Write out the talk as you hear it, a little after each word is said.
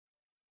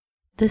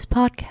This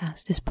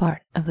podcast is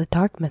part of the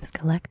Dark Myths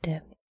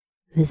Collective.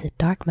 Visit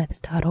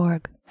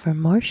darkmyths.org for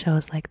more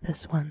shows like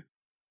this one.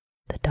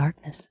 The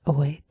darkness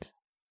awaits.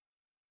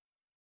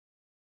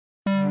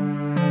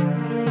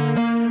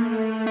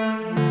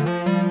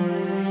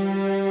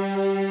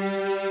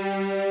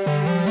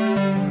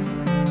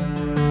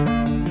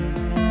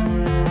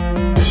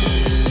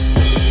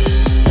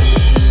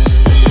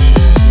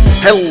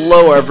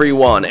 Hello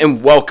everyone,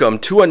 and welcome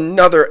to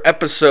another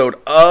episode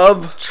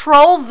of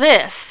Troll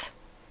This.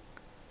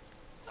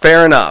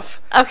 Fair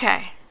Enough.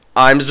 Okay.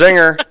 I'm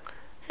Zinger.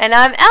 And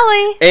I'm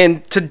Ellie.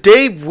 And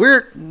today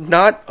we're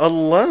not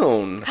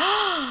alone.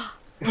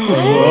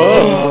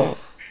 Whoa.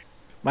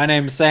 My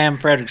name's Sam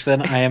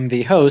Fredrickson. I am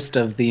the host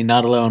of the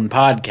Not Alone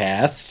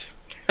podcast.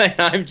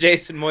 I'm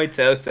Jason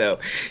Moitoso,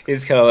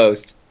 his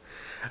co-host.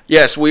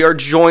 Yes, we are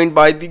joined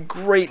by the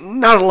great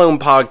Not Alone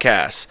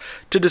podcast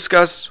to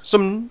discuss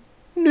some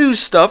news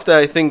stuff that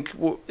I think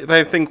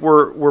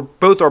we're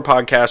both our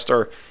podcasts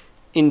are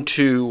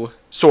into,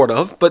 sort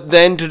of, but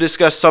then to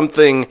discuss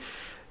something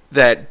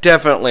that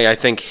definitely I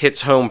think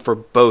hits home for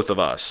both of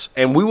us,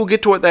 and we will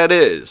get to what that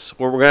is.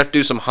 Where we're gonna have to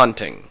do some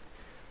hunting,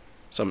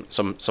 some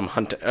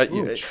hunting,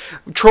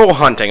 troll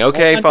hunting.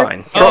 Okay,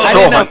 fine,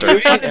 troll hunter.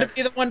 You wanted to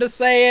be the one to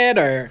say it,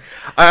 or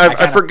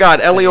I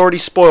forgot. Ellie already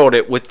spoiled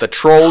it with the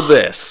troll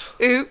this.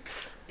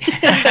 Oops.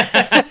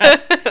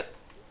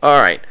 All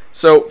right.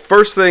 So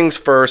first things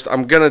first, I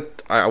wanted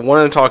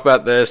to talk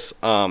about this.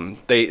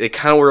 They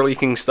kind of were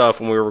leaking stuff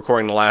when we were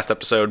recording the last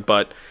episode,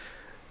 but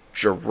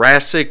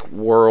Jurassic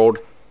World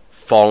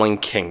Fallen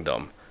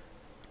Kingdom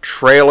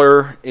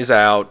trailer is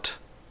out.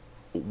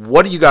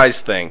 What do you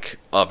guys think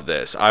of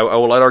this? I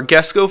will let our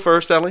guest go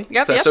first, Ellie.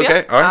 Yep, That's yep, okay.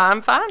 yep. All right.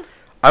 I'm fine.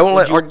 I will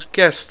let our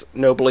guest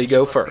nobly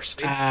go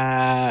first.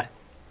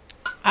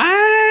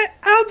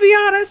 I'll be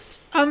honest.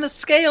 On the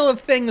scale of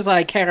things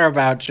I care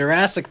about,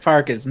 Jurassic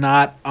Park is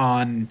not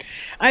on.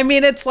 I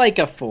mean, it's like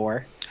a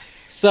 4.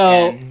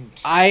 So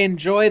I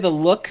enjoy the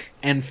look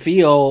and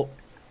feel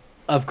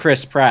of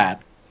Chris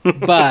Pratt,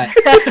 but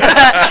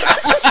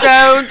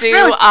So do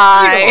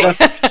I.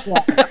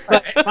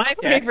 But my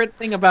favorite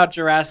thing about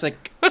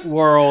Jurassic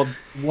World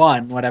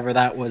 1, whatever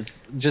that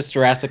was, just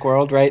Jurassic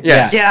World, right?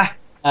 Yes. Yeah.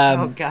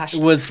 Oh gosh.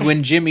 Was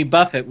when Jimmy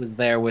Buffett was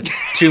there with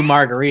 2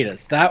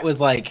 margaritas. That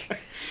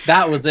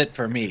was it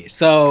for me.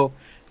 So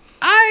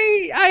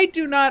I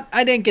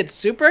didn't get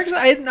super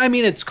excited. I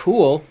mean, it's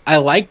cool. I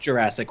like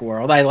Jurassic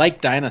World. I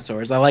like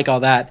dinosaurs. I like all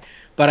that.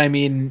 But I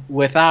mean,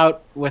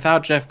 without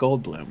Jeff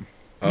Goldblum.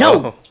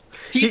 No.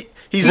 He's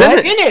What?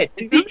 in it.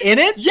 Is he in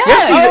it?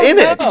 Yes, he's in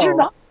it. Did you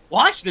not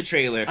watch the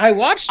trailer? I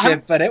watched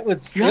it, but it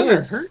was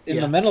in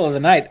the middle of the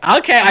night.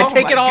 Okay, I Oh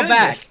take my it all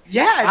goodness. back.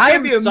 Yeah, it's I gonna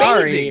am be amazing.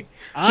 sorry.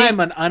 I'm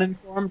an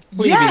uninformed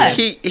plebeian. Yes.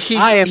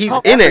 He's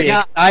in very it.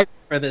 excited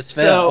for this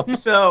film.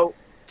 So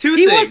two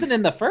He things. wasn't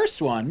in the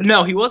first one.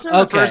 No, he wasn't in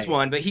the Okay. first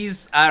one, but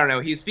he's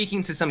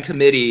speaking to some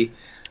committee.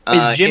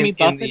 Is Jimmy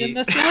Buffett in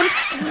this one?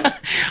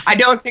 I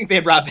don't think they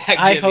brought back Jimmy.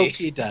 I hope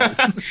he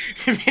does.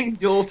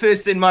 Dual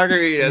fisted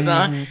margaritas,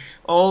 Mhm. huh?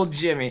 Old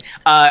Jimmy.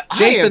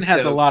 Jason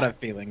has a lot of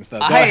feelings, though.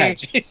 Go ahead,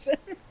 Jason.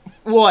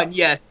 One,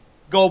 yes,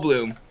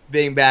 Goldblum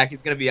being back,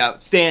 he's going to be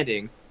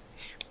outstanding.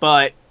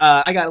 But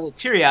I got a little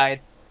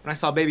teary-eyed when I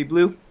saw Baby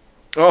Blue.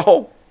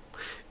 Oh,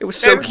 it was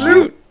so Baby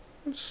cute.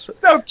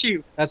 So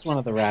cute. That's one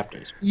of the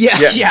Raptors. Yeah,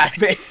 Yes.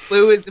 yeah.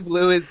 Blue is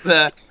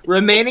the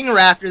remaining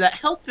raptor that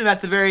helped him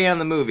at the very end of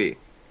the movie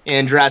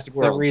in Jurassic The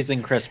World.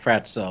 reason Chris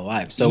Pratt's still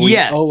alive. So we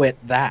Yes. owe it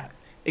that.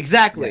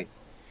 Exactly.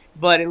 Yes.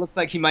 But it looks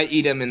like he might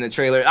eat him in the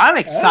trailer. I'm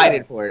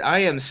excited for it. I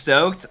am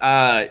stoked.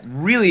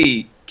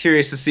 Really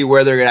curious to see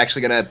where they're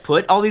actually going to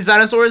put all these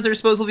dinosaurs they're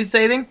supposed to be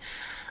saving.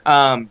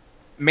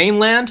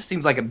 Mainland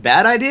seems like a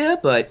bad idea,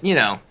 but,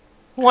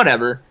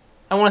 whatever.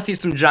 I want to see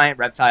some giant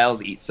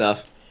reptiles eat stuff,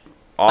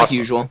 like Awesome.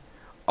 usual.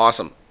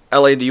 Awesome.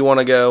 Ellie, do you want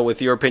to go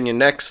with your opinion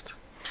next?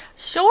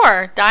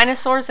 Sure.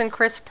 Dinosaurs and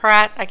Chris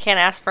Pratt. I can't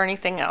ask for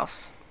anything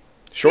else.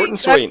 Short and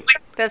sweet.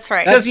 That's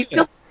right. Does he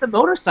still have the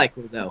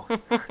motorcycle, though?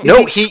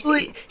 No, he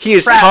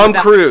is Pratt Tom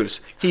without-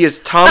 Cruise. He is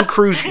Tom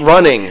Cruise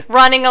running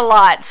Running a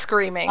lot,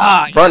 screaming.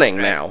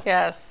 now.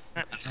 Yes.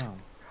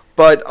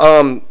 But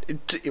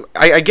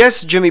I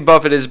guess Jimmy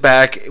Buffett is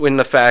back in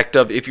the fact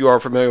of, if you are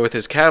familiar with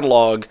his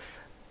catalog,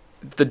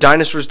 the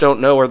dinosaurs don't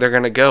know where they're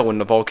going to go when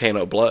the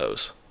volcano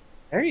blows.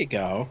 There you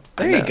go.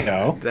 I There you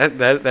know. go.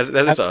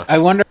 That is I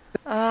wonder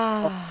if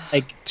Ah.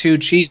 like 2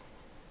 cheese,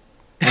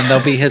 and they'll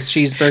be his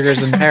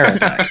cheeseburgers in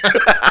paradise.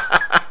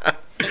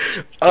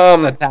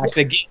 Attacked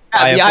again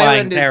by the a flying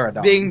island pterodon.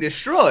 is being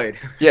destroyed.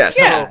 yes.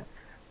 Yeah.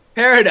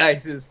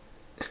 Paradise is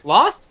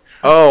lost?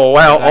 Oh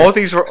wow! All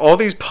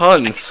these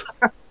puns.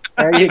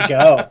 There you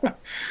go.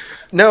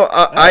 No,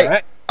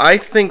 right. I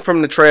think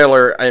from the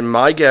trailer, and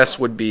my guess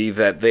would be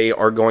that they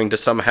are going to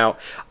somehow.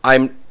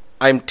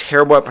 I'm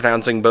terrible at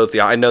pronouncing both.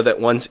 I know that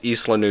one's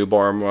Isla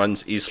Nublar and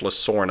one's Isla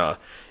Sorna.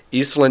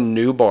 Isla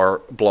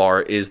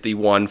Nublar is the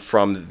one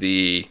from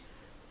the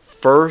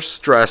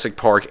first Jurassic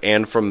Park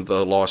and from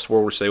the Lost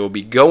World, which they will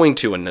be going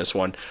to in this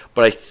one.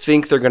 But I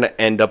think they're going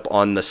to end up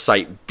on the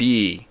Site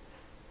B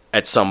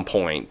at some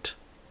point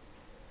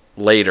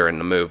later in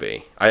the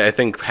movie. I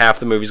think half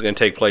the movie is going to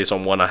take place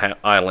on one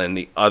island,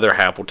 the other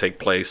half will take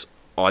place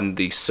on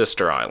the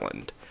sister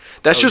island.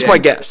 That's just my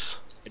guess.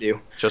 I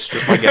do. Just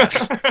my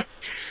guess.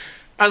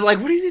 I was like,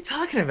 what is he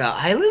talking about?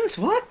 Islands?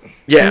 What?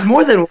 Yeah. There's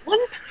more than one?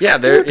 Yeah,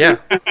 yeah.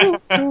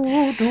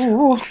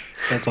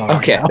 That's all.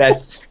 Okay,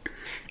 that's...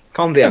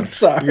 Calm down. I'm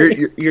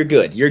sorry. You're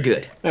good. You're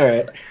good. All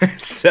right.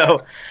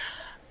 So,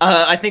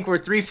 I think we're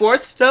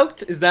 3/4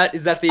 stoked. Is that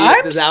the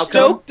I'm outcome?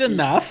 stoked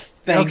enough.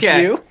 Thank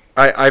Okay. you.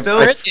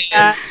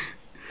 Stoked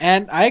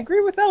And I agree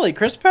with Ellie.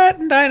 Chris Pratt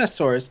and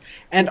dinosaurs,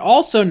 and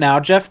also now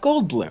Jeff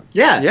Goldblum.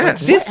 Yeah.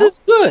 Yes. This is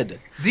good.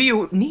 Do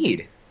you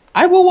need?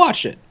 I will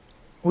watch it.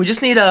 We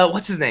just need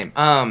what's his name?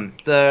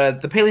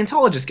 The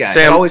paleontologist guy.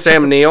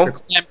 Sam Neill.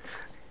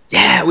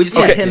 Yeah, we just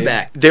need Okay. him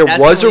back. There That's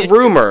was the a only issue.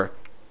 rumor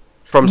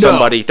from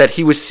somebody that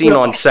he was seen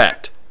on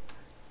set.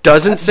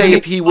 Doesn't say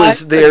if he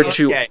was there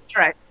to. Okay.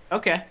 All right.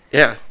 Okay.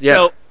 Yeah.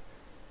 So,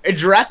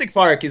 Jurassic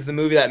Park is the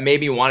movie that made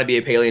me want to be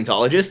a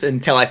paleontologist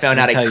until I found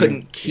out I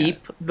couldn't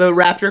keep the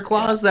raptor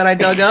claws that I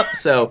dug up.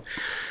 So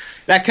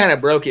that kind of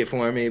broke it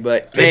for me.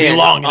 But They man,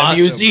 belong in a awesome.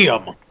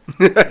 museum.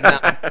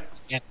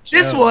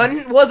 This one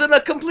wasn't a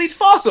complete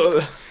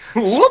fossil.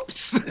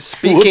 Whoops.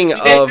 Speaking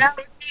of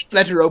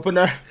letter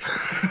opener.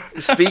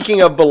 speaking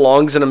of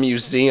belongs in a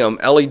museum,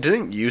 Ellie,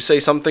 didn't you say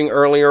something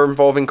earlier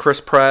involving Chris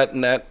Pratt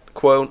in that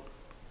quote?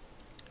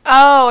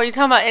 Oh, are you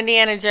talking about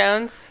Indiana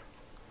Jones?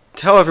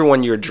 Tell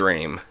everyone your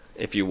dream,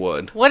 if you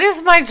would. What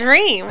is my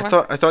dream?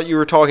 I thought you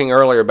were talking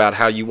earlier about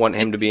how you want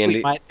him to be We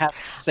in. might have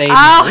the same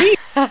Oh. dream.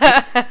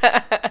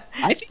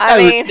 I think I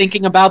was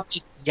thinking about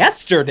this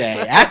yesterday,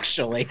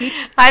 actually.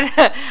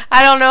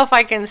 I don't know if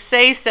I can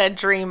say said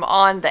dream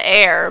on the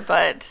air,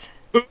 but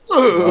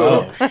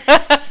Whoa.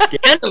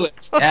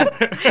 Scandalous. Yeah,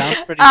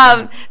 sounds pretty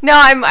fun. no,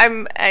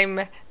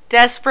 I'm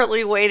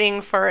desperately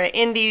waiting for an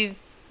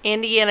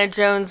Indiana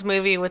Jones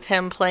movie with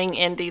him playing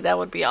Indy. That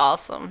would be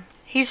awesome.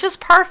 He's just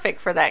perfect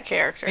for that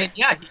character. I mean,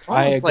 yeah, he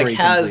I almost agree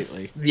has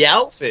completely. the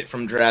outfit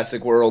from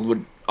Jurassic World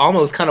would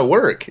almost kind of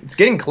work. It's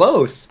getting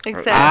close.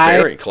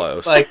 Exactly. Very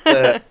close. Like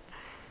the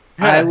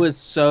I was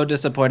so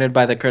disappointed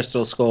by the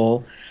Crystal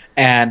Skull,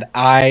 and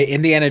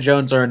Indiana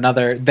Jones are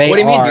another. what do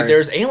you mean, dude?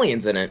 There's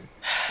aliens in it.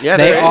 Yeah,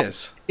 they there are-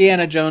 is.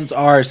 Indiana Jones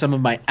are some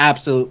of my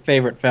absolute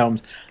favorite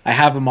films. I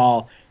have them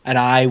all, and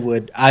I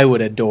would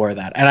adore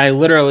that. And I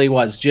literally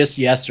was just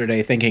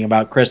yesterday thinking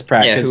about Chris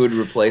Pratt Yeah, because who would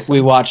replace him?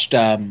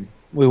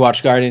 we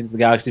watched Guardians of the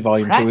Galaxy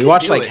Volume Pratt 2. We could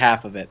watched do like it.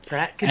 half of it,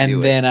 Pratt could and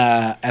do then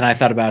and I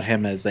thought about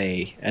him as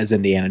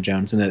Indiana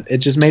Jones, and it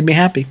just made me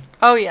happy.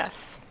 Oh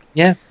yes.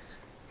 Yeah,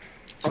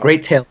 It's a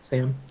great tale,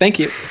 Sam. thank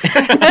you.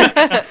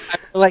 I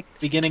like the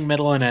beginning,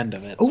 middle, and end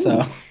of it.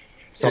 Ooh.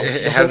 So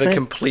It had a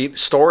complete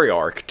story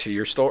arc to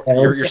your story.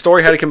 Your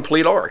story had a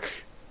complete arc.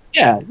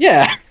 yeah.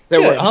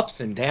 There were Good.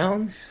 ups and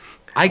downs.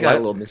 I got a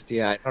little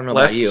misty-eyed. I don't know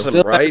Left about you. some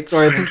Still have the rights.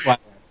 story of his life.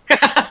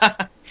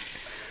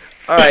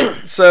 All right,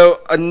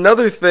 so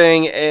another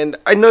thing, and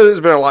I know there's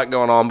been a lot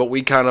going on, but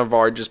we kind of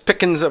are just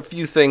picking a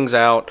few things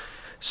out.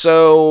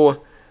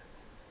 So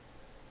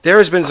there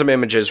has been some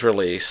images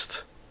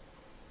released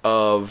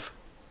of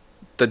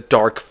the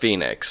Dark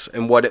Phoenix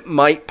and what it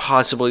might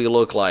possibly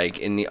look like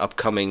in the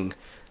upcoming,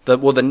 the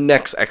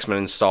next X-Men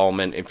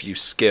installment. If you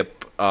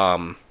skip,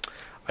 I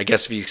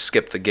guess if you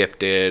skip the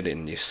Gifted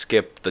and you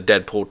skip the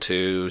Deadpool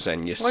 2s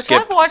and you Which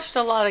skip I've watched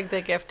a lot of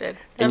The Gifted.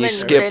 and I've you been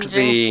skipped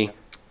binging.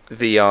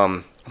 the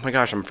oh my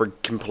gosh, I'm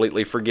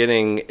completely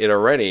forgetting it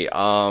already.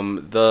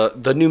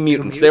 The New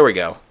Mutants. There we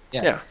go.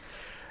 Yeah.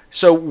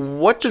 So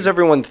what does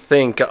everyone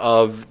think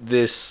of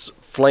this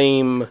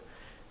skin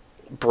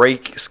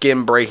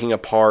breaking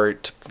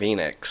apart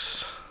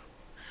Phoenix?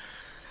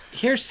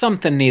 Here's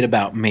something neat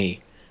about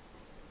me.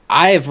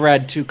 I have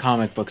read 2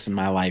 comic books in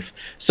my life,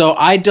 so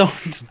I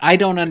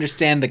don't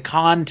understand the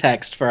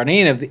context for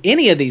any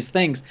of these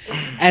things,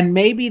 and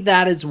maybe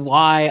that is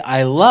why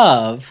I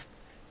love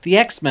the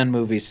X-Men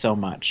movies so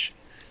much,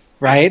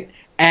 right?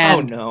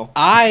 And Oh, no.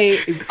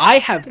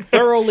 I have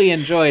thoroughly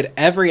enjoyed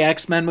every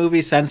X-Men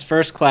movie since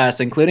First Class,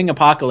 including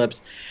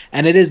Apocalypse,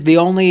 and it is the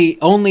only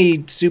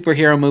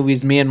superhero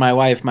movies me and my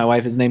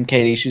wife is named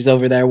Katie. She's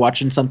over there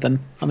watching something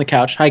on the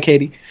couch. Hi,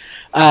 Katie.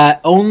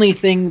 Only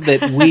thing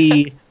that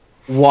we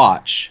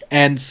watch.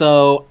 And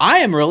so I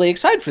am really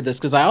excited for this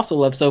because I also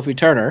love Sophie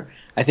Turner.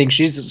 I think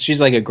she's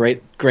like a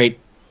great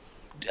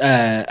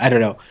I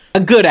don't know, a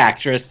good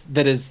actress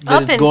that is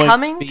Up and going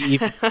coming? to be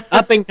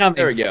up and coming.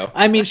 There we go.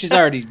 I mean, she's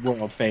already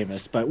world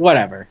famous, but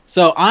whatever.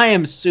 So I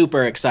am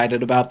super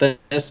excited about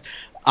this.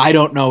 I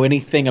don't know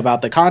anything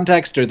about the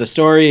context or the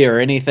story or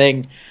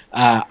anything.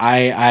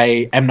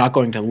 I am not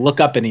going to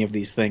look up any of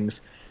these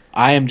things.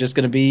 I am just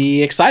going to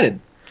be excited.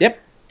 Yep,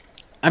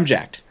 I'm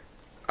jacked.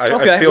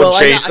 I feel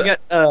Jason. I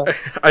got,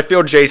 I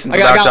feel Jason's I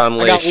about got, to I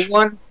unleash.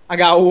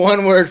 got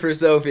one word for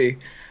Sophie.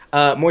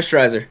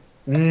 Moisturizer.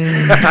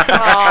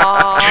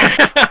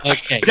 Aw.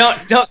 Okay.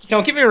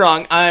 Don't get me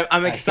wrong.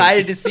 I'm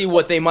excited to see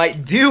what they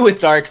might do with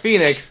Dark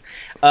Phoenix.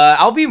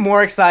 I'll be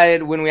more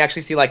excited when we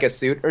actually see like a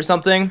suit or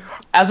something.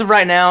 As of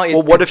right now,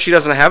 Well, what if she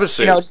doesn't have a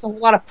suit? just a whole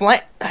lot of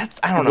flame. I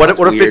don't know. What that's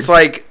if weird. it's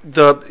like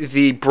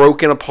the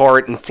broken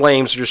apart and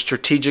flames are just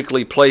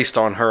strategically placed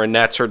on her, and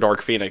that's her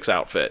Dark Phoenix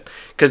outfit?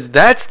 Because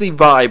that's the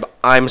vibe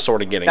I'm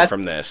sort of getting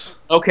from this.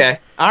 Okay.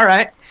 All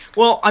right.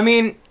 Well, I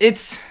mean,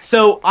 it's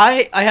so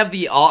I have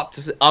the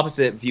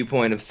opposite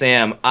viewpoint of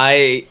Sam.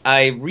 I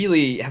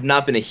really have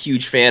not been a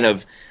huge fan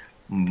of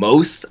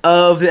most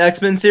of the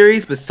X-Men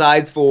series,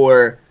 besides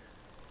for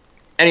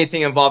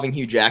anything involving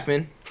Hugh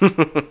Jackman.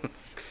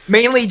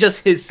 Mainly just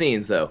his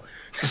scenes, though.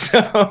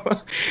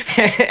 So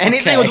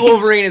anything with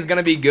Wolverine is going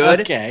to be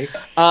good. Okay.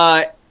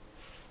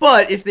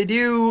 But if they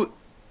do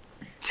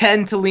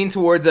tend to lean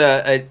towards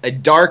a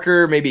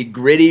darker, maybe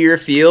grittier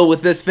feel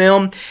with this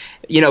film,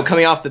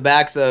 coming off the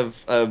backs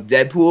of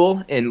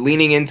Deadpool and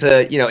leaning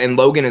into, and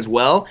Logan as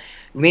well,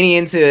 leaning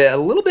into a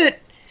little bit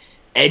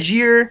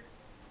edgier,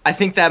 I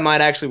think that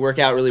might actually work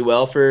out really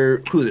well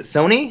for, who is it,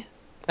 Sony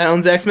that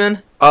owns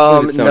X-Men?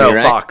 Sony,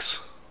 right?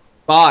 Fox.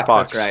 Fox.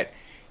 That's right.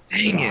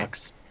 Dang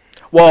Fox.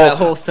 it. Well, That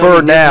whole for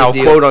Sony now,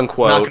 Disney deal, quote it's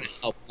unquote. not going to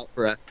help out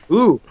for us.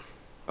 Ooh.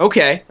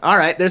 Okay. All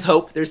right. There's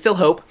hope. There's still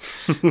hope.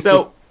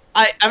 So,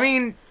 I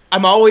mean,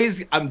 I'm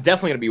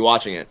definitely going to be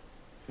watching it.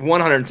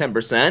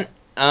 110%.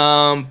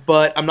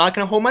 But I'm not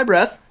going to hold my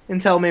breath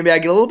until maybe I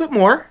get a little bit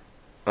more.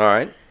 All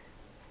right.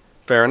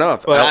 Fair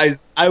enough. But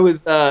I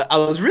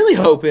was really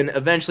hoping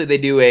eventually they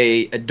do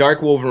a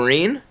Dark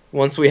Wolverine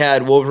once we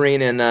had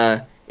Wolverine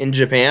in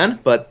Japan,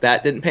 but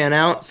that didn't pan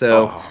out.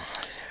 So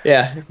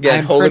yeah,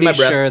 I'm holding my pretty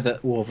breath. sure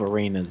that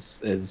Wolverine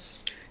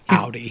is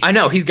outie. I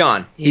know he's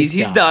gone.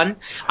 He's done.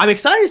 I'm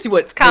excited to see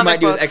what they comic might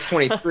do with books.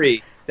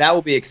 X-23. That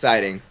will be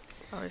exciting.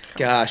 Always come.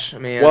 Gosh,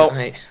 man.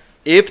 Well,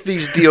 if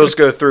these deals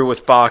go through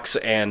with Fox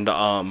and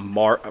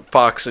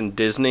Fox and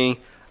Disney,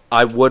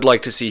 I would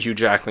like to see Hugh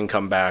Jackman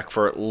come back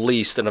for at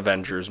least an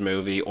Avengers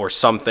movie or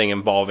something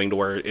involving to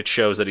where it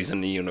shows that he's in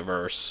the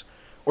universe,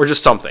 or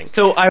just something.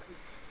 So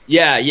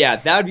yeah,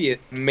 that would be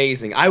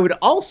amazing. I would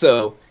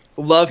also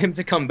love him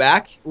to come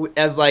back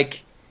as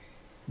like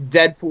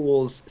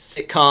Deadpool's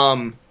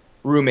sitcom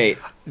roommate.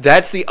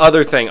 That's the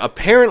other thing.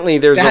 Apparently,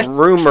 there's a That's-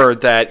 rumor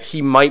that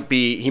he might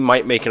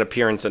make an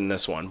appearance in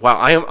this one. Wow,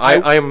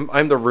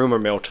 I'm the rumor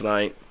mill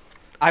tonight.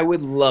 I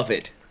would love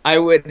it. I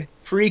would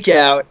freak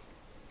out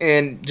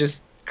and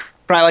just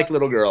cry like a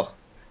little girl.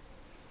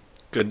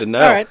 Good to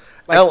know. All right.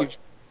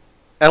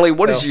 Ellie,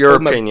 what is No, your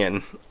hold my-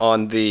 opinion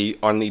on the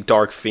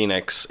Dark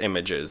Phoenix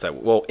image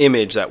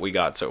that we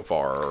got so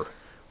far? Or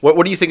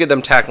what do you think of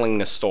them tackling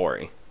this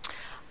story?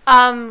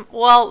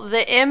 Well,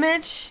 the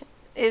image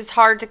is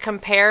hard to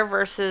compare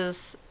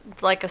versus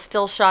like a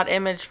still shot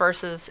image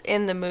versus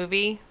in the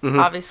movie.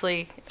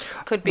 Obviously,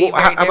 could be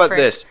very how about different.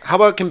 this? How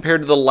about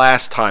compared to the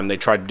last time they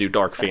tried to do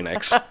Dark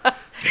Phoenix? Oh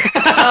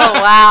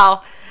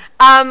wow.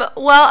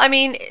 Well, I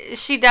mean,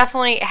 she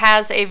definitely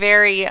has a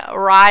very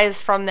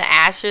rise from the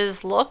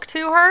ashes look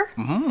to her.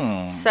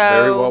 So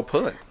Very well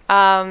put.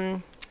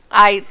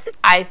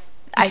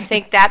 I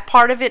think that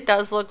part of it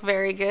does look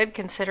very good,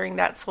 considering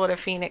that's what a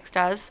phoenix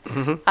does.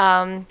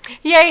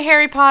 Yay,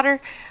 Harry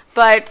Potter!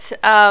 But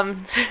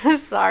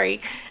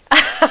sorry.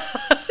 But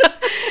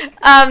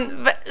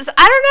I don't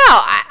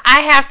know.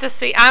 I have to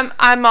see.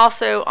 I'm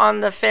also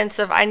on the fence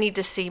of I need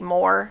to see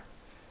more.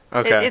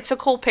 Okay. It's a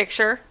cool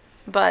picture,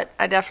 but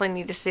I definitely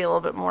need to see a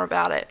little bit more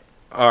about it.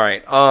 All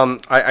right.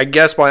 I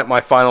guess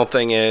my final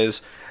thing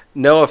is,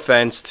 no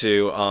offense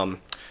to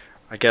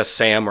I guess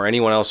Sam or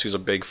anyone else who's a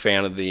big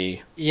fan of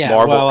the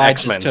Marvel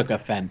X-Men. I just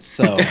took offense.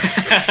 So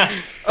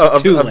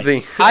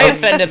I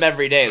offend him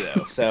every day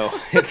though, so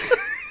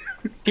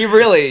he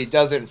really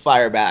doesn't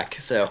fire back,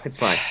 so it's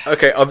fine.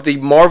 Okay, of the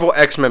Marvel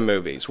X-Men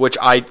movies, which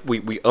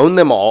we own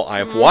them all. I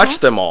have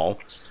watched them all.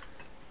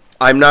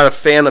 I'm not a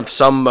fan of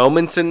some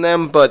moments in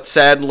them, but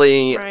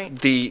sadly, Right.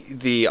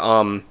 the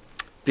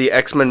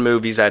X-Men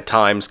movies at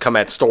times come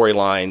at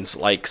storylines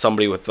like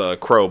somebody with a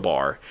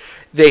crowbar.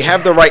 They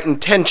have the right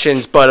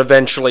intentions, but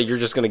eventually you're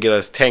just going to get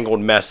a tangled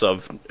mess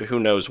of who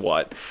knows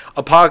what.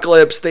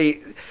 Apocalypse, they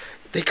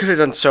could have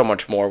done so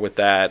much more with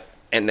that,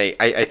 and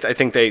I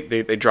think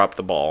they dropped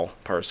the ball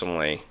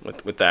personally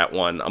with that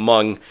one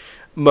among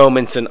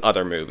moments in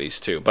other movies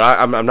too. But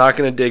I'm not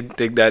going to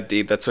dig that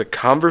deep. That's a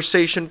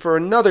conversation for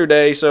another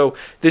day. So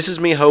this is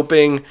me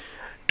hoping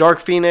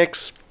Dark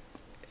Phoenix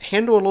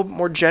handle a little bit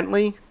more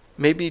gently.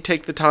 Maybe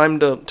take the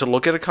time to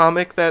look at a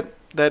comic that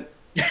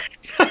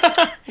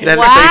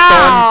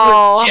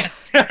Wow.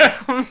 Yes.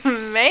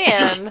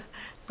 Man.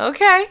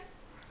 Okay.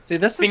 see,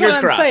 this is Fingers what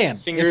I'm crossed. saying.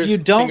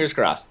 Fingers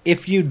crossed.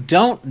 If you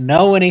don't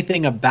know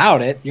anything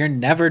about it, you're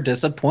never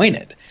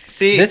disappointed.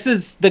 See, This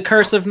is the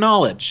curse of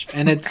knowledge,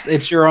 and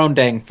it's your own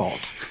dang fault.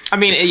 I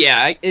mean,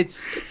 yeah,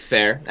 it's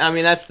fair. I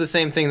mean, that's the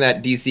same thing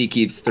that DC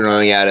keeps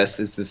throwing at us,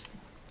 is this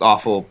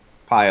awful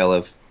pile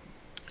of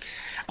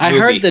I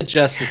movie. heard that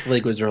Justice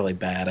League was really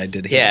bad. I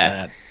did hear Yeah.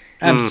 that.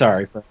 I'm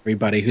sorry for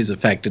everybody who's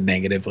affected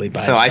negatively by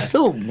So that. I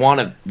still want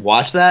to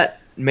watch that,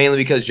 mainly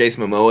because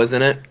Jason Momoa's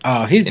in it.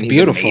 Oh, he's and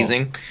beautiful. He's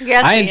amazing.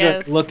 Yes, I he enjoy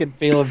is. the look and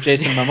feel of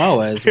Jason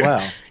Momoa as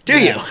well. Do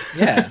you?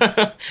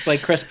 Yeah. Just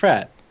like Chris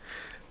Pratt.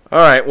 All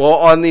right. Well,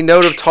 on the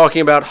note of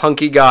talking about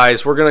hunky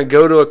guys, we're going to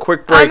go to a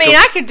quick break. I mean,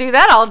 I could do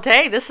that all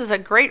day. This is a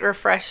great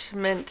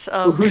refreshment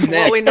of Who's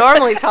what we next?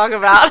 normally talk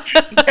about.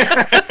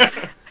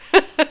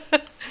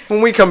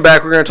 When we come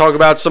back, we're going to talk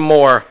about some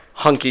more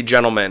hunky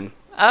gentlemen.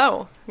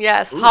 Oh,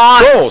 yes.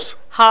 Hans. Trolls.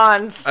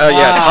 Hans. Oh,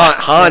 yes.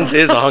 Hans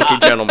is a hunky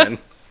gentleman.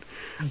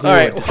 All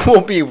right.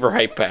 We'll be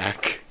right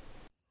back.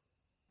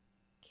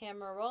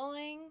 Camera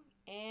rolling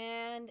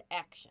and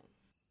action.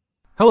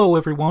 Hello,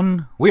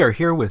 everyone. We are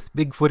here with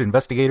Bigfoot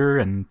investigator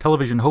and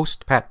television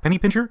host Pat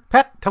Pennypincher.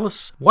 Pat, tell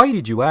us, why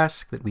did you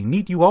ask that we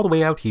meet you all the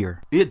way out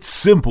here? It's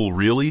simple,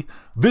 really.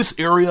 This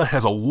area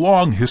has a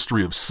long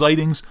history of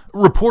sightings,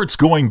 reports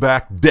going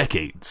back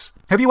decades.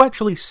 Have you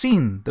actually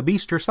seen the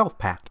beast yourself,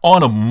 Pat?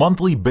 On a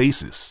monthly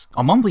basis.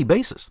 A monthly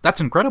basis? That's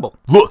incredible.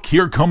 Look,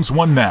 here comes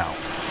one now.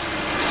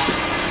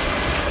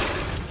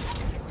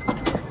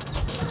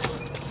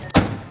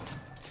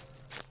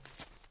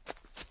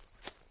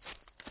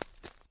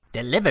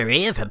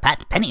 Delivery for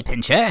Pat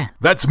Pennypincher.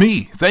 That's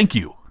me, thank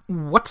you.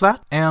 What's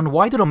that? And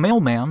why did a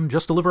mailman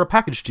just deliver a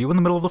package to you in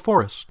the middle of the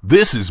forest?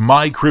 This is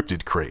my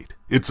Cryptid Crate.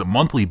 It's a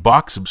monthly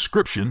box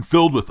subscription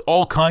filled with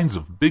all kinds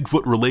of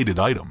Bigfoot-related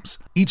items.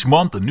 Each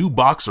month, a new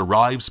box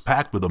arrives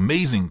packed with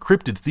amazing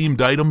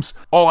cryptid-themed items.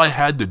 All I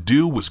had to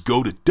do was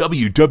go to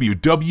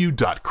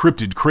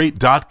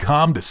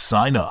www.cryptidcrate.com to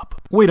sign up.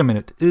 Wait a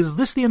minute, is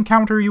this the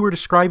encounter you were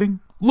describing?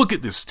 Look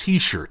at this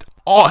t-shirt.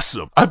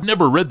 Awesome! I've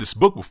never read this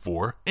book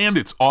before, and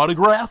it's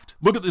autographed.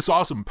 Look at this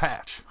awesome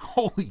patch.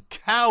 Holy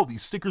cow,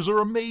 these stickers are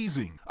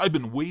amazing. I've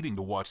been waiting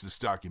to watch this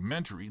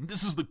documentary, and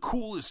this is the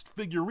coolest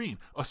figurine.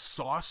 A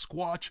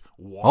Sasquatch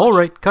watch. All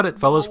right, cut it,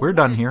 fellas. We're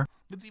done here.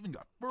 It's even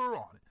got fur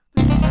on it.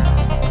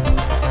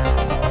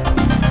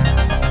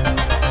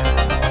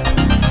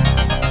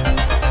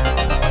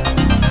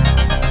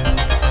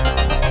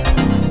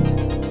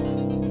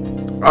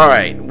 All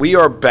right. We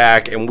are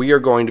back, and we are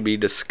going to be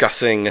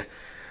discussing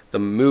the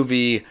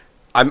movie.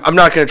 I'm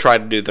not going to try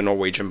to do the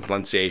Norwegian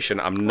pronunciation.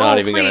 I'm not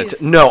even going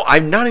to. No,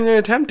 I'm not even going to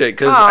attempt it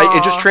because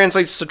it just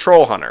translates to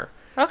Troll Hunter.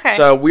 Okay.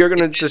 So we are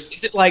going to just.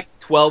 Is it like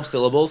 12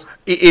 syllables?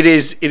 It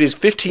is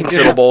 15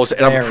 syllables,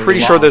 and I'm very pretty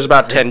sure long. there's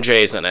about 10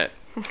 J's in it.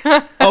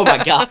 Oh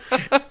my god.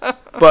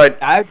 But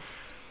I'd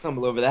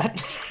stumble over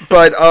that.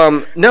 but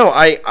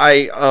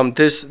no,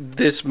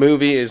 this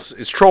movie is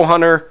Troll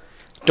Hunter.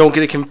 Don't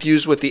get it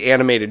confused with the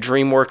animated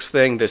DreamWorks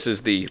thing. This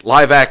is the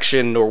live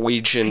action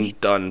Norwegian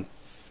done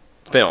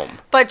film.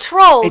 But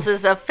Trolls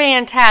is a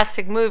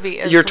fantastic movie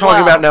as You're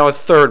talking well. about now a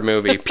third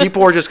movie.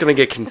 People are just going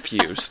to get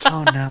confused.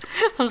 Oh, no.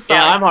 I'm sorry.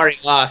 Yeah, I'm already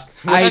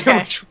lost.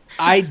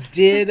 I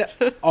did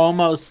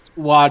almost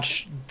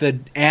watch the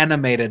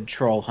animated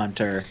Troll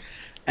Hunter,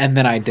 and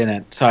then I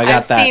didn't. So I got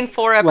I've that. seen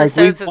 4 Like,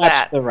 episodes we of watched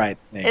that. the right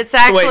thing. It's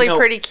actually no.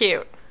 pretty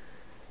cute.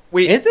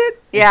 Wait, Is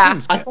it? Yeah. It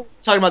seems I good. thought you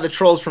were talking about the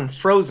trolls from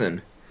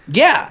Frozen.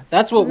 Yeah,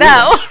 that's what we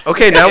No. watched.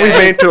 Okay, now we've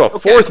made it to a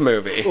fourth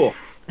movie. Cool.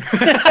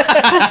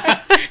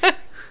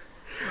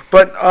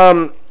 But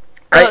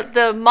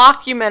The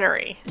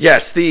mockumentary.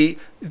 yes, the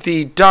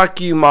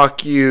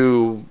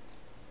docu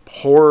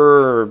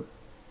horror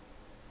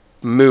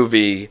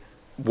movie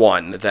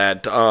one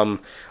that I'm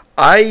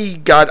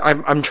trying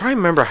to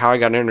remember how I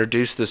got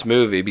introduced to this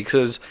movie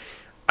because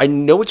I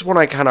know it's one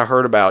I kind of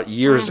heard about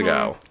years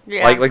ago.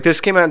 Yeah. Like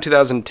this came out in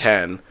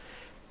 2010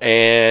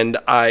 and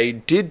I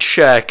did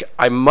check.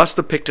 I must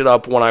have picked it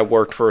up when I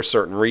worked for a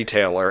certain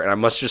retailer and I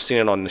must have just seen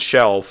it on the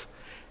shelf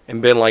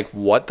and been like,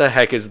 what the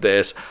heck is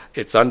this?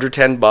 It's under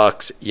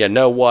 $10. You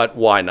know what?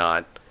 Why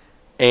not?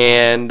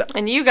 And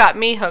You got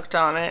me hooked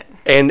on it.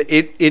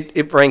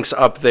 it ranks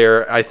up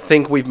there. I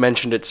think we've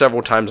mentioned it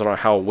several times on our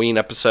Halloween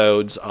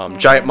episodes.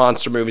 Giant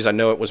monster movies, I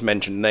know it was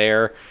mentioned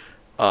there.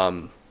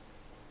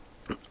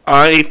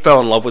 I fell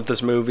in love with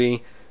this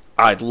movie.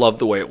 I love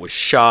the way it was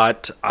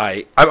shot.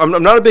 I'm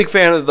not a big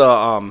fan of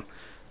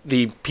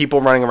the people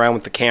running around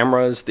with the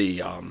cameras.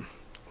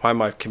 Why am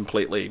I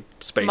completely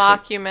spacing?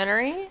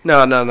 Mockumentary?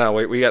 No.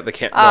 Wait, we got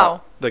the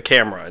Oh. the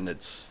camera, and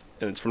it's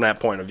from that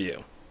point of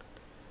view.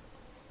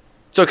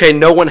 It's okay.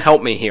 No one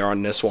help me here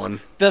on this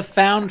one. The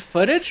found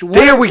footage?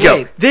 There we go.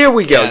 Wait, There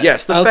we go. Yeah.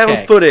 Yes, the Okay.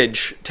 found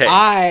footage take.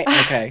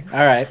 Okay, all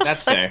right.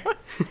 That's fair. All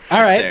That's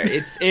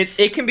right. fair.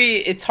 It can be.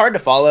 It's hard to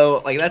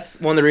follow. Like that's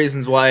one of the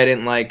reasons why I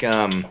didn't like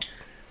what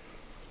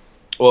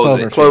was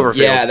it? Cloverfield.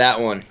 Yeah, that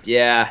one.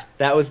 Yeah,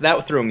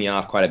 that threw me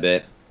off quite a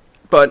bit.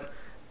 But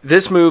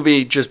this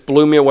movie just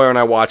blew me away when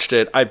I watched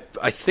it. I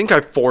think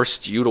I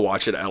forced you to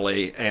watch it,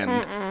 Ellie.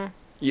 And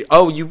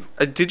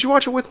did you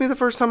watch it with me the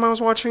first time I was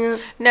watching it?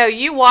 No,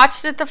 you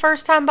watched it the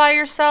first time by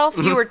yourself.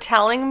 Mm-hmm. You were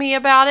telling me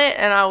about it,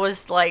 and I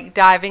was like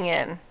diving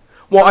in.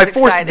 Well, I I was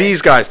forced excited.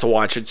 these guys to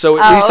watch it, so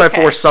at Oh, least okay.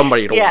 I forced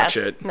somebody to Yes. watch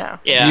it. No.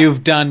 Yeah,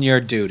 You've done your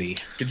duty.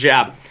 good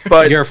job.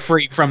 But You're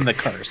free from the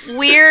curse.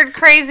 Weird,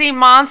 crazy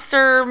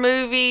monster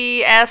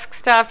movie-esque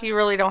stuff. You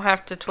really don't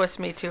have to twist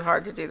me too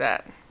hard to do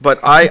that. But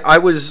I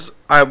was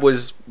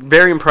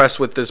very impressed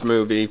with this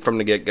movie from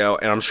the get-go,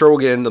 and I'm sure we'll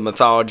get into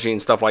mythology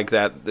and stuff like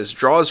that this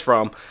draws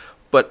from,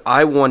 but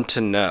I want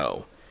to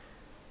know,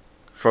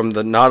 from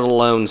the Not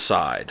Alone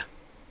side,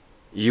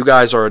 you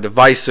guys are a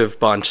divisive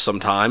bunch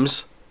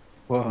sometimes.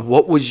 Whoa.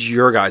 What was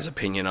your guys'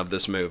 opinion of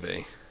this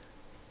movie?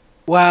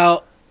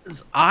 Well,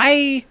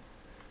 I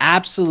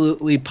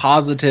absolutely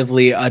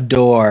positively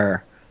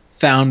adore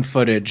found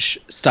footage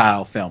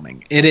style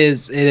filming.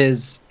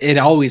 It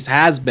always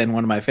has been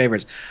one of my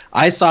favorites.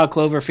 I saw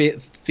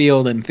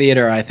Cloverfield in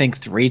theater, I think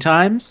 3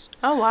 times.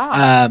 Oh,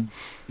 wow.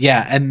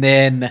 Yeah, and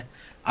then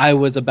I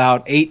was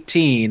about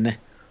 18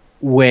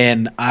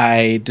 when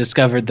I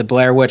discovered the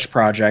Blair Witch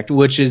Project,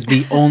 which is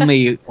the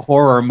only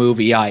horror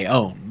movie I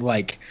own.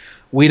 Like,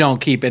 we don't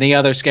keep any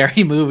other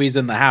scary movies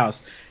in the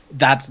house.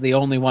 That's the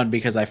only one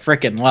because I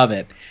frickin' love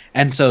it.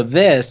 And so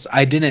this,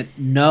 I didn't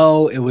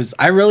know it was...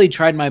 I really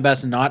tried my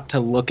best not to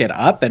look it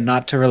up and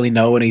not to really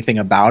know anything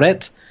about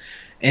it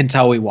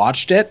until we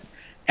watched it.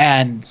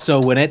 And so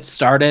when it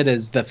started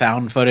as the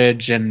found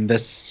footage and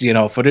this,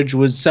 footage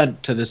was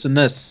sent to this and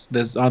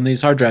this on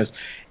these hard drives,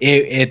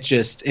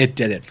 it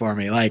did it for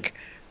me. Like,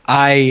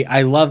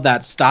 I love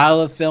that style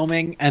of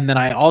filming, and then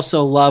I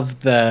also love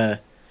the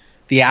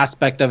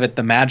aspect of it,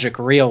 the magic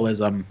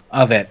realism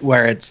of it,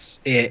 where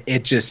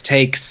it just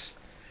takes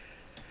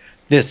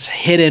this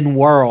hidden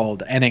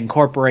world and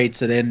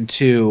incorporates it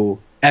into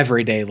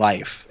everyday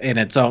life in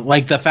its own.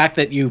 Like the fact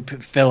that you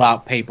fill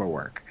out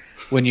paperwork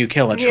when you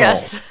kill a troll.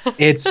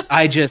 Yes.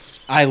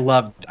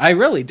 I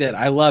really did.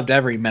 I loved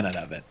every minute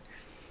of it.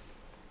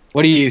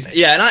 What do you think?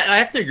 Yeah, and I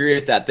have to agree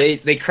with that. They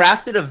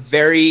crafted a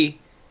very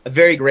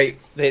great.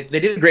 They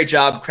did a great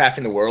job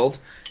crafting the world.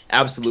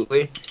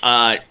 Absolutely.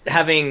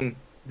 Having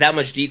that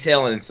much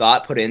detail and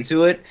thought put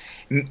into it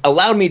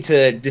allowed me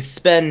to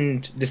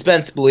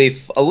dispense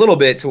belief a little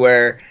bit, to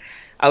where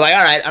I'm like,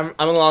 all right,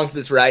 I'm along for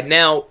this ride.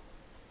 Now,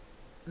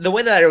 the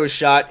way that it was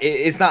shot,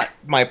 it's not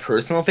my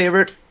personal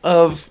favorite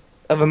of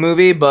a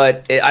movie,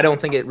 but I don't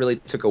think it really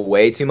took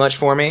away too much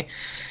for me.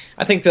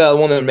 I think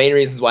one of the main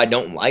reasons why I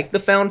don't like the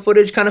found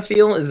footage kind of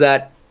feel is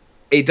that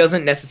it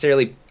doesn't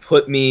necessarily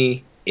put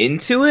me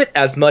into it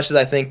as much as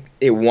I think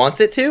it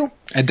wants it to.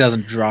 It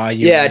doesn't draw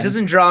you in. It in.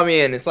 doesn't draw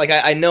me in. It's like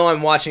I know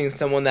I'm watching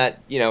someone that,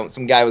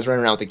 some guy was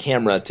running around with a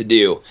camera to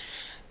do.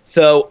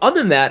 So other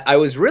than that, I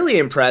was really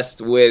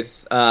impressed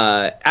with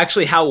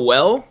actually how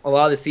well a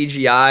lot of the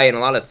CGI and a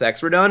lot of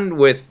effects were done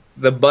with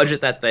the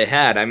budget that they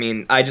had. I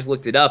mean, I just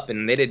looked it up,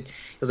 and it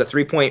was a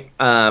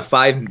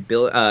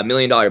 $3.5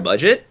 million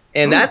budget,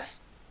 and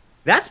that's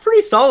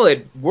pretty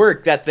solid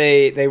work that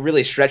they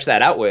really stretched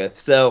that out with.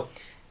 So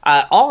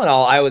all in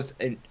all, I was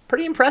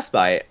pretty impressed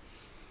by it.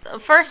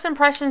 First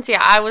impressions,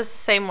 yeah, I was the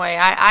same way.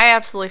 I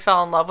absolutely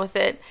fell in love with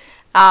it.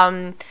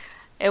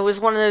 It was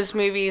one of those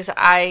movies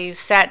I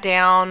sat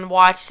down,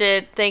 watched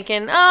it,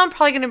 thinking, I'm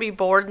probably going to be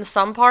bored in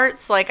some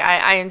parts. Like,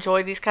 I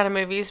enjoy these kind of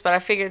movies, but I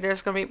figured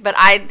there's going to be... But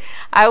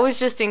I was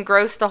just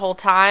engrossed the whole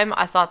time.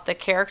 I thought the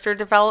character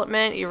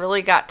development, you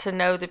really got to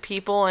know the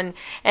people. And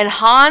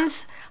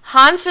Hans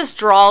just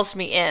draws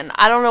me in.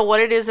 I don't know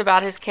what it is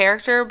about his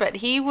character, but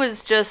he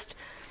was just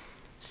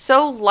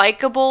so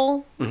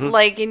likable. Mm-hmm.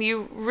 Like, and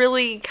you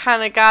really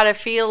kind of got a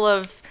feel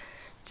of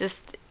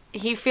just...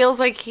 He feels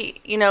like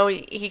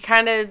he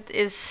kind of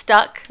is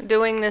stuck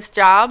doing this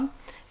job,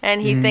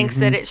 and he thinks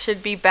that it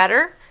should be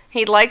better.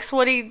 He likes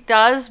what he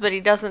does, but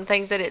he doesn't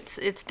think that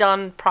it's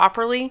done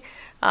properly,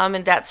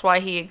 and that's why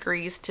he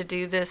agrees to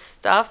do this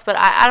stuff. But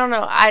I don't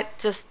know. I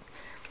just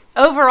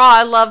overall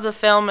I love the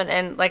film,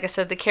 and like I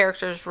said, the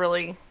characters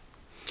really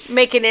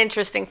make it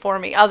interesting for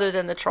me, other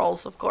than the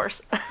trolls, of course.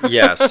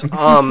 Yes.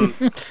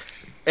 And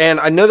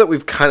I know that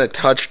we've kind of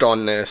touched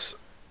on this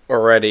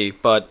already,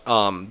 but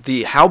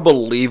how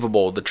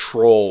believable the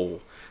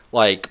troll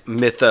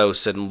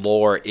mythos and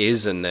lore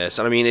is in this.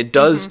 And I mean, it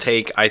does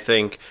take, I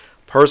think,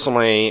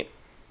 personally,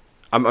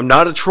 I'm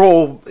not a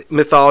troll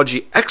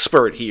mythology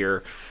expert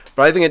here,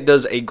 but I think it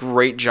does a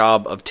great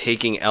job of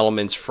taking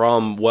elements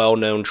from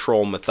well-known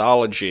troll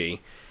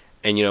mythology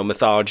and,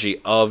 mythology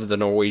of the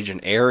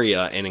Norwegian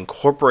area and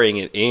incorporating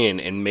it in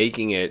and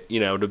making it,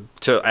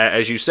 to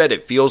as you said,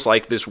 it feels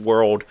like this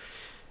world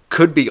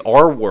could be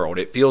our world.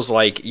 It feels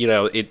like,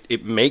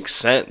 it makes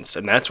sense.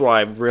 And that's what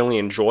I really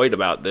enjoyed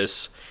about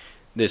this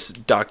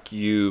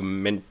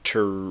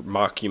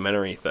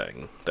mockumentary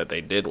thing that they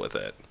did with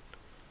it.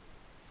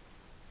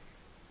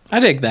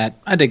 I dig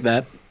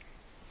that.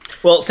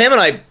 Well, Sam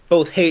and I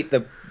both hate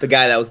the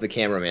guy that was the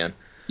cameraman.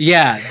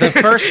 Yeah, the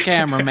first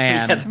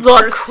cameraman.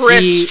 The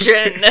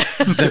Christian.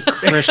 The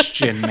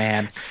Christian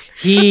man.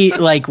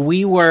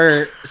 We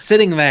were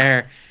sitting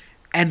there,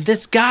 and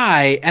this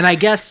guy, and I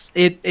guess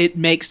it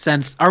makes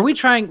sense. Are we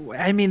trying...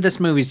 I mean, this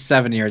movie's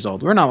 7 years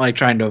old. We're not,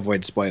 trying to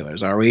avoid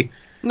spoilers, are we?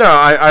 No,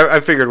 I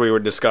figured we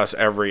would discuss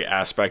every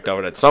aspect of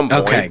it at some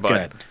point.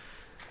 Okay,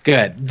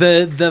 good.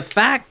 The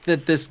fact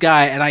that this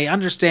guy... And I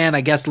understand,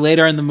 I guess,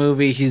 later in the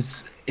movie,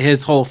 his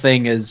whole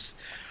thing is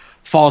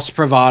false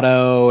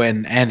bravado,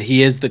 and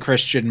he is the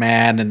Christian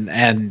man,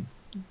 and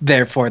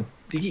therefore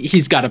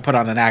he's got to put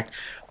on an act.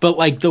 But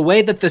like the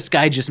way that this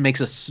guy just makes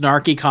a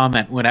snarky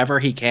comment whenever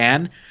he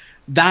can,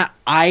 that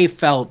I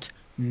felt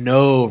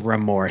no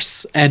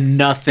remorse and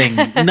nothing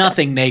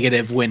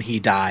negative when he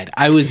died.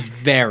 I was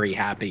very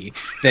happy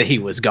that he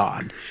was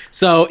gone.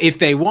 So if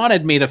they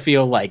wanted me to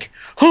feel like,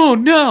 oh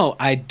no,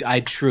 I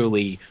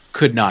truly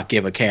could not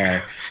give a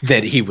care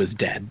that he was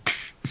dead.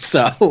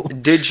 So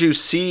did you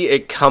see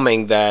it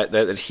coming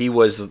that he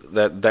was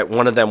that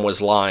one of them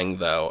was lying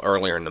though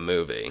earlier in the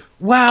movie?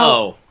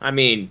 Well, I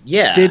mean,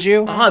 yeah. Did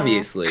you?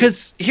 Obviously.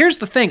 Because here's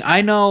the thing.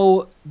 I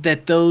know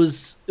that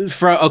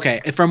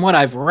from what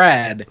I've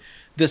read,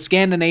 the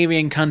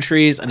Scandinavian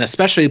countries, and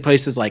especially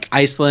places like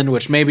Iceland,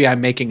 which maybe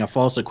I'm making a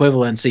false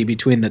equivalency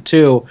between the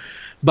two,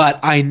 but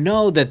I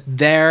know that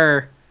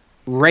their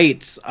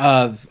rates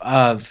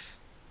of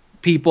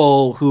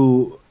people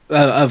who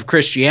of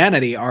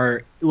Christianity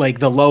are like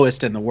the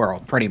lowest in the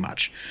world, pretty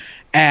much.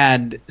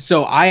 And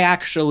so I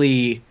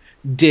actually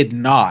did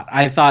not.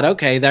 I thought,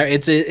 okay,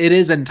 it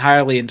is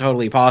entirely and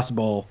totally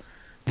possible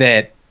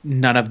that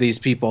none of these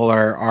people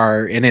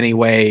are in any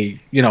way,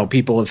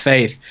 people of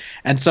faith.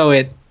 And so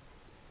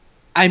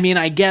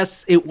I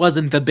guess it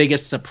wasn't the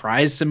biggest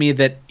surprise to me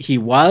that he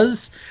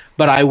was,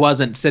 but I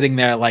wasn't sitting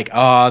there like,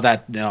 oh,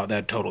 that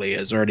totally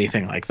is, or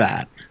anything like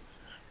that.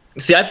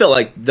 See, I felt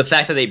like the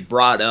fact that they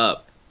brought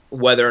up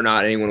whether or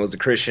not anyone was a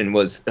Christian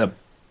was a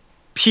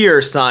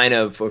pure sign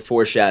of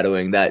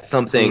foreshadowing that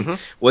something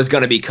was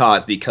going to be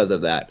caused because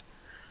of that.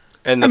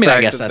 And the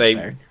fact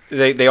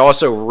that they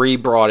also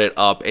re-brought it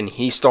up, and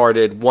he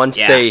started, once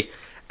they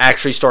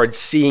actually started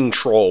seeing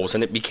trolls,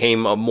 and it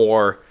became a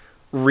more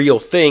real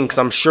thing, because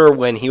I'm sure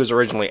when he was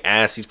originally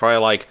asked, he's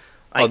probably like,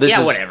 oh, this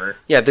is whatever.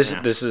 Yeah, this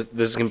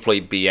is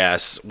complete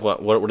BS.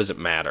 What does it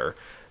matter?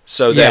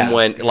 So then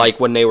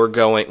when they were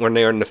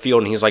in the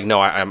field and he's like, no,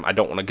 I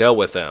don't want to go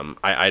with them.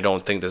 I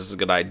don't think this is a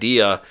good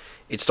idea.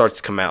 It starts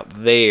to come out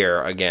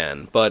there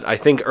again. But I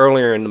think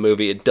earlier in the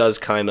movie it does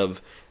kind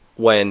of,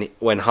 when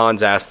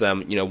Hans asked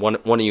them, one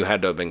of you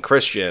had to have been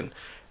Christian,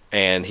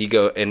 and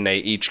they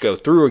each go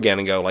through again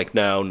and go like,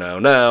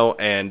 no,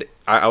 and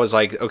I was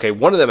like, okay,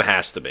 one of them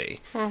has to be,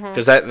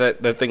 because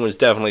that thing was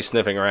definitely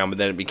sniffing around, but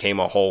then it became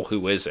a whole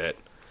who is it?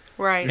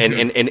 Right.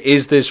 And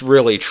is this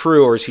really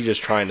true, or is he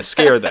just trying to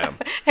scare them?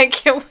 And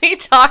can we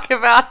talk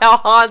about how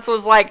Hans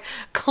was like,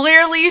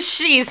 clearly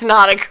she's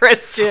not a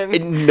Christian?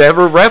 It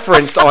never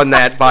referenced on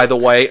that, by the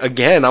way.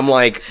 Again, I'm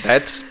like,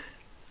 that's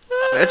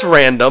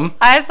random.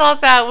 I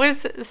thought that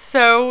was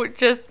so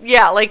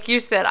like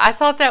you said, I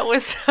thought that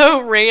was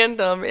so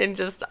random and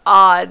just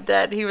odd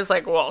that he was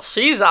like, well,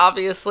 she's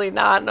obviously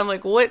not. And I'm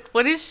like, what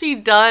has she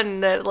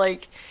done that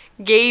like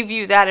gave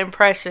you that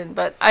impression?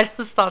 But I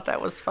just thought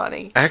that was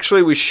funny.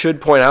 Actually, we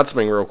should point out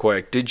something real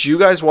quick. Did you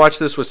guys watch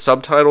this with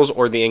subtitles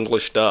or the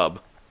English dub?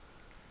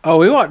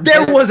 Oh,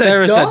 there was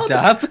a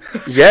dub?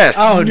 Yes.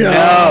 Oh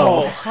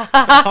no.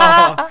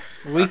 Oh,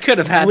 we could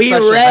have had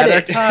such a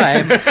better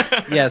time.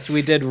 Yes,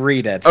 we did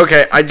read it.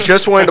 Okay, I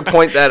just wanted to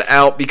point that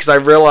out because I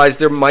realized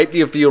there might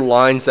be a few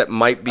lines that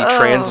might be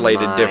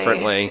translated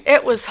differently.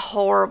 It was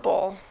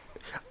horrible.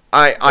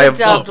 The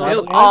dubbed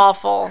was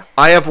awful.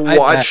 I have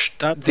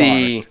watched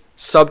the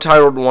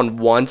subtitled one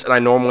once, and I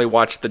normally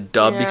watch the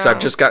dub because I've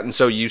just gotten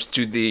so used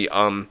to the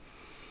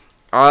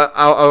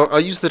I'll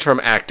use the term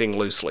acting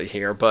loosely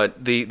here,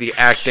 but the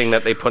acting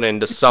that they put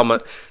into some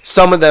of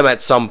them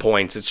at some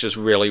points, it's just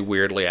really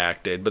weirdly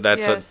acted. But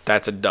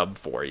that's a dub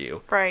for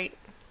you, right?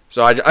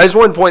 So I just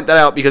want to point that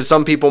out because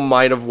some people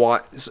might have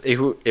watched.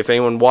 If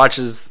anyone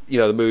watches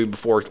the movie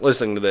before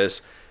listening to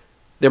this,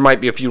 there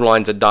might be a few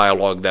lines of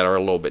dialogue that are a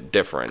little bit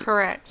different.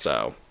 Correct.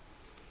 So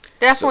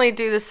definitely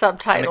do the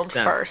subtitled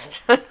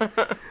first.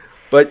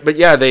 But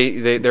yeah,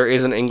 there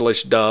is an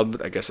English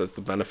dub. I guess that's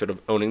the benefit of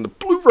owning the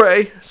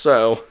Blu-ray.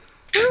 So,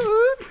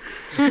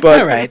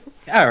 but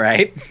all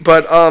right.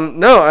 But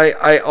no,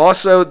 I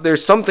also,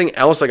 there's something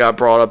else that got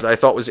brought up that I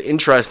thought was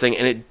interesting,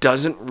 and it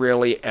doesn't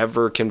really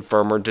ever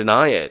confirm or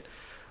deny it.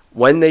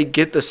 When they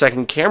get the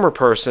second camera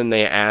person,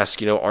 they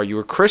ask, are you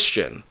a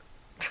Christian?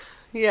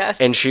 Yes.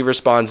 And she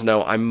responds,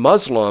 no, I'm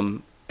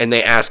Muslim. And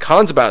they ask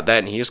Hans about that,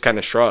 and he just kind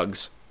of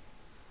shrugs.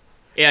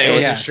 Yeah, he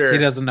wasn't sure. He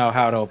doesn't know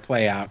how to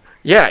play out.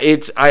 Yeah,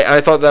 I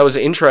thought that was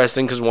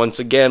interesting because once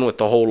again, with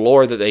the whole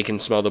lore that they can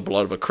smell the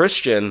blood of a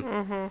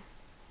Christian,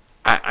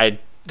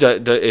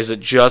 is it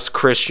just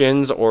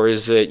Christians or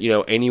is it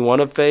anyone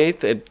of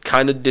faith? It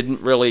kind of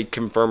didn't really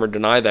confirm or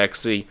deny that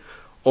because the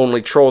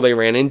only troll they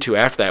ran into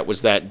after that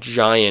was that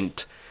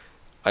giant.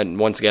 And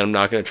once again, I'm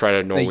not going to try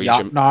to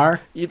Norwegian. Jotnar?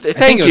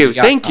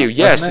 Thank you.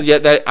 Yes,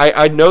 that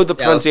I know the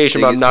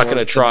pronunciation, but I'm not going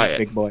to try it.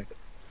 Big boy.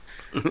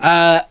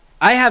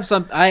 I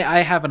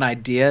have an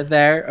idea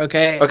there,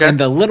 okay? Okay. And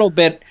a little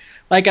bit,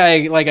 like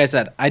I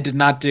said, I did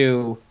not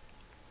do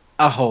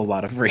a whole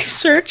lot of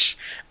research,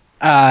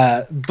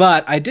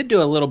 but I did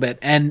do a little bit,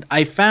 and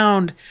I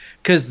found,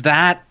 because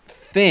that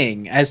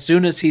thing, as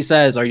soon as he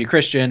says, "Are you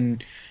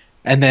Christian?"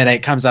 and then it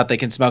comes out they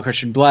can smell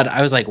Christian blood,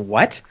 I was like,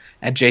 what?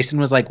 And Jason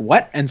was like,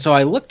 what? And so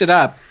I looked it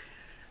up.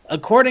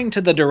 According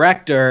to the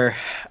director,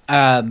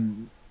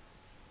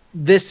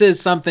 this is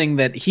something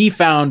that he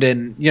found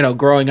in,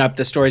 growing up,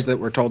 the stories that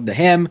were told to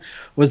him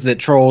was that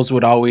trolls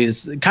would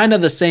always, kind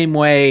of the same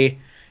way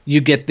you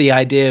get the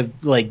idea of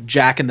like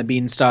Jack and the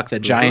Beanstalk, the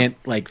giant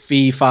like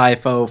fee, fi,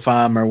 fo,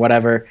 fum, or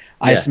whatever.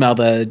 I smell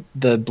the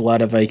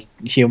blood of a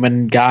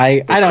human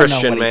guy. I don't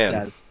Christian know what he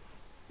says.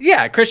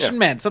 Yeah, Christian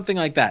man, something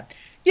like that.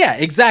 Yeah,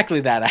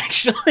 exactly that,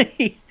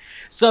 actually.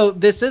 So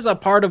this is a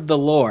part of the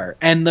lore.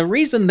 And the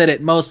reason that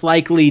it most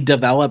likely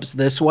develops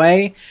this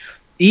way,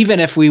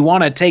 even if we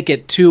want to take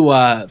it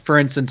to, for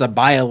instance, a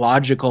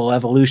biological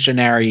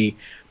evolutionary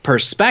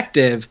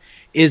perspective,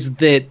 is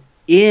that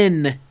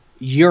in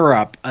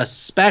Europe,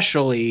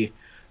 especially,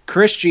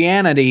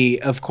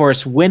 Christianity, of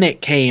course, when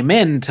it came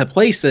into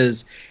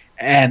places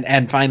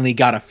and finally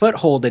got a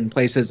foothold in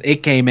places,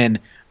 it came in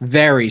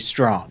very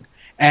strong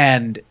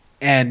and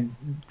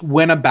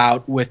went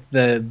about with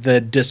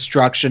the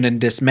destruction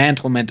and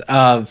dismantlement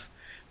of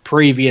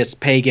previous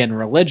pagan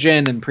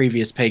religion and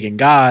previous pagan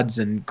gods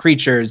and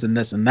creatures and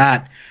this and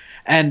that.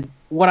 And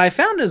what I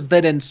found is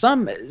that in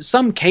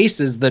some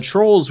cases, the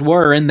trolls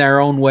were in their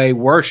own way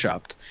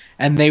worshipped.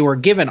 And they were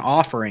given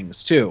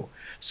offerings, too.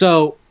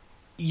 So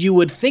you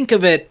would think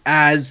of it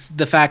as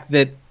the fact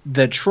that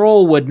the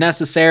troll would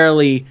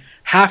necessarily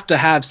have to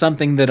have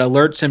something that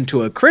alerts him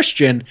to a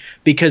Christian,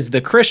 because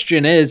the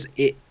Christian is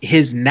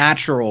his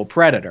natural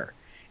predator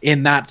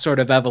in that sort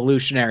of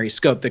evolutionary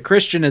scope. The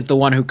Christian is the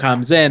one who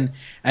comes in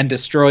and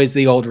destroys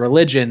the old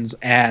religions.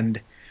 And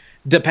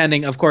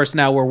depending, of course,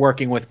 now we're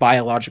working with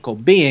biological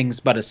beings,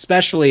 but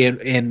especially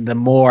in the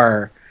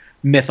more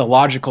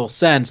mythological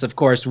sense, of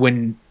course,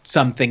 when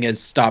something is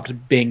stopped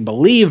being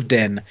believed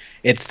in,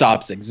 it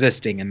stops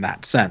existing in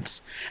that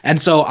sense.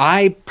 And so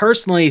I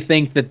personally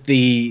think that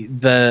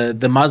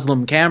the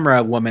Muslim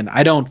camera woman,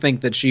 I don't think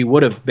that she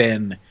would have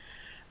been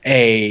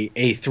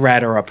a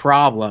threat or a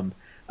problem,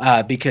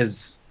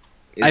 because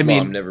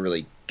Islam never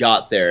really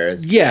got there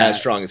as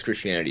strong as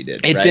Christianity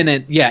did. It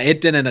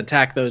didn't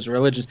attack those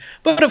religions.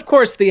 But of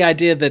course, the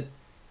idea that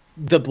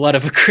the blood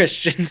of a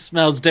Christian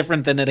smells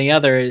different than any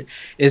other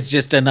is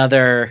just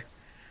another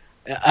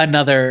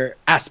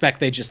aspect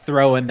they just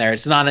throw in there.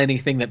 It's not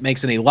anything that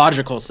makes any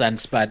logical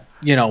sense, but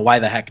why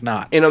the heck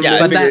not? I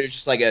figured it's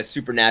just like a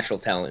supernatural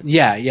talent.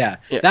 Yeah.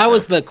 That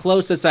was the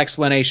closest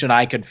explanation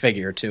I could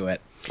figure to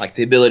it. Like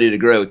the ability to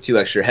grow 2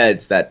 extra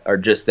heads that are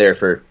just there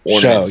for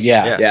ornaments. Show,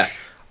 yeah. Yes.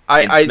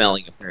 And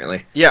smelling,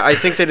 apparently. Yeah, I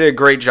think they did a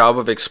great job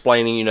of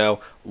explaining,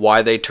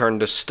 why they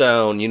turned to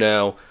stone,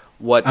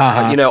 what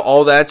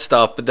all that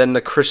stuff. But then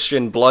the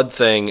Christian blood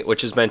thing,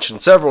 which is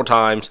mentioned several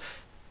times,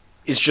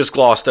 is just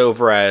glossed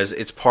over as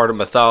it's part of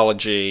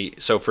mythology.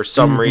 So for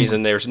some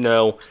reason, there's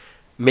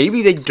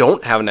maybe they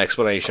don't have an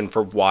explanation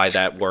for why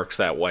that works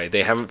that way.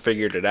 They haven't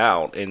figured it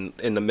out in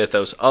the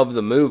mythos of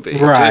the movie.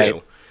 Right.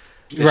 Too.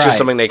 It's just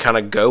something they kind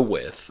of go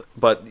with.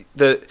 But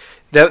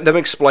them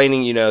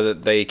explaining,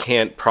 that they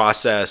can't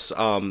process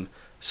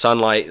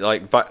sunlight,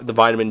 like the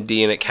vitamin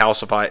D, and it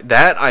calcifies.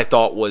 That I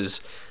thought was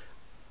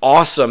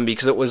awesome,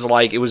 because it was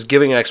like it was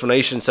giving an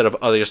explanation instead of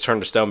they just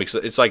turned to stone, because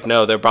it's like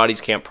no, their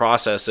bodies can't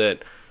process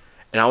it.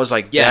 And I was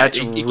like, that's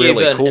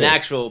really cool.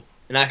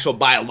 An actual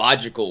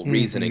biological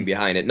reasoning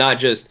behind it, not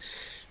just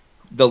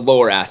the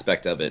lore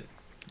aspect of it.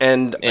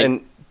 And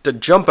to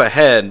jump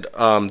ahead,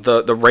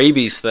 the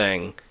rabies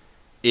thing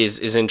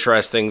is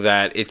interesting.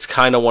 That it's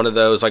kind of one of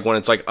those, like when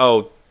it's like,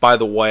 oh, by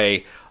the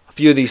way, a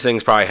few of these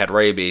things probably had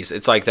rabies.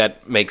 It's like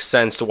that makes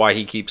sense to why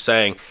he keeps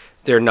saying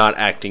they're not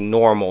acting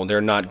normal.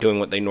 They're not doing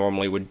what they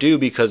normally would do,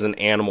 because an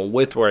animal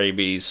with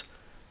rabies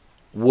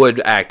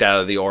would act out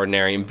of the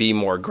ordinary and be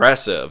more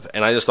aggressive.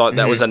 And I just thought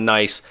that was a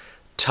nice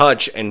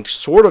touch and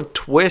sort of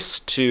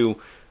twist to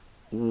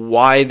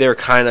why they're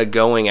kind of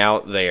going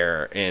out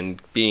there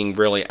and being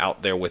really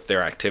out there with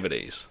their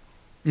activities.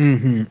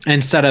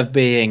 Instead of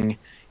being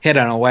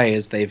hidden away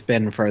as they've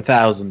been for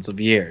thousands of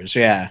years.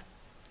 Yeah.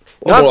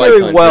 Not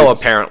very well,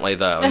 apparently,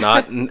 though.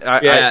 Not.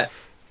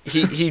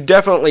 He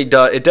definitely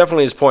does. It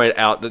definitely is pointed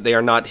out that they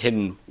are not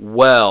hidden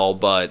well,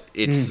 but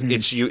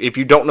it's you. If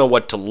you don't know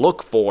what to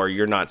look for,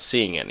 you're not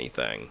seeing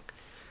anything.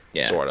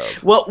 Yeah. Sort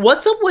of. Well,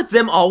 what's up with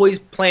them always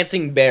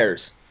planting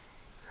bears?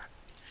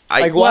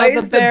 Why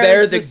is the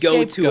bear the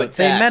go-to attack?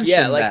 They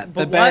mentioned that.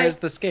 The bear is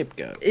the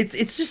scapegoat.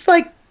 It's just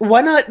like,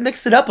 why not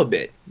mix it up a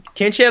bit?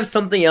 Can't you have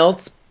something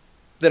else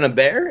than a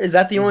bear? Is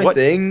that the only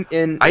thing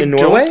in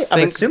Norway?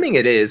 I'm assuming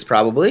it is,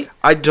 probably.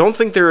 I don't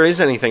think there is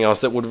anything else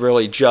that would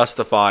really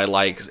justify animal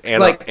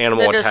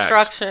attacks.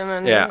 Destruction.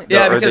 And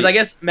because I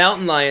guess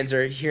mountain lions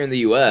are here in the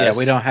U.S. Yeah,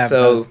 we don't have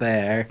those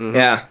there.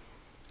 Yeah.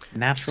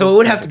 Natural. So it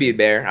would have to be a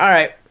bear. All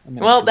right.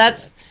 Well,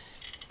 that's...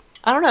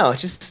 I don't know.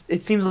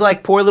 It seems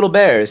like poor little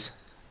bears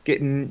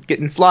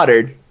getting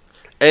slaughtered.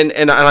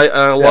 And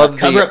I love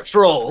cover up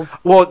trolls.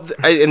 Well, that's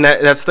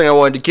the thing I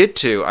wanted to get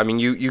to. I mean,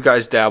 you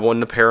guys dabble in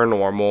the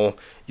paranormal,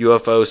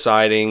 UFO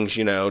sightings,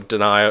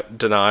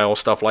 denial,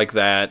 stuff like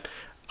that.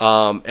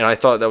 And I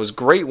thought that was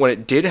great when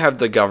it did have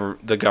the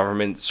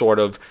government sort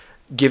of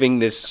giving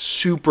this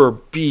super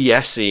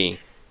BS-y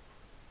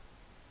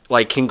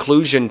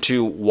conclusion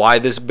to why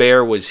this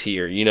bear was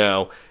here.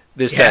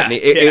 this, that, and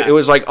it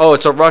was like, oh,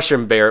 it's a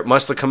Russian bear. It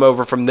must have come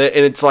over from the,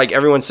 and it's like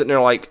everyone's sitting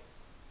there like,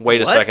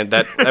 wait a second,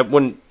 that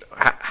wouldn't,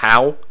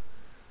 how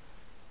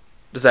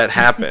does that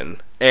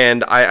happen?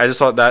 And I just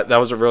thought that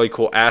was a really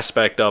cool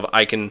aspect of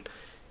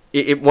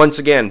it once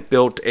again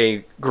built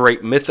a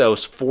great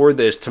mythos for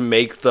this to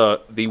make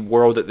the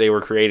world that they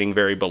were creating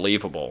very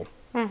believable.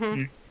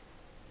 Mm-hmm.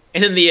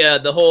 And then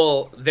the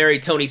whole very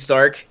Tony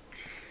Stark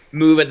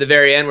move at the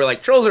very end where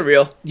like trolls are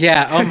real.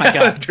 Yeah, oh my god.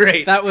 That was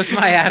great. That was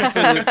my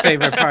absolute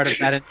favorite part of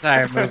that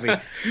entire movie.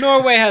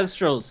 Norway has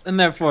trolls, and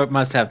therefore it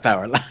must have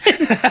power lines.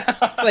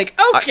 It's like,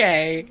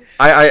 okay.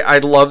 I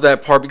love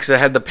that part because I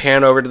had the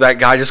pan over to that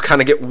guy just kind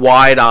of get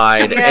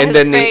wide-eyed. Yeah, and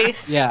his then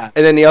face. and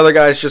then the other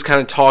guy's just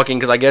kind of talking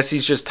because I guess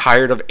he's just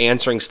tired of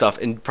answering stuff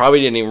and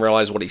probably didn't even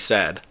realize what he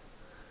said,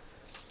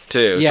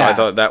 too. Yeah. So I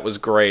thought that was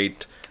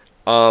great.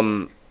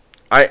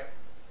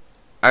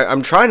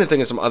 I'm trying to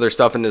think of some other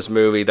stuff in this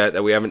movie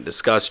that we haven't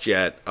discussed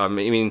yet. I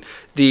mean,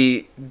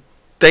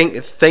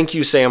 thank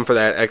you, Sam, for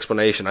that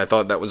explanation. I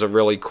thought that was a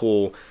really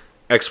cool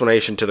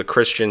explanation to the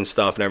Christian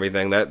stuff and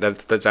everything.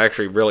 That's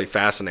actually really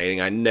fascinating.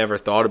 I never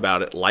thought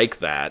about it like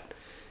that.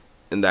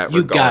 In that You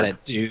regard, got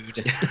it,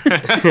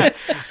 dude.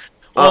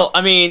 Well,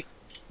 I mean,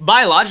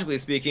 biologically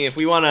speaking, if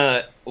we want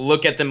to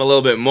look at them a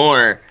little bit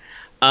more,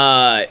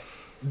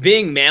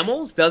 being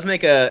mammals does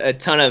make a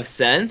ton of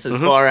sense as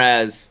far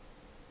as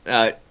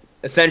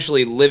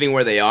essentially living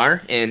where they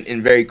are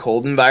in very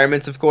cold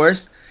environments, of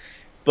course.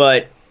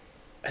 But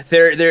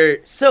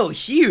they're so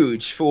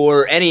huge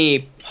for any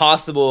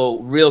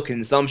possible real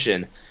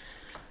consumption.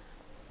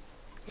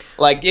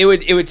 Like it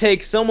would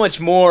take so much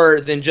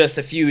more than just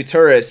a few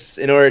tourists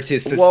in order to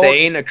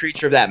sustain a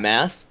creature of that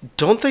mass.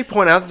 Don't they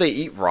point out that they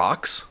eat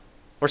rocks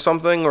or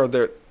something, or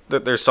that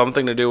there's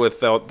something to do with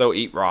they'll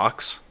eat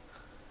rocks?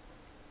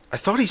 I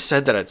thought he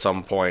said that at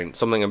some point,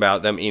 something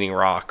about them eating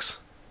rocks.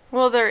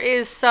 Well, there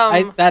is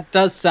some that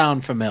does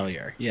sound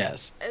familiar,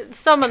 yes.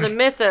 some of the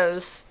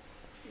mythos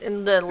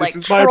in the like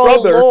is my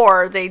troll brother.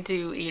 lore. They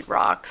do eat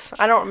rocks.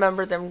 I don't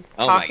remember them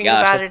Oh my talking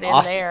gosh, about that's it in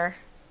awesome. there.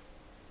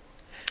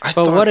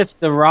 But what if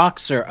the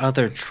rocks are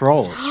other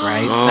trolls,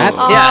 right?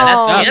 That's Yeah, that's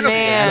Oh cannibalism.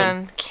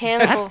 man,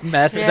 cannibal. That's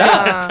messed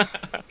yeah.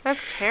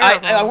 That's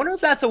terrible. I wonder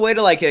if that's a way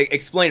to like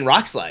explain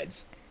rock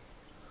slides.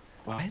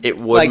 What? It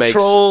would Like make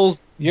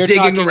trolls You're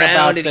digging talking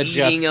around about and the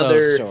Just eating So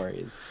other.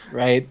 stories,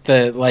 right?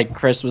 The like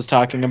Chris was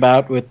talking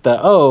about with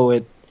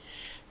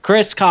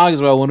Chris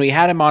Cogswell. When we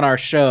had him on our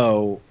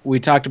show, we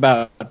talked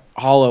about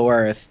Hollow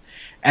Earth,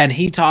 and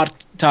he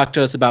talked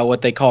to us about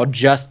what they call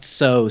Just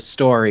So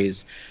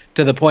stories,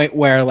 to the point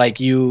where like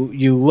you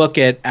look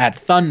at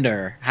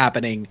thunder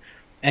happening,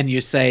 and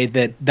you say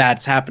that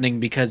that's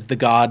happening because the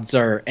gods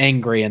are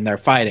angry and they're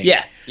fighting.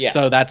 Yeah, yeah.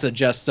 So that's a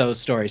Just So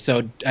story.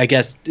 So I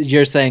guess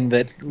you're saying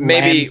that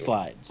Maybe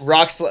landslides.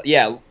 rock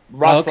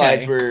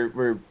slides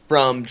were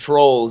from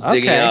trolls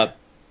digging Okay. up,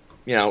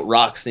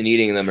 rocks and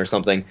eating them or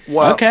something.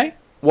 well, Okay.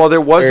 Well,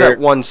 there was Or- that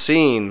one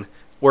scene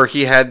where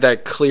he had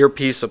that clear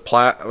piece of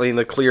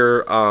the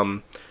clear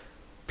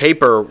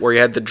paper where he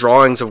had the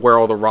drawings of where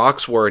all the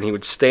rocks were, and he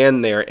would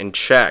stand there and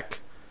check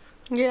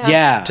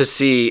Yeah. to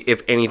see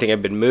if anything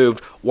had been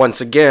moved. Once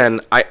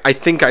again, I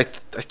think I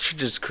should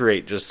just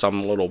create just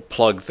some little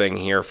plug thing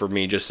here for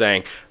me, just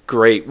saying,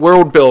 great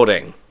world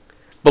building,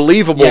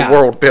 believable Yeah.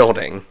 world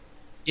building,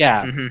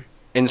 Yeah.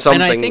 in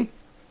something. And I think,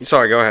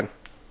 Sorry, go ahead.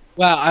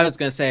 well, I was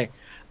going to say,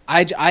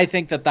 I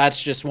think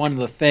that's just one of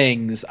the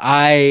things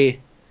I,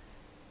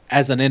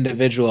 as an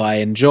individual, I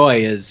enjoy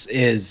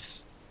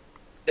is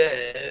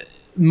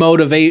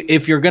motivate.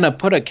 If you're going to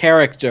put a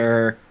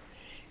character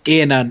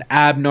in an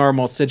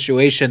abnormal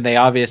situation, they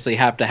obviously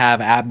have to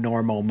have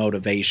abnormal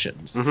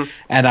motivations.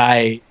 And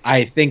I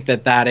think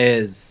that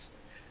is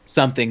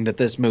something that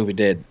this movie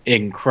did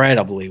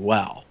incredibly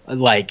well.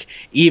 Like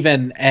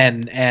even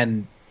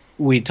and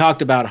we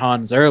talked about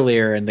Hans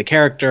earlier and the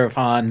character of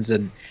Hans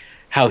and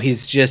how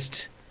he's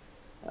just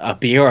a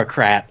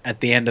bureaucrat at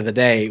the end of the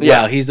day.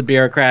 Yeah. Well, he's a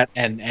bureaucrat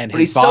and But his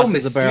he's so boss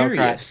is a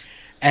bureaucrat. mysterious.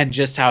 And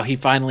just how he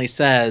finally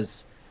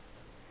says,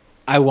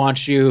 I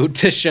want you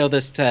to show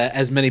this to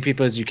as many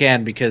people as you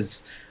can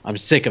because I'm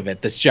sick of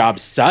it. This job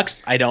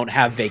sucks. I don't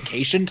have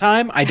vacation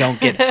time. I don't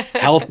get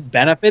health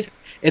benefits.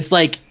 It's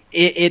like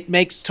it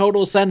makes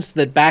total sense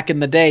that back in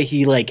the day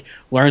he like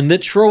learned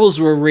that trolls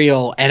were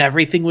real and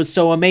everything was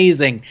so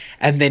amazing.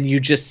 And then you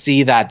just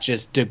see that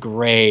just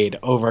degrade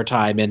over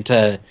time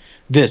into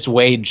this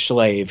wage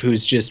slave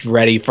who's just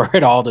ready for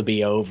it all to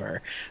be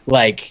over.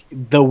 Like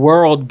the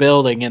world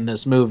building in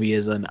this movie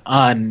is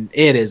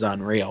it is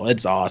unreal.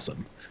 It's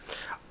awesome.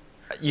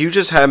 You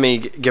just had me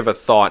give a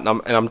thought,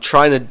 and I'm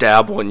trying to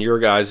dabble in your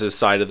guys'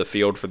 side of the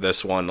field for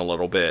this one a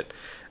little bit.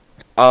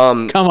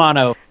 Come on,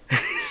 O.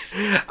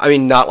 I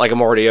mean, not like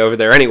I'm already over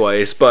there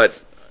anyways, but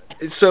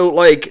so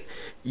like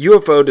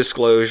UFO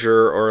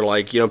disclosure or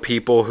like,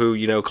 people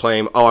who,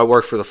 claim, oh, I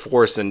work for the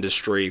forest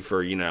industry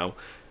for,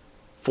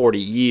 40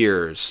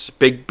 years.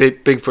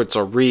 Bigfoots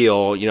are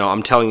real.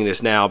 I'm telling you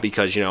this now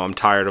because, I'm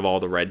tired of all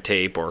the red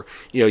tape, or,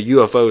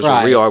 UFOs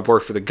are real. I've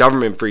worked for the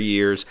government for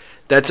years.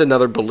 That's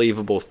another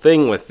believable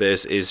thing with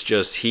this, is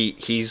just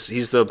he's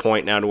to the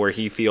point now to where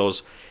he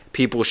feels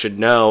people should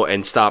know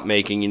and stop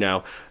making,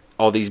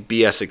 all these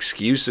BS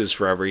excuses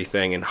for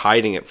everything and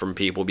hiding it from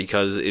people,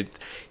 because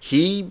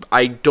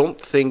I don't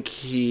think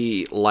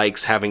he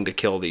likes having to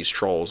kill these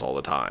trolls all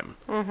the time.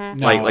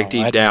 Mm-hmm. Like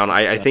deep down,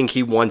 I think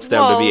he wants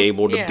them to be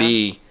able to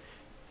be,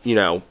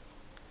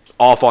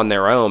 off on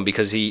their own,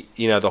 because he,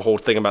 the whole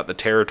thing about the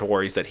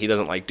territories, that he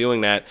doesn't like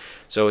doing that.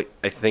 So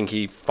I think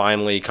he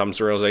finally comes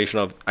to the realization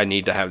of, I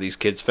need to have these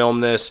kids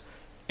film this,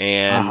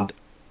 and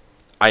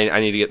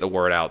I need to get the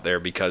word out there,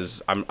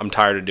 because I'm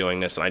tired of doing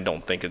this, and I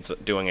don't think it's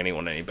doing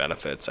anyone any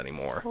benefits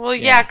anymore. Well,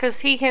 yeah,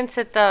 because he hints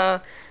at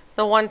the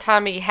one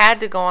time he had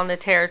to go on the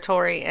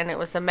territory, and it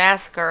was a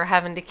massacre,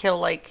 having to kill,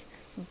 like,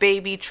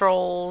 baby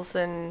trolls,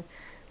 and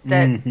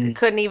that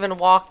couldn't even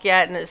walk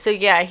yet. And so,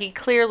 yeah, he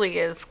clearly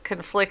is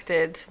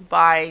conflicted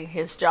by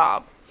his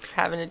job,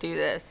 having to do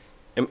this.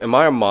 Am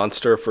I a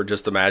monster for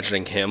just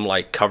imagining him,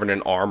 like, covered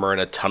in armor and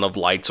a ton of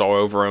lights all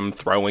over him,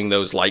 throwing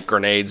those light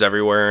grenades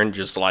everywhere, and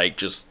just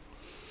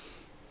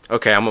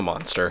okay, I'm a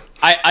monster.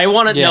 I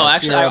want to know.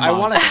 Actually, I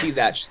want to see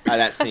that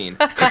scene.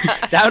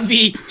 That would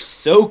be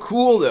so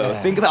cool, though.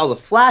 Yeah. Think about all the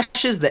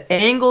flashes, the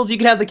angles you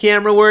could have the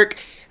camera work.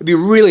 It'd be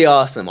really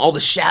awesome. All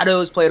the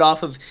shadows played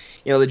off of,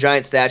 the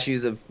giant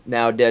statues of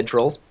now dead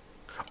trolls.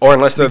 Or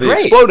unless they're the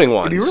exploding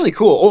ones. It'd be really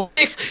cool.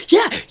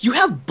 Yeah, you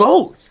have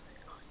both.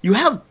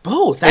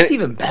 That's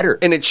even better.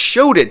 And it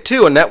showed it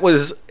too, and that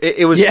was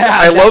it was. Yeah,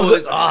 I love that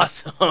was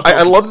awesome.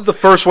 I love that the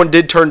first one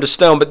did turn to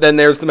stone, but then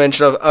there's the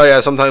mention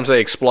of sometimes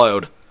they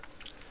explode.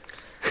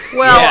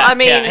 Well, I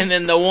mean, and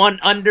then the one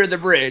under the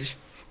bridge,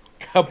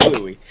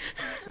 kablooey.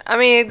 I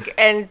mean,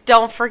 and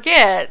don't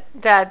forget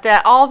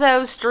that all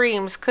those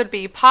dreams could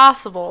be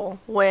possible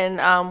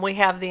when we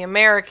have the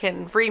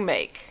American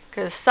remake,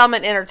 because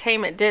Summit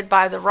Entertainment did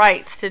buy the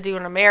rights to do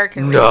an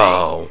American remake.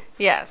 No.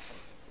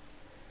 Yes.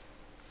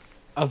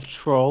 Of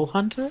Troll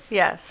Hunter?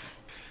 Yes.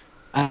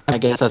 I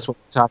guess that's what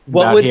we're talking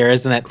about here,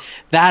 isn't it?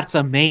 That's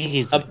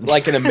amazing.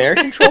 Like an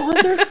American Troll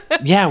Hunter?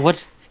 Yeah.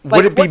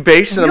 Would it be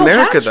based in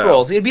America though?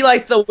 Trolls. It'd be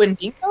like the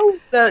Wendigo.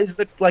 Is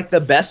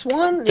the best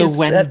one?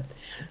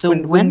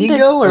 The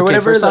Wendigo or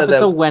whatever. First off,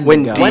 it's a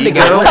Wendigo.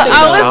 Wendigo.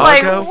 I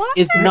was like, what?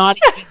 It's not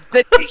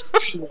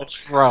even a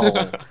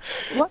troll.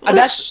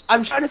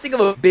 I'm trying to think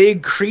of a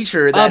big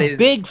creature that is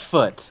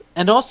Bigfoot,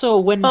 and also a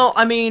Wendigo. Well,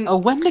 I mean, a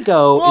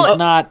Wendigo is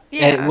not.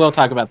 Yeah. We'll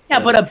talk about. Yeah,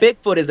 but a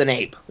Bigfoot is an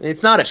ape.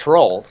 It's not a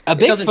troll. It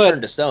doesn't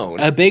turn to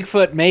stone. A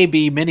Bigfoot may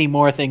be many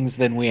more things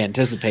than we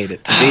anticipate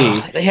it to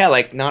be. Yeah,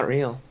 like not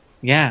real.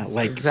 Yeah,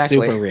 like exactly.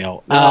 Super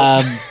real.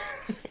 No.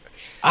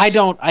 I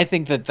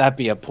think that'd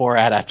be a poor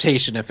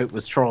adaptation if it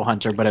was Troll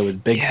Hunter, but it was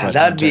Bigfoot. Yeah,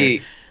 that'd Hunter.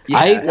 be. Yeah.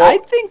 I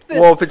think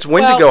that. Well, if it's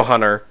Wendigo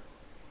Hunter,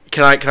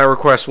 can I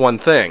request one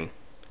thing?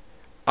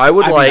 I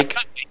would like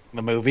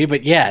the movie,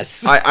 but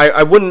yes.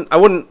 I wouldn't.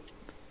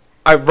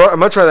 I'd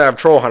much rather have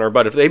Troll Hunter,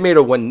 but if they made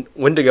a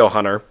Wendigo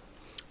Hunter,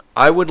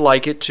 I would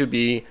like it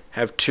to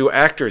have two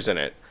actors in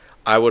it.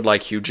 I would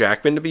like Hugh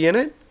Jackman to be in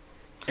it,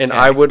 and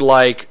I would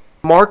like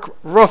Mark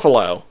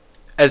Ruffalo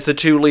as the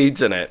two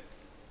leads in it.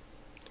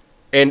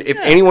 And if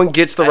anyone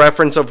gets the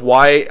reference of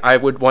why I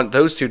would want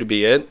those two to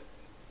be it,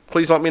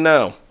 please let me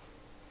know.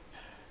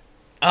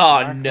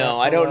 Oh, no,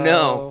 I don't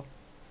know.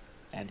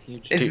 And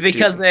Hugh Is it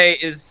because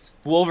is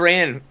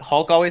Wolverine and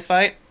Hulk always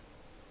fight?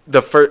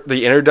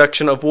 The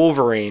introduction of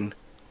Wolverine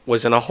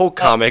was in a Hulk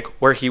comic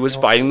where he was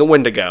fighting the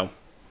Wendigo.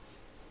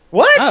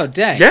 What? Oh,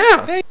 dang.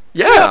 Yeah.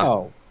 Yeah.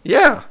 Oh.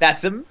 Yeah.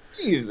 That's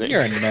amazing.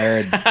 You're a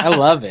nerd. I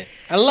love it.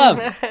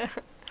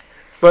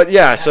 But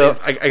yeah, so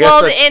I guess.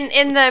 Well,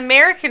 in the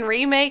American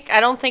remake, I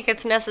don't think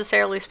it's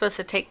necessarily supposed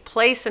to take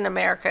place in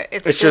America.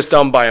 It's just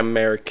done by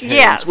Americans,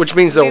 yes, which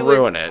means they'll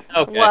ruin it.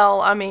 Okay. Well,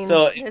 I mean,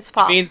 so it's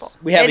possible. Means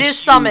we have it is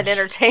Summit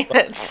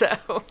Entertainment,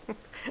 so.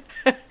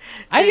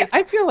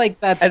 I feel like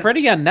that's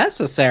pretty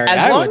unnecessary.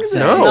 As long as it's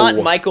not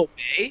Michael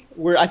Bay,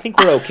 I think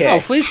we're okay.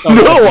 Oh, please don't.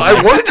 No,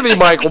 I want it to be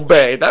Michael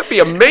Bay. That'd be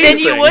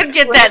amazing. Then you would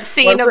get that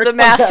scene of the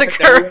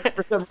massacre.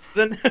 For some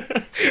reason.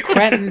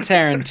 Quentin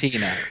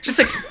Tarantino.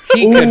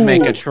 He could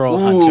make a Troll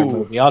Hunter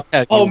movie. I'll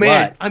tell you what. Oh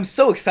man, I'm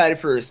so excited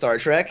for Star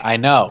Trek. I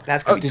know.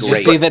 That's gonna be Did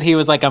great. you see that he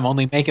was like, I'm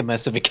only making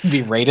this if it can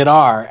be rated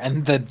R,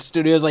 and the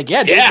studio's like,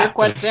 yeah, dude, you're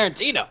Quentin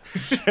Tarantino.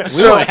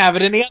 We don't have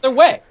it any other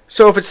way.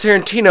 So if it's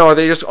Tarantino, are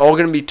they just all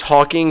going to be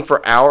talking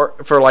for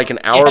like an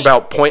hour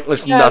about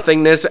pointless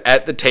nothingness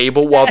at the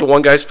table while the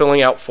one guy's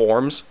filling out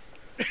forms?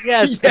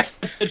 Yes.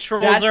 The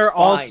trolls are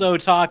also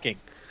talking.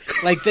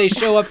 Like, they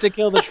show up to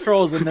kill the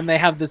trolls, and then they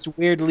have this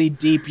weirdly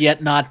deep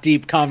yet not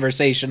deep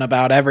conversation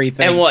about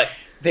everything. And what?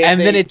 Then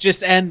it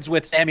just ends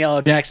with Samuel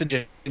L. Jackson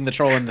just hitting the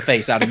troll in the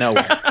face out of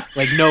nowhere.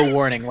 Like, no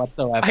warning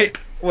whatsoever.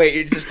 Wait,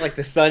 it's just like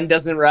the sun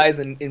doesn't rise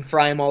and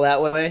fry him all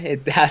that way?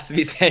 It has to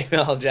be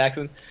Samuel L.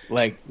 Jackson?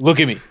 Like, look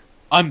at me.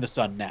 I'm the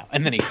son now.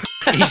 And then he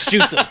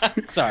shoots him.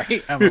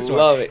 Sorry, I'm sorry.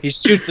 Love it. He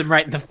shoots him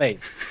right in the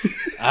face.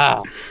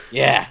 Ah,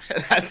 yeah.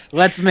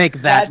 Let's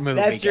make that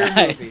movie, That's your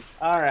guys. movie.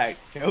 All right.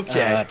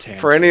 Okay.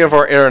 For any of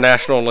our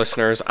international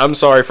listeners, I'm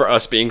sorry for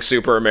us being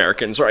super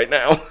Americans right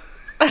now.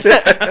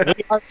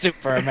 We are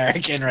super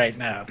American right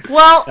now.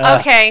 Well,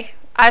 okay.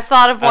 I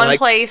thought of one like-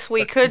 place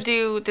we could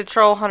do the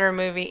Troll Hunter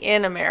movie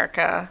in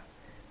America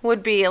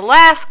would be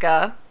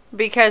Alaska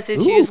because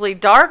it's usually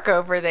dark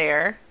over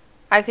there.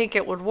 I think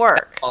it would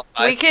work.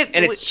 We could,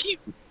 and it's huge.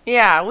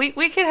 yeah, we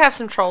could have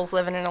some trolls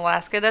living in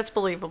Alaska. That's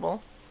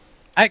believable.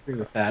 I agree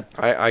with that.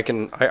 I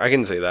can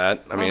say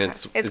that. I mean,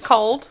 Okay. It's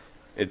cold.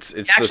 It's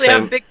You the actually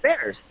same. have big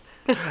bears.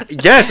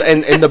 Yes,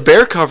 and the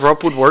bear cover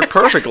up would work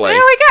perfectly. There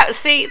we go.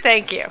 See,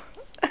 thank you.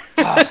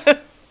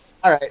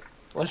 All right.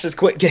 Let's just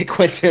get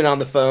Quentin on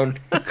the phone.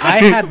 I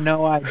had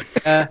no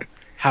idea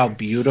how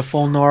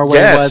beautiful Norway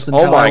Yes. was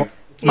until Oh my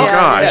Yeah.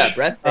 gosh. Yeah,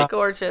 breathtaking.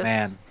 Gorgeous.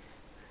 man.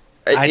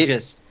 It-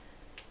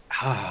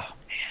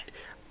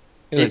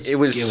 Man. It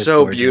was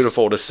so gorgeous.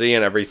 beautiful to see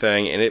and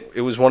everything, and it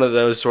was one of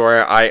those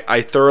where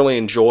I thoroughly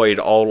enjoyed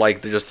all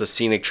like just the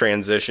scenic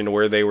transition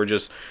where they were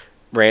just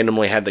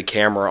randomly had the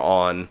camera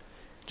on,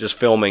 just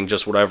filming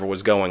just whatever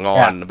was going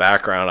on in the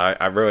background.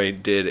 I really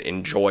did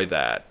enjoy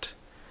that.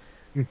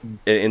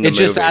 In the It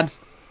just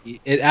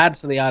movie.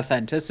 adds to the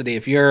authenticity.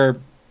 If you're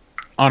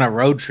on a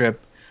road trip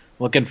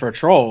looking for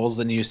trolls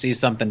and you see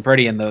something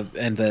pretty in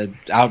the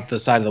out the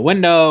side of the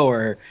window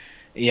or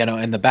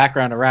in the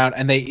background around,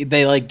 and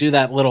they like do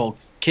that little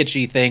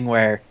kitschy thing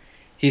where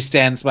he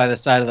stands by the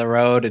side of the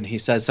road and he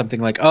says something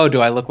like, "Oh,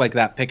 do I look like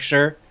that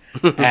picture?"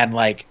 and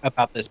like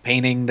about this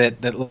painting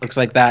that looks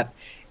like that.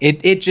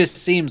 It just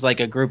seems like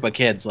a group of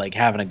kids like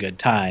having a good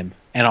time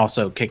and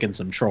also kicking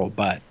some troll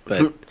butt.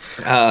 But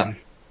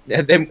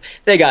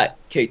They got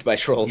kicked by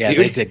trolls, yeah, dude.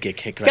 they did get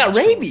kicked. They got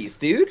by trolls. rabies,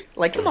 dude.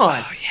 Like, come on.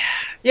 Oh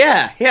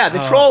yeah. Yeah.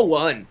 The Oh. troll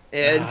won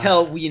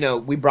until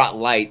we brought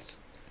lights,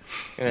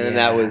 and then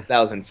that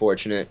was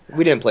unfortunate.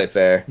 We didn't play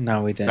fair.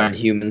 No, we Not didn't.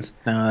 humans.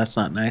 No, that's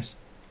not nice.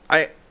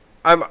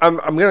 I'm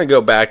gonna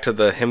go back to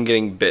the him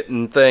getting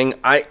bitten thing.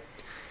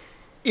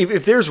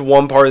 If there's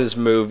one part of this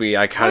movie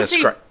I kind of Was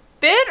he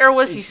bit or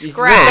was he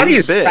scratched? How do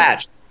you bit?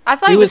 I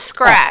thought he was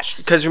scratched.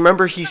 Because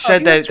remember he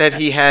said that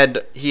he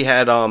had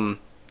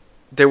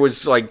there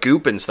was like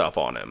goop and stuff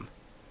on him.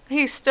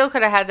 He still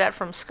could have had that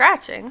from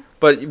scratching.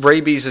 But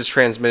rabies is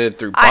transmitted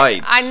through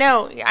bites. I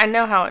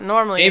know how it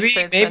normally is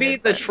transmitted. Maybe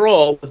the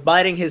troll was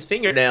biting his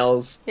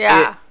fingernails.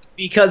 Yeah.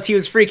 Because he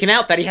was freaking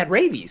out that he had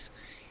rabies.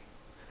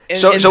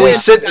 So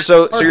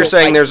you're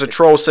saying there's a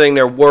troll sitting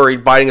there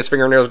worried, biting his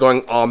fingernails,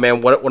 going, "Oh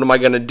man, what am I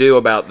gonna do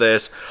about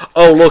this?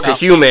 Oh look, a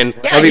human.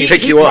 Yeah, Let me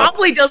pick you He up."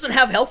 probably doesn't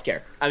have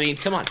healthcare. I mean,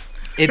 come on.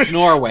 It's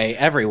Norway.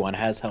 Everyone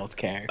has health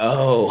care.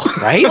 Oh,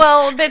 right?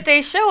 Well, but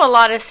they show a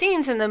lot of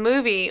scenes in the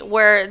movie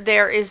where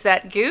there is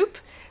that goop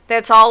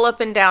that's all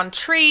up and down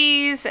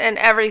trees and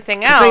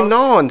everything else. Because they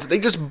gnawed. They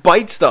just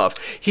bite stuff.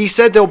 He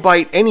said they'll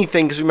bite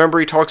anything. Because remember,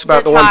 he talks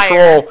about The the one tire.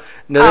 troll.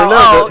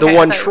 No. The Okay,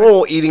 one I thought-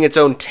 troll eating its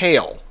own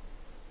tail.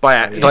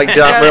 By like It not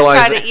does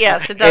realizing. try to,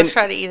 yes, it does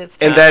try to eat its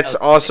And tail. that's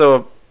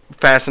also a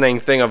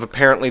fascinating thing of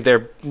apparently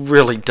they're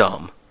really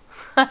dumb.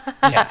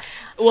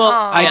 Well,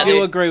 I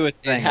do agree with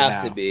saying have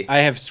now. to be. I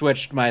have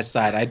switched my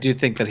side. I do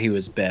think that he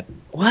was bit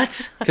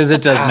What? because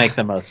it does make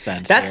the most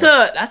sense. That's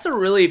here. a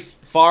really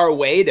far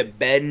way to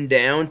bend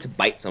down to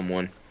bite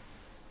someone.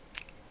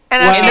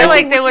 And I feel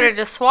like they would have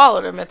just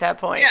swallowed him at that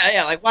point.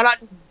 Yeah. Like, why not?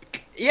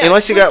 Yeah.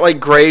 Unless you got like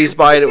grazed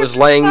by it, it was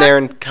laying there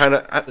and kind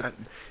of.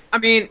 I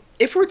mean,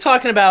 if we're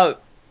talking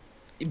about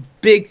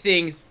big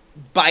things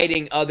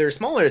biting other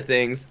smaller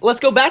things, let's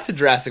go back to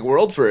Jurassic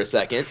World for a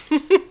second.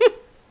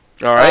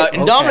 All right.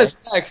 Indominus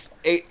Rex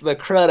ate the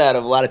crud out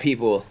of a lot of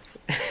people.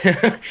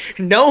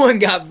 No one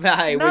got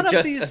by None with of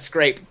just these- a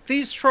scrape.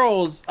 These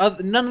trolls,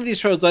 none of these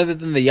trolls other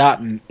than the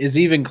Jotun is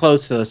even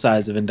close to the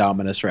size of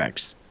Indominus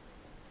Rex.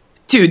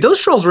 Dude,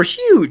 those trolls were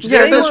huge.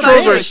 Yeah, They those were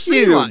trolls are big.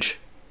 huge.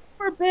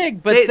 They were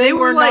big, but They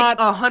were like not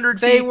 100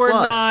 feet They were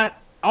plus. not.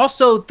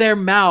 Also, their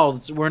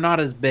mouths were not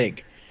as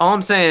big. All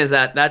I'm saying is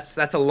that's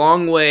a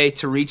long way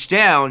to reach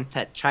down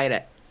to try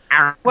to.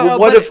 Well,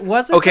 what but if?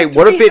 wasn't Okay, the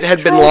what if it had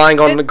been trolls lying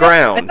on big? the I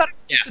ground? thought it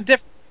was just a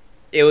different.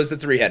 It was the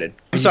three-headed.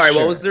 I'm you sorry.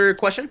 sure? What was their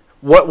question?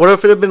 What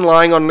if it had been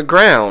lying on the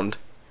ground,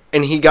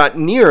 and he got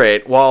near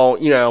it while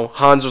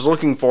Hans was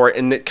looking for it,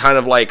 and it kind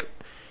of like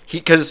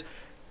because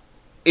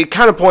it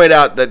kind of pointed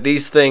out that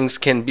these things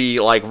can be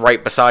like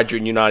right beside you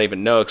and you not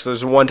even know. Because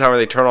there's one time where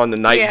they turn on the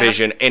night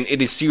vision, and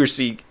it is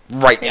seriously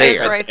right It there.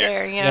 is right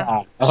there,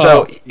 yeah.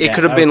 So it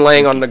could have been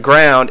laying on the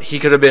ground. He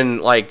could have been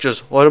like, just,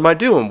 what am I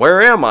doing?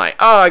 Where am I?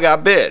 Oh, I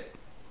got bit.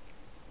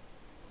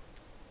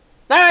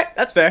 All right,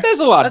 that's fair. There's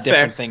a lot That's of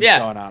different fair. things Yeah.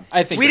 going on.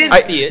 I think We it's-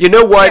 didn't see it. You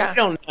know what? Yeah. I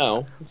don't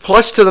know.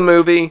 Plus to the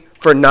movie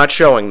for not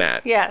showing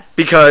that. Yes.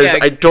 Because Yeah,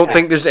 I don't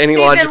think there's any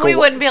See, logical. then we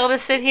wouldn't be able to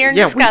sit here and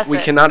discuss we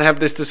it. cannot have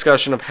this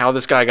discussion of how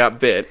this guy got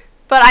bit.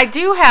 But I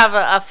do have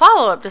a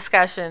follow-up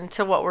discussion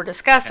to what we're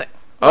discussing.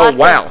 Oh, Lots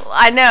wow. of-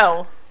 I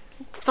know.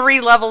 3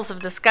 levels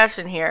of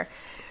discussion here.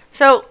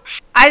 So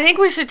I think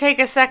we should take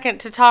a second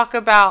to talk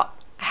about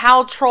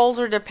how trolls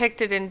are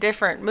depicted in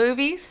different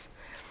movies,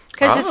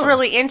 because it's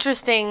really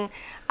interesting.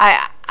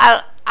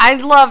 I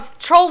love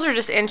trolls are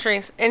just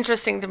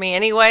interesting to me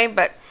anyway,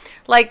 but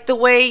like the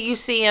way you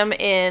see them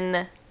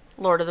in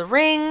Lord of the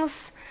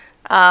Rings,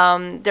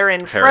 they're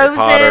in Harry Frozen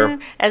Potter.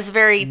 as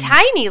very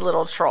tiny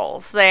little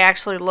trolls. They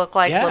actually look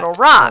like Yeah. little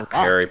rocks.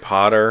 Harry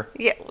Potter.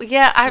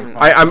 Yeah.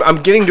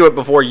 I'm getting to it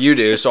before you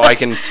do, so I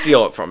can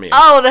steal it from you.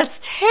 Oh, that's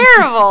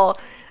terrible.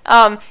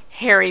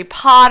 Harry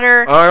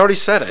Potter. I already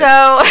said it.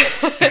 So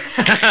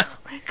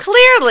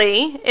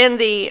clearly, in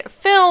the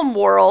film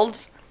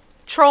world,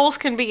 trolls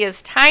can be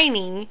as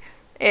tiny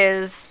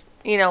as,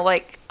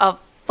 like a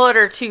foot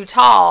or two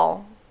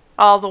tall,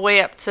 all the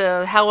way up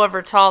to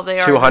however tall they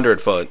are.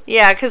 200 foot.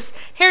 Yeah, because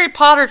Harry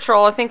Potter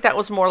troll, I think that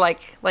was more like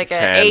 10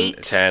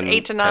 8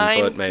 to 9.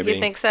 10 foot maybe. You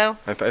think so?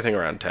 I think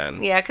around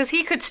 10. Yeah, because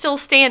he could still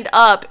stand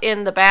up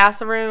in the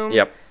bathroom.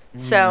 Yep.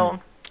 So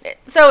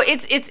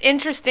it's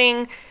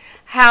interesting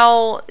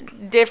how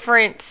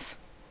different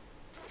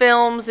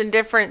films and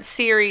different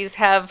series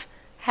have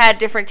had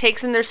different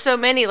takes, and there's so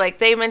many. Like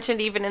they mentioned,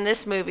 even in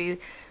this movie,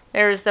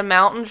 there's the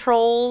mountain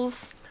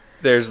trolls.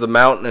 There's the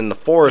mountain and the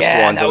forest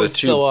ones. that Are was the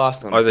two so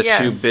awesome. Are the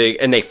Yes. two big,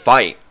 and they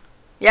fight.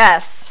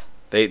 Yes.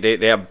 They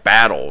have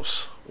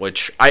battles,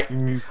 which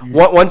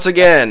once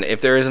again,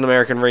 if there is an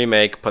American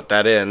remake, put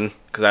that in,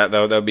 because that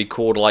would be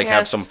cool to have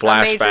Yes, some a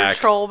major flashback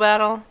troll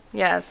battle.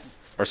 Yes.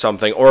 or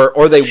something,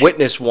 or they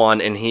witness one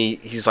and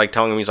he's like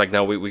telling him, he's like,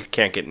 no, we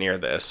can't get near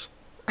this.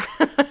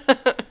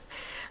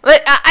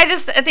 But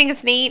I think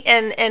it's neat,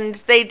 and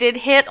they did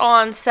hit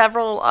on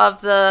several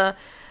of the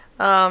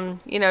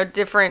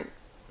different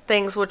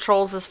things with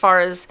trolls as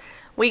far as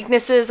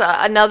weaknesses.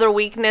 Another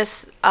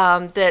weakness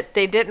that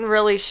they didn't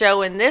really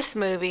show in this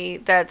movie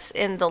that's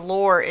in the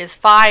lore is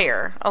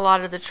fire. A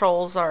lot of the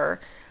trolls are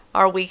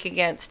weak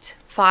against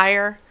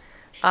fire.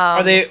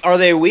 Are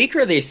they weak,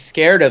 or are they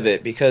scared of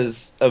it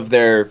because of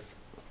their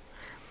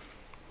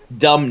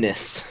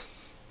dumbness?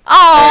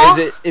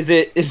 Oh, Is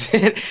it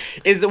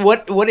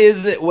what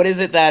is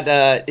it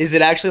that is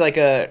it actually like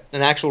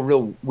an actual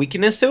real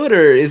weakness to it,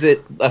 or is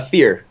it a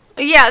fear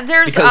yeah.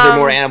 There's because they're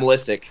more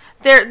animalistic?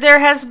 There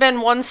has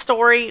been one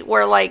story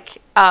where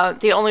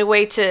the only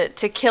way to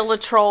kill a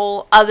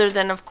troll, other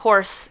than of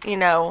course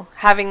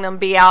having them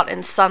be out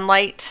in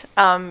sunlight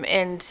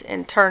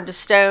and turn to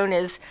stone,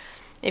 is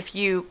if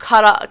you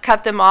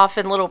cut them off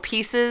in little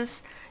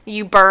pieces,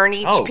 you burn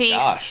each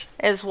piece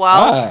as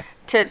well.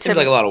 Seems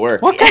like a lot of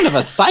work. What kind of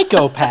a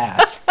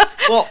psychopath?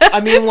 Well, I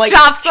mean, like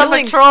chops them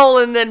a troll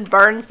and then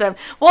burns them.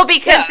 Well,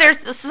 because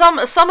there's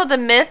some of the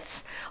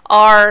myths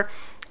are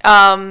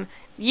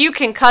you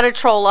can cut a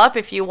troll up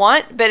if you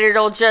want, but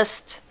it'll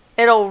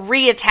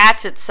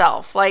reattach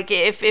itself. Like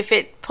if you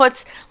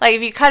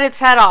cut its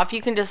head off,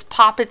 you can just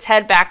pop its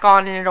head back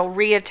on and it'll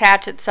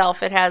reattach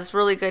itself. It has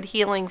really good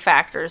healing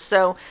factors.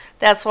 So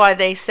that's why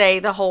they say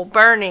the whole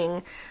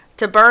burning,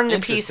 to burn the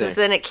pieces,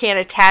 then it can't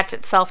attach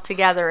itself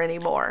together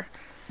anymore.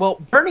 Well,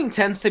 burning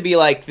tends to be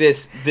like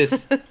this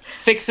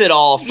fix it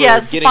all for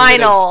getting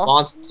final rid of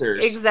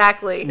monsters.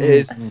 Exactly.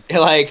 Is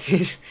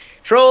like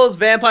trolls,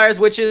 vampires,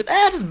 witches.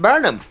 Just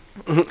burn them.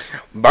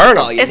 Burn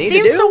all them. you It need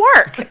seems to do. to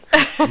work.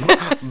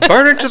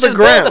 Burn it to the Just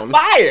build ground. a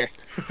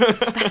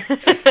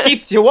fire.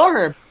 Keeps you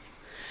warm.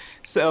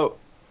 So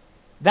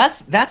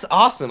that's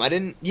awesome.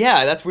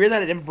 That's weird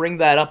that I didn't bring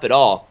that up at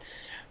all.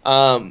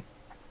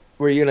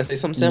 Were you gonna say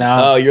something, Sam? No.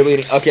 Oh, you're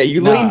leaning. Okay,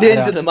 you No, leaned I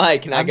into don't. the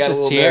mic, and I I'm got a just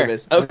little here.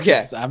 nervous.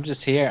 Okay, I'm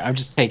just here. I'm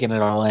just taking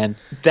it all in.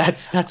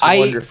 that's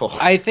wonderful.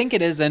 I think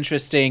it is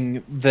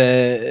interesting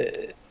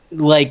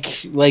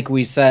like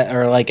we said,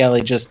 or like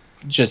Ellie just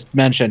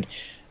mentioned,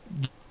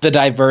 the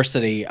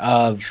diversity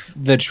of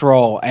the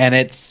troll, and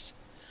it's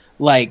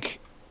like,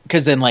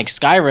 because in like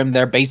Skyrim,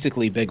 they're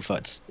basically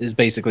Bigfoots is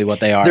basically what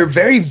they are. They're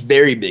very,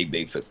 very big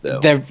Bigfoots, though.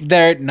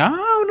 They're no,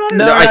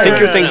 I think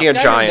you're thinking of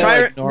Skyrim, giants.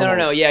 they're No,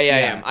 normal.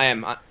 yeah, I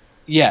am.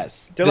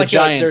 Yes, They're the like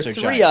giants they're are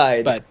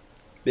three-eyed giants, but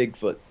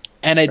Bigfoot.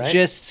 and it right?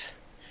 just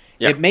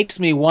Yeah. it makes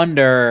me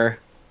wonder,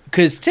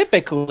 because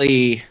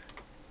typically,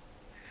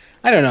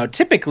 I don't know,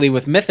 typically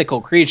with mythical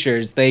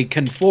creatures, they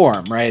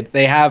conform, right?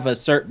 They have a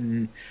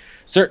certain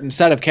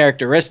set of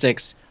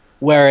characteristics,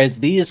 whereas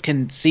these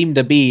can seem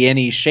to be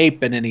any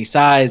shape and any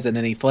size and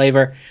any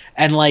flavor.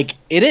 And like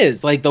it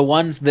is, like the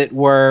ones that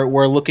we're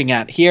looking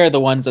at here, the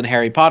ones in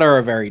Harry Potter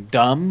are very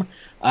dumb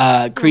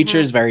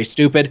creatures, very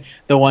stupid.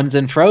 The ones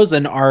in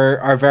Frozen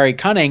are very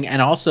cunning,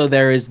 and also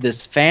there is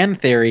this fan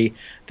theory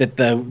that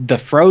the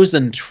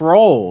Frozen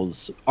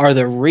trolls are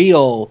the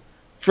real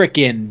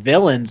freaking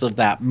villains of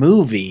that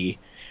movie,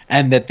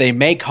 and that they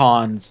make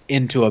Hans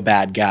into a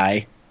bad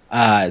guy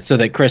so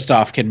that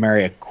Kristoff can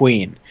marry a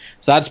queen.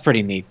 So that's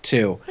pretty neat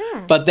too.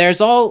 But there's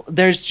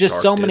just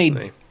Dark so many.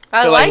 Disney.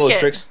 I So like little it.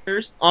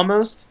 tricksters,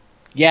 almost.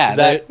 Yeah, Is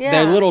that-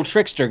 they're little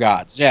trickster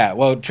gods. Yeah,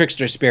 well,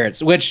 trickster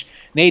spirits, which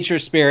nature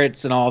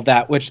spirits and all of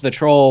that, which the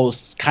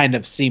trolls kind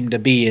of seem to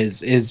be,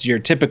 is your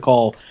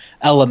typical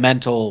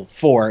elemental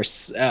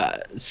force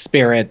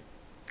spirit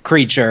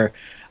creature.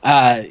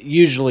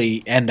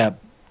 Usually end up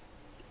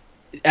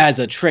as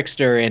a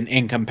trickster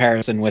in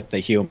comparison with the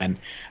human.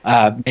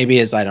 Maybe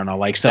as, I don't know,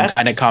 like some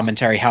kind of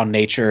commentary how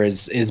nature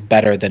is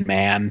better than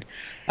man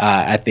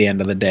at the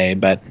end of the day.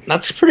 But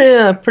that's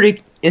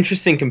pretty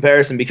interesting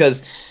comparison,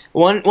 because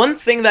one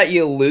thing that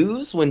you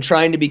lose when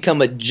trying to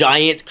become a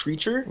giant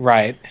creature,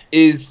 right,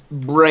 is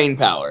brain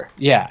power.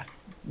 Yeah,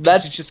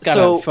 that's just gotta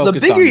so. The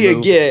focus bigger on you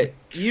moving. get,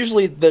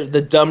 usually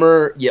the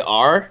dumber you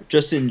are,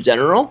 just in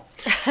general.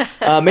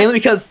 Mainly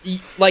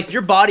because like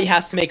your body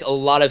has to make a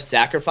lot of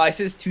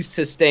sacrifices to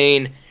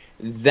sustain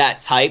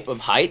that type of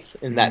height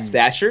and that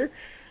stature.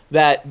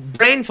 That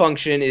brain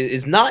function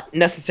is not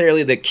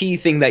necessarily the key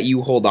thing that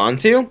you hold on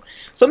to.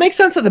 So it makes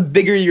sense that the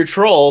bigger your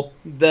troll,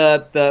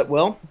 the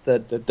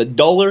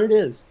duller it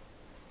is.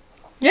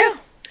 Yeah.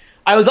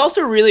 I was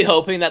also really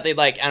hoping that they'd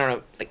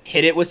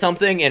hit it with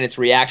something and its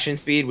reaction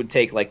speed would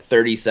take like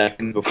 30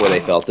 seconds before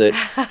they felt it.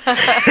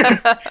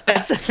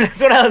 That's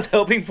what I was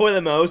hoping for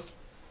the most.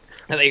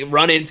 And they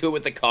run into it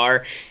with the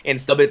car and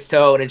stub its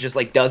toe, and it just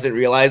like doesn't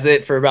realize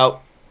it for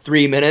about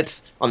 3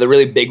 minutes on the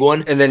really big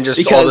one. And then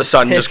just all of a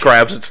sudden just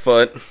grabs its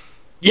foot.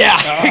 Yeah,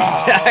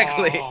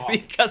 exactly.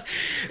 Because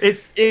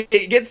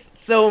it gets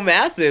so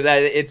massive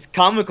that it's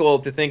comical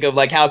to think of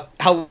like how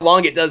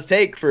long it does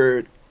take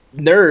for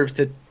nerves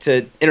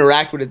to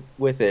interact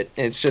with it.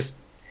 And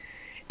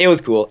it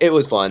was cool. It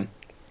was fun.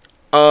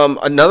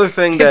 Another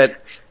thing that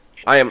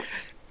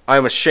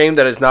I'm ashamed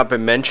that has not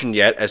been mentioned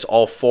yet, as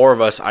all four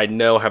of us I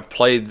know have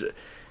played,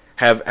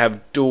 have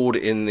dueled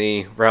in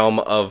the realm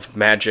of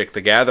Magic: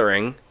 The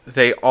Gathering.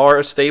 They are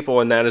a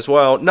staple in that as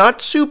well.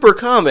 Not super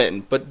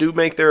common, but do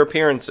make their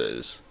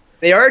appearances.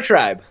 They are a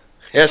tribe.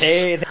 Yes,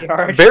 they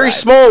are a very tribe.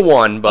 small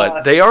one,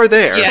 but they are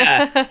there.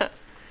 Yeah,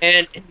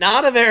 and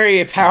not a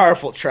very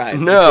powerful tribe.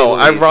 No,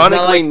 to say the least.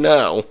 ironically, It's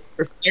no. not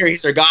like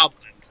fairies or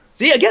goblins.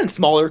 See, again,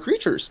 smaller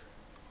creatures.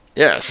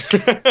 Yes.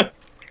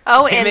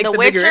 Oh, They and make The the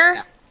bigger Witcher.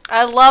 impact.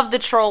 I love the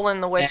troll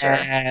in The Witcher.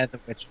 Yeah, The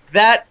Witcher.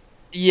 That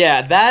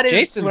is.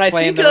 Jason's when I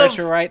playing think The of-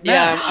 Witcher right now.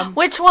 Yeah, I'm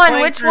Which one?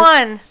 playing Which through-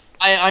 one?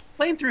 I'm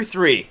playing through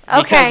 3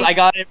 Okay. because I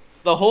got it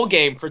the whole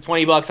game for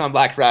 $20 on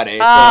Black Friday.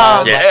 So Oh, I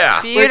was like,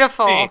 yeah.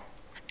 beautiful.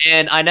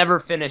 and I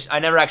never finished. I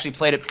never actually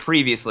played it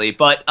previously,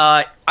 but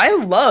I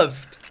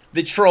loved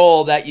the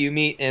troll that you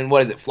meet in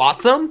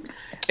Flotsam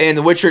and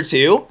The Witcher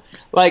 2.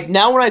 Like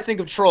now, when I think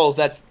of trolls,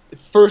 that's the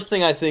first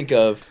thing I think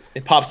of.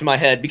 It pops in my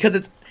head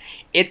because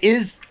it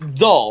is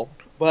dull,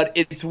 but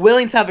it's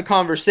willing to have a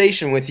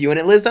conversation with you, and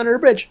it lives under a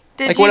bridge.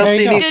 Did Like, you what else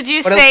do you need? did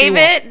you What else do you save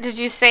want? it? Did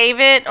you save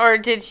it, or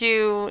did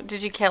you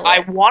kill it? I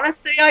want to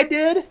say I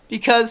did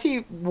because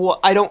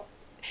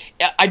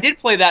I did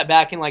play that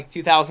back in like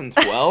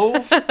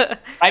 2012,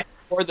 right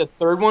before the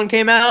third one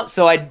came out.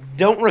 So I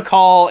don't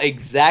recall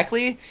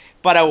exactly,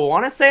 but I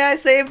want to say I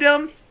saved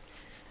him.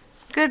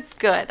 Good.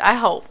 I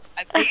hope.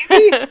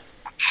 Maybe.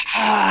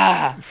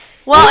 Ah.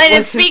 Well, and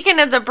What's his- speaking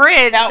of the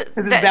bridge,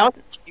 Because it's bound.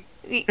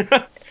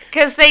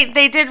 because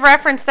they did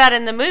reference that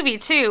in the movie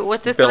too,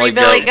 with the Billy three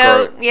Billy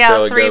Goat Goat,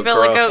 Billy three Goat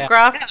Billy Gruff. Goat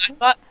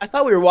Gruff. I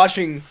thought we were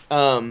watching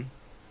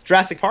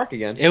Jurassic Park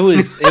again. It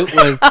was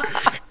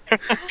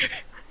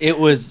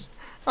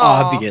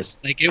obvious.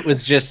 Like it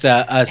was just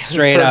a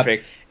straight up.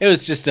 Perfect. It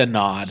was just a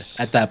nod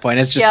at that point.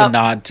 It's just a Yep.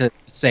 nod to the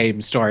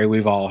same story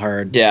we've all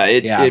heard. Yeah,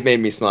 it Yeah. made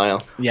me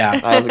smile. Yeah.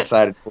 I was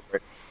excited for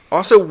it.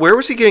 Also, where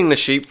was he getting the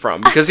sheep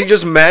from? Because he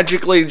just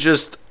magically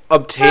just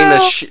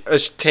obtained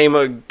tame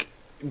a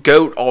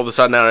goat all of a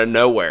sudden out of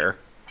nowhere.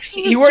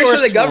 He works for the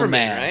Resourceful government,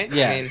 man. right?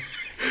 Yes.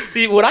 I mean,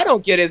 see, what I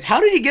don't get is how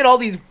did he get all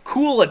these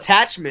cool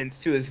attachments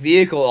to his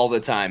vehicle all the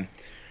time?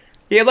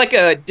 He had like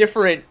a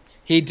different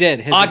He did.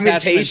 His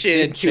attachments augmentation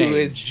did to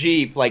his change.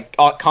 Jeep, like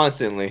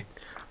constantly.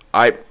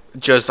 I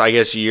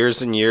guess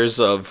years and years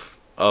of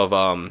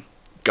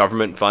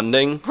government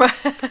funding.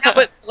 Yeah,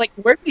 but like,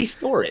 where did he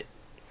store it?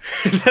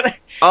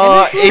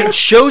 It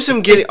shows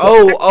him getting.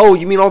 Oh,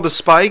 you mean all the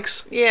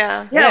spikes?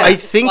 Yeah. I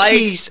think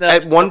he's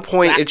at one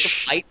point.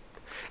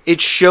 It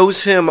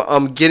shows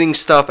him getting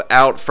stuff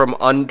out from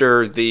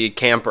under the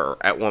camper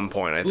at one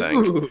point. I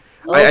think. Ooh,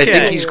 I okay.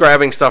 think he's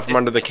grabbing stuff from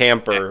under the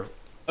camper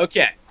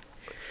Okay.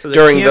 So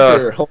during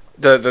camper-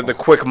 the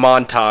quick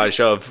montage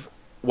of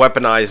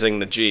weaponizing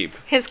the Jeep.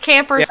 His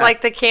camper's Yeah.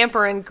 like the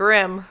camper in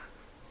Grimm.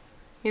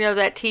 You know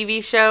that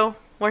TV show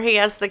where he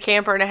has the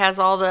camper and it has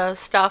all the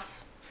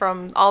stuff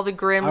from all the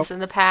Grimms in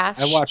the past.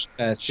 I watched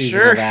a season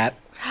Sure. of that.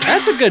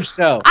 That's a good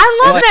show.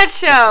 I love that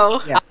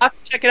show. Yeah. I'll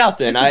have to check it out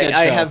then. It's a good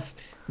I show. have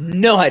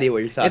no idea what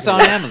you're talking It's on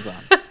about. Amazon.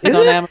 Is It's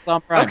on it?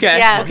 Amazon Prime. Okay.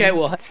 Yes. Okay,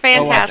 well, It's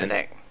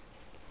fantastic.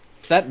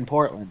 Set in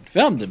Portland.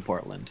 Filmed in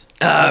Portland.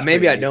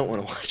 maybe I pretty don't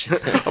want to watch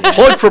it. A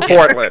plug for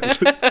Portland.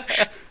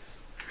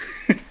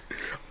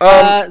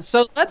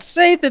 So let's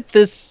say that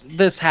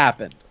this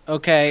happened.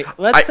 Okay.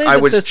 Let's say I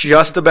that was this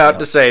just about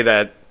to say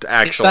that.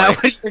 Actually, Is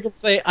that what you're gonna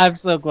say? I'm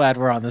so glad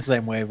we're on the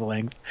same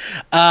wavelength.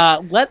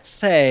 Let's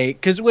say,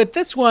 because with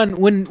this one,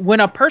 when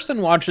a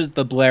person watches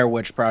the Blair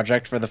Witch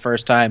Project for the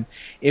first time,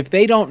 if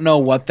they don't know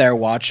what they're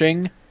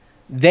watching,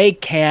 they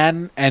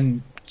can,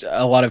 and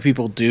a lot of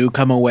people do,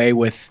 come away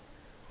with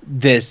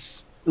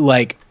this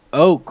like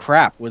oh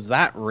crap, was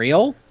that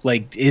real?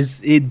 Like,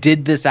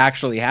 did this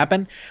actually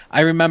happen?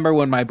 I remember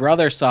when my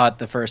brother saw it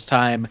the first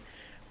time,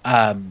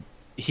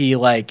 he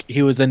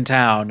was in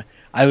town.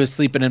 I was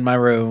sleeping in my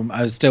room.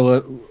 I was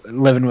still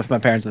living with my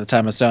parents at the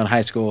time. I was still in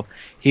high school.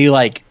 He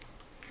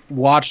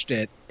watched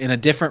it in a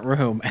different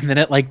room, and then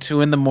at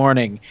 2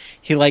 a.m,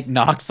 he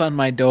knocks on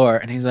my door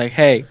and he's like,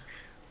 "Hey,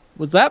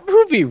 was that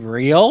movie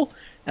real?"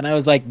 And I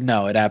was like,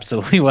 "No, it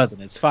absolutely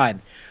wasn't. It's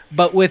fine."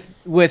 But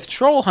with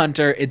Troll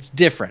Hunter, it's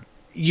different.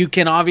 You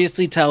can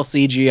obviously tell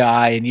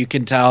CGI, and you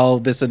can tell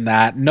this and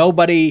that.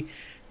 Nobody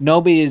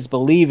is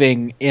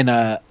believing in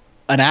an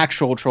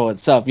actual troll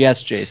itself.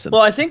 Yes, Jason.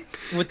 Well, I think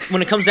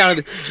when it comes down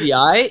to the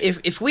CGI,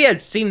 if we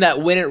had seen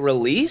that when it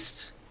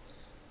released,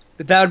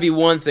 that would be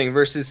one thing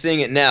versus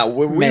seeing it now.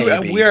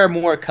 We are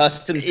more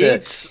accustomed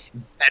to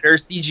better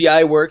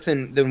CGI work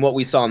than what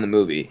we saw in the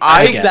movie.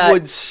 I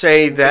would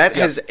say that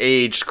has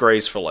aged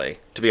gracefully,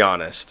 to be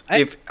honest.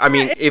 It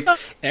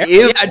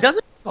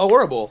doesn't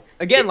horrible.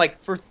 Again,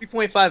 for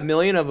 $3.5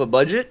 million of a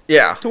budget,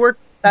 to work.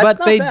 That's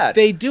not bad.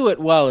 They do it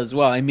well as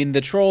well. I mean,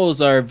 the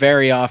trolls are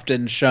very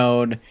often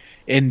shown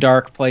in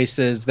dark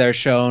places. They're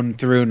shown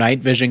through night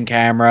vision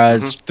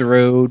cameras,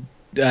 through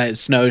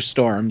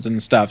snowstorms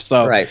and stuff.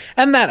 So,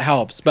 and that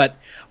helps. But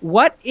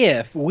what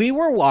if we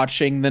were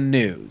watching the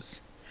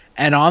news,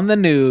 and on the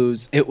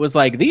news it was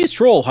like, these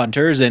troll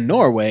hunters in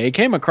Norway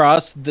came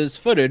across this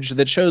footage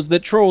that shows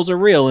that trolls are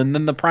real, and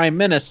then the Prime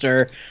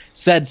Minister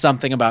said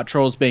something about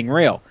trolls being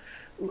real?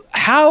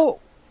 How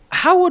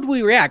would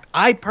we react?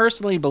 I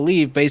personally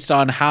believe, based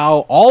on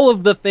how all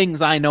of the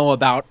things I know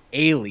about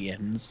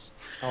aliens,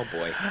 oh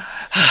boy,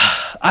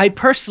 I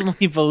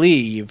personally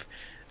believe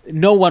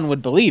no one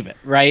would believe it,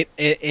 right?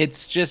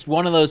 It's just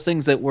one of those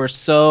things that we're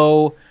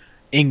so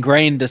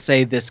ingrained to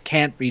say this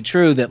can't be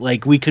true that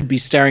we could be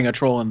staring a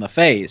troll in the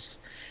face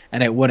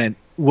and it wouldn't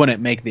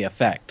make the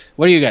effect.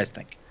 What do you guys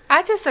think?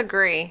 I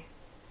disagree.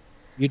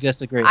 You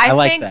disagree? I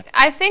like that.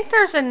 I think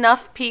there's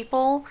enough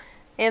people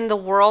in the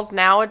world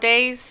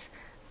nowadays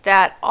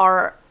that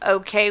are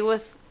okay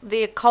with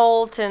the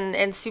occult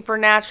and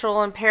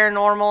supernatural and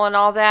paranormal and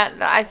all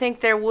that. I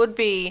think there would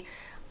be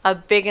a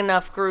big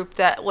enough group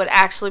that would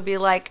actually be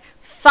like,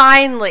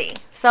 finally,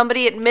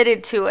 somebody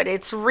admitted to it.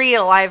 It's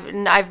real.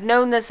 I've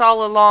known this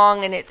all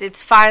along, and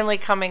it's finally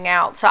coming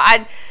out. So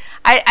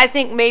I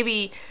think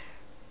maybe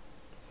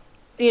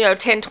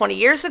 10, 20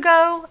 years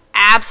ago,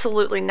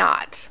 absolutely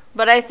not.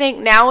 But I think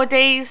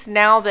nowadays,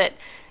 now that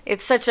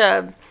it's such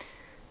a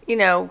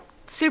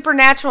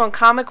supernatural and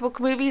comic book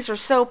movies are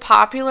so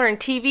popular, and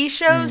TV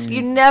shows,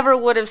 you never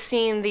would have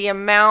seen the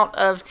amount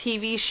of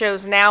TV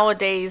shows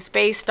nowadays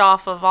based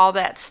off of all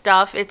that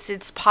stuff.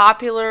 It's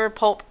popular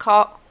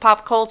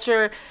pop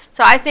culture.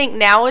 So I think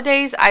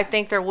nowadays,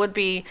 there would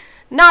be,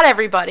 not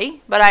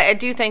everybody, but I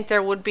do think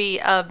there would be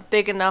a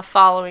big enough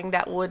following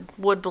that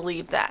would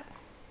believe that.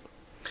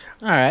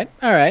 All right.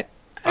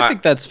 I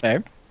think that's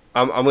fair.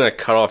 I'm going to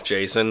cut off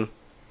Jason.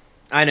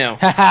 I know.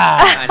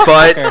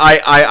 But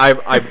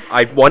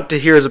I want to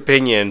hear his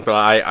opinion, but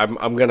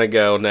I'm gonna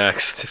go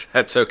next, if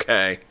that's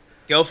okay.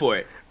 Go for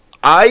it.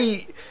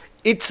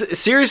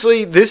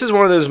 Seriously, this is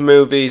one of those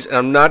movies, and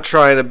I'm not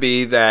trying to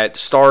be that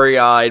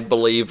starry-eyed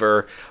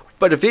believer,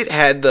 but if it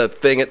had the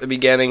thing at the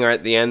beginning or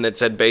at the end that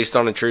said based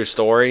on a true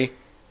story,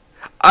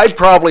 I'd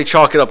probably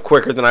chalk it up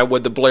quicker than I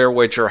would the Blair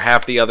Witch or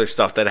half the other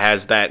stuff that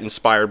has that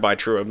inspired by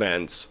true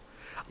events.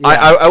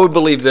 Yeah. I would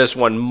believe this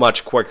one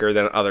much quicker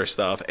than other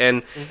stuff,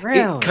 and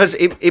because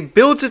it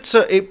builds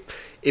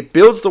it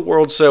builds the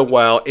world so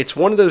well. It's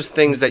one of those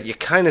things that you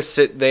kind of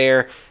sit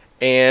there,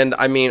 and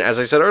I mean, as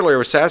I said earlier,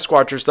 with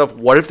Sasquatch or stuff,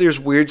 what if there's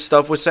weird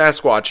stuff with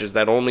Sasquatches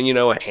that only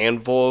a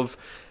handful of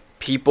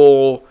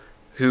people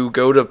who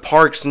go to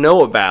parks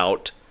know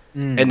about,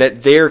 and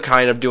that they're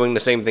kind of doing the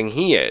same thing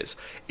he is?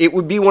 It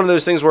would be one of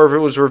those things where if it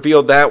was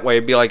revealed that way,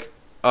 it'd be like,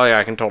 oh yeah,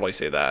 I can totally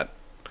see that.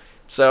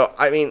 So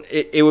I mean,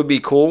 it would be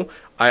cool.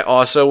 I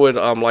also would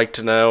like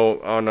to know,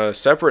 on a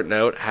separate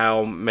note,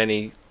 how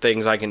many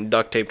things I can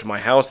duct tape to my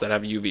house that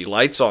have UV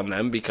lights on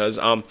them, because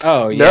no,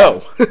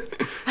 no,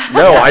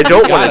 I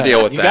don't want to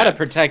deal with that. You got to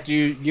protect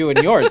you and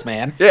yours,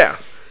 man. Yeah,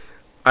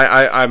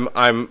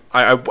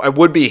 I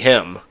would be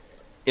him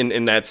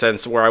in that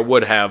sense, where I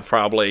would have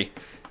probably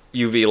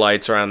UV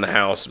lights around the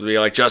house, be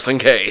like, just in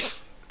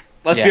case.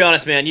 Let's be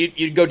honest, man.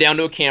 You'd go down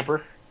to a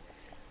camper,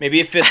 maybe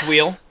a fifth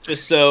wheel,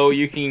 just so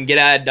you can get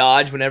out of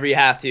Dodge whenever you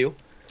have to.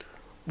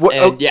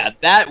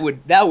 That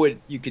would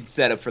you could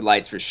set up for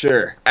lights for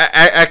sure.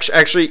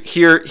 Actually,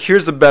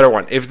 here's the better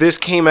one. If this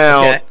came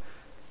out,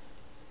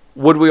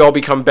 would we all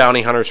become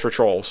bounty hunters for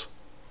trolls?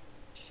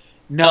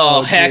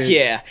 No, heck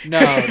yeah. No,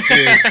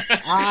 dude.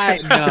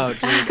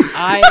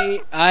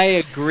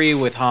 I agree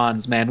with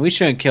Hans, man. We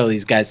shouldn't kill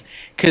these guys,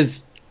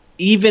 because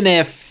even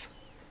if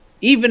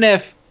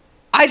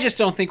I just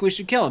don't think we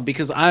should kill them,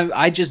 because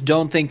I just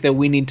don't think that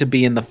we need to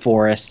be in the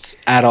forests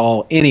at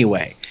all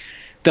anyway.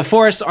 The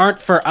forests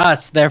aren't for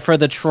us, they're for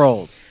the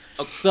trolls.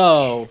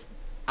 So,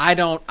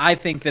 I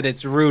think that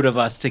it's rude of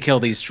us to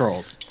kill these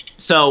trolls.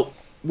 So,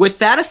 with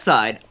that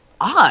aside,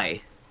 I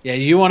Yeah,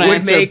 you want to would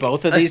answer make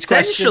both of these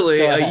questions? essentially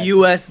Go a ahead.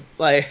 US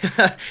like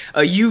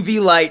a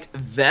UV light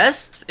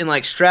vest and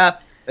like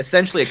strap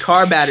essentially a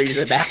car battery to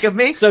the back of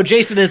me. So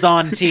Jason is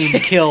on team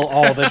kill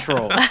all the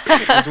trolls.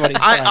 Is what he's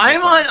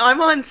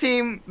I'm on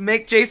team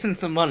make Jason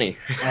some money.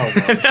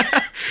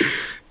 Oh,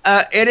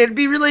 And it'd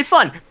be really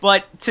fun.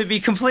 But to be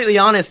completely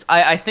honest,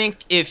 I think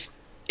if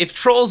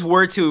trolls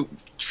were to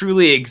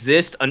truly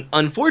exist,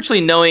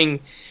 unfortunately, knowing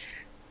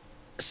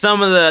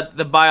some of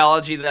the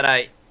biology that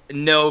I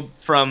know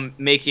from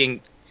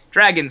making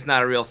dragons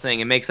not a real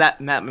thing, it makes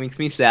that makes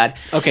me sad.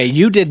 Okay,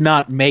 you did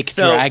not make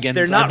So, dragons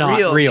they're a not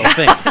not real.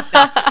 thing.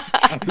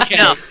 Okay,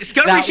 No,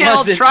 Discovery that Channel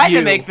wasn't tried you.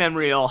 to make them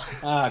real.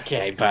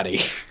 Okay,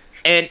 buddy.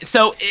 And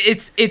so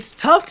it's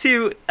tough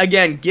to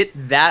again get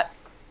that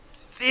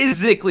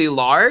physically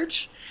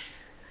large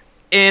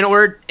in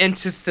order and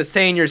to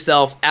sustain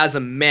yourself as a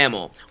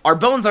mammal. Our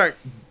bones aren't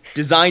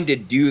designed to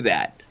do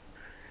that.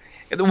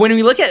 When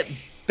we look at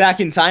back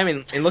in time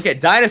and look at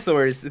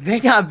dinosaurs, they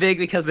got big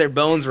because their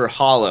bones were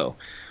hollow,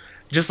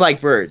 just like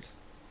birds.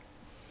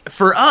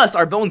 For us,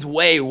 our bones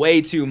weigh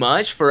way too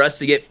much for us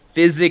to get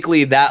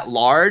physically that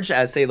large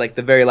as, say, like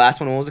the very last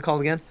one. What was it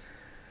called again?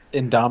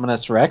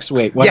 Indominus Rex?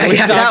 Wait, what are we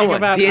that talking one.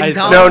 about? The I-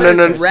 Indominus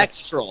No.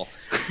 Rex troll.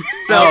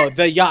 So,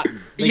 the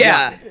Jotun. The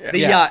Jotun. The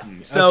Yeah.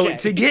 Jotun. So Okay.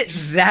 to get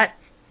that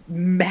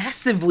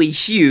massively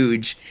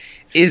huge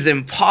is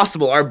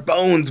impossible. Our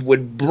bones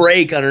would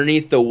break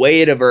underneath the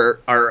weight of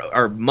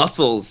our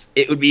muscles.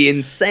 It would be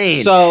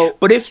insane. So,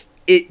 but if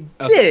it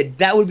Okay. did,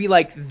 that would be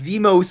like the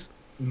most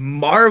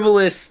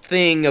marvelous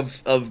thing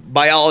of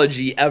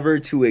biology ever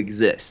to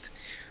exist.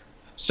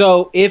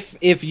 So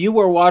if you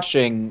were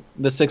watching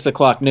the 6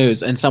 o'clock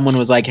news and someone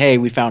was like, "Hey,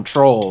 we found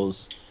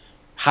trolls,"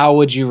 how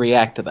would you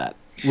react to that?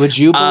 Would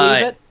you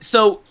believe it?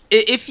 So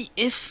if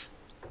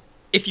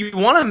you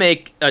want to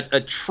make a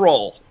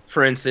troll,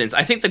 for instance,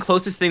 I think the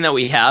closest thing that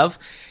we have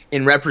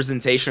in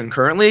representation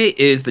currently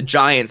is the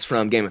giants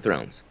from Game of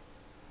Thrones.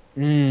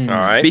 All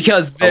right.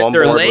 Because I'm on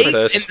their board with legs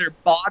this. and their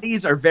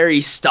bodies are very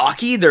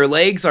stocky. Their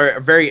legs are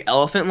very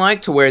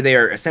elephant-like to where they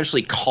are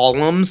essentially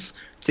columns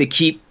to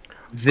keep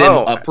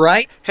them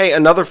upright. Hey,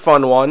 another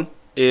fun one.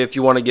 If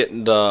you want to get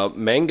into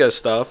manga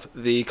stuff,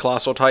 the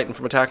Colossal Titan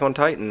from Attack on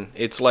Titan.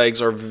 Its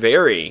legs are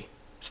very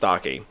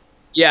stocky.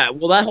 Yeah,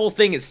 well, that whole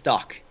thing is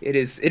stock. It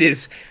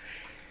is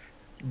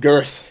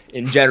girth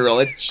in general.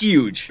 It's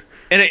huge.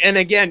 And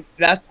again,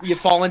 you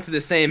fall into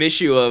the same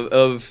issue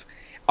of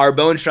our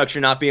bone structure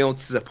not being able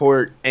to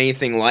support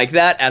anything like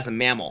that as a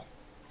mammal.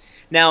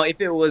 Now,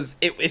 if it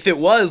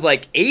was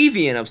like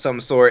avian of some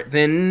sort,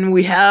 then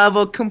we have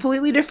a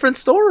completely different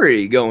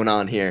story going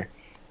on here.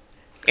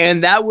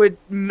 And that would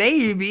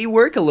maybe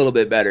work a little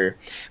bit better.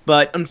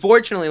 But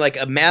unfortunately, like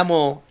a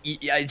mammal,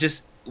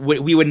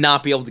 we would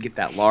not be able to get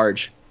that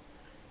large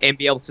and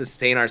be able to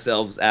sustain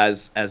ourselves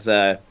as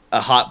a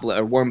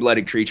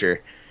warm-blooded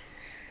creature.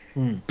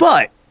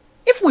 But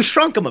if we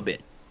shrunk them a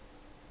bit,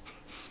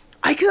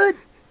 I could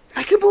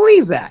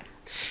believe that.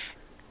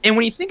 And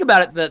when you think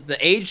about it, the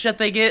age that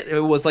they get, it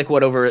was like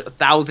over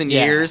 1,000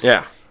 years.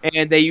 Yeah.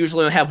 And they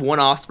usually have one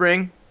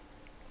offspring.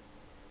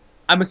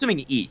 I'm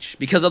assuming each,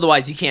 because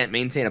otherwise you can't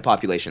maintain a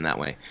population that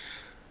way.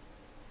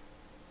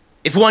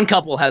 If one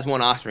couple has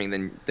one offspring,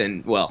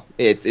 then well,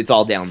 it's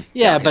all down.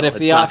 Yeah, downhill. but if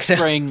It's the not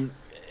offspring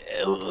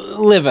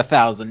live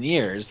 1,000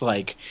 years,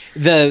 like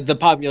the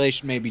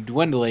population may be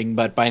dwindling,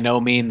 but by no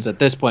means at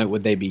this point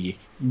would they be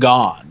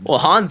gone. Well,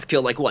 Hans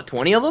killed like what,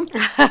 20 of them?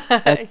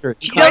 That's true.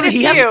 He Quite a doesn't-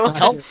 he has few. to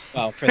help.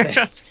 Well, for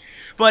this.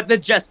 But the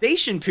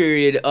gestation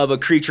period of a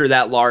creature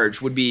that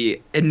large would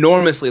be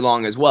enormously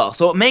long as well.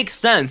 So it makes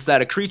sense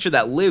that a creature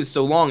that lives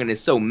so long and is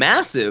so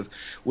massive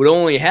would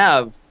only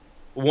have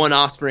one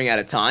offspring at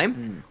a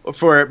time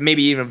for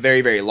maybe even a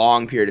very, very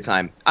long period of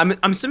time. I'm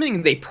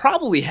assuming they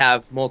probably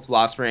have multiple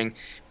offspring,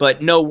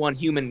 but no one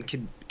human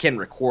can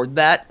record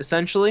that,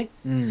 essentially.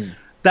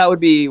 That would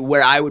be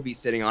where I would be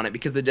sitting on it,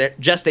 because the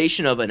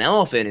gestation of an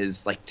elephant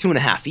is like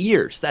 2.5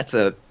 years. That's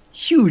a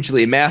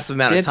hugely massive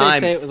amount of Did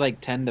time. they say it was like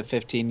 10 to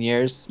 15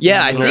 years?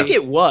 Yeah, I think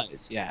it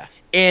was. Yeah.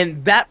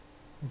 And that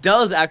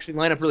does actually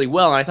line up really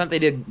well, and I thought they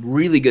did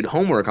really good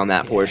homework on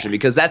that portion,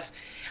 because that's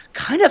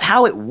kind of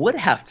how it would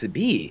have to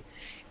be.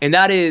 And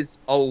that is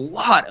a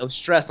lot of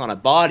stress on a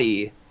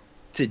body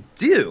to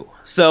do.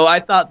 So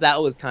I thought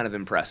that was kind of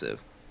impressive.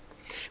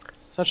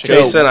 Such a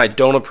Jason, I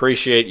don't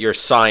appreciate your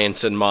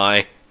science in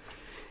my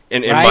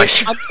in my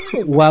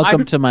Right?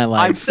 Welcome to my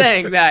life. I'm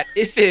saying that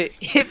if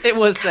it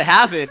was to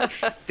happen,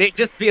 they'd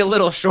just be a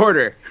little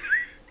shorter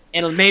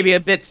and maybe a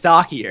bit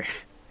stockier.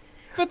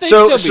 But they'd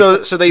so still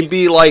be- so they'd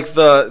be like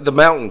the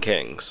Mountain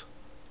Kings.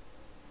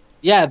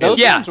 yeah, those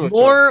Yeah, ones were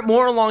short.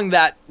 more along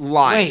that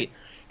line. Wait.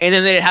 And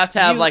then they'd have to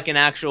have You- like an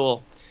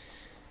actual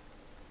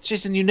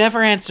Jason, you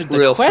never answered the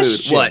real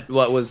question. food.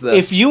 What was the?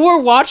 If you were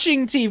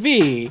watching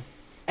TV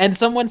and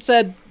someone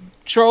said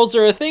trolls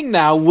are a thing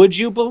now, would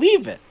you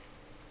believe it?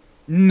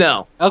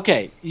 No,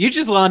 Okay, you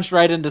just launched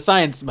right into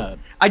science mode.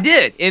 I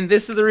did, and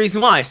this is the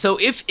reason why. So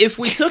if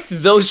we took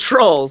those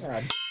trolls All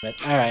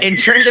right. and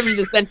turned them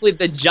into essentially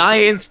the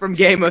giants from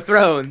Game of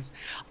Thrones,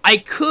 I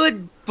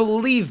could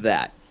believe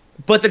that.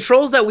 But the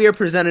trolls that we are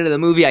presented in the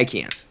movie, I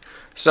can't.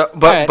 So,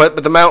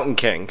 but the Mountain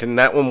King, can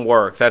that one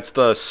work? That's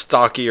the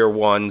stockier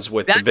ones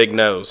with the big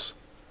nose.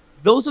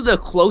 Those are the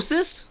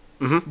closest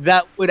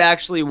that would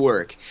actually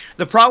work.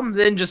 The problem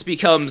then just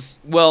becomes,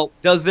 well,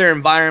 does their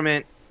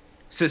environment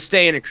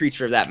sustain a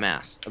creature of that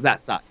mass, of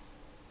that size?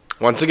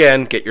 Once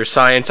again, get your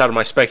science out of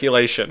my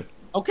speculation.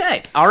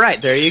 Okay. All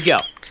right. There you go.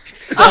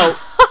 So,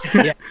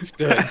 Yes,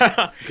 good.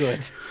 Good.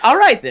 all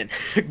right then.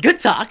 Good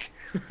talk.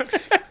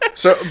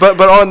 So, but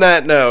on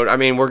that note, I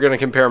mean, we're going to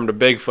compare them to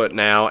Bigfoot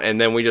now,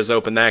 and then we just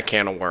open that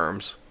can of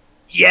worms.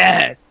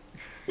 Yes.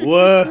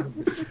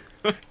 Worms.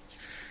 Or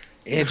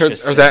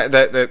Interesting.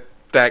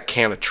 that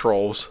can of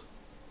trolls.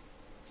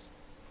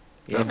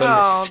 Nothing?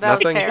 Oh, that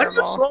was Nothing? Why do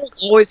terrible.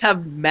 trolls always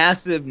have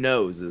massive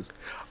noses?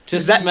 To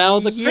Is that- smell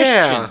the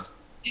Yeah. Christians.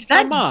 Is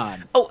that? Come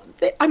on. Oh,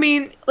 I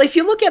mean, like, if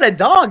you look at a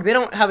dog, they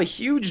don't have a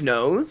huge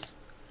nose,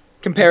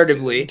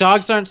 comparatively.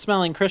 Dogs aren't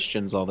smelling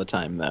Christians all the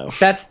time, though.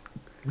 That's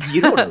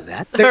you don't know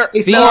that. Or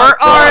They smell are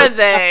drugs.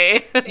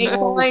 they? They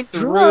find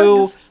Through,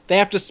 drugs. they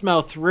have to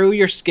smell through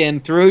your skin,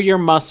 through your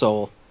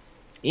muscle,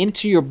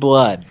 into your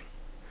blood.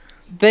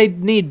 They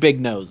need big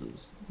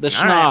noses. The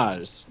All right.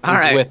 schnoz is All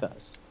right. with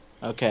us.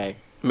 Okay.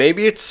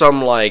 Maybe it's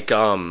some like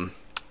a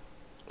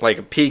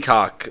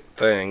peacock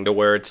thing to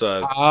where it's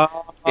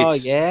Oh,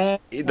 It's- yeah.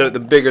 the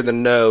bigger the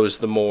nose,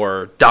 the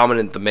more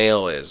dominant the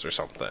male is, or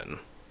something.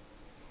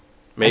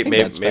 Maybe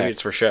that's fair.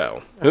 it's for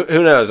show.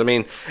 Who knows? I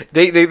mean,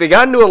 they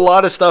got into a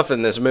lot of stuff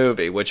in this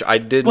movie, which I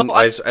didn't, Well,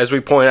 as we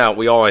point out,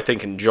 we all I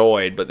think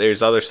enjoyed. But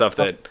there's other stuff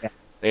that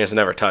they just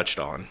never touched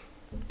on.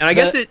 And I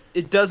guess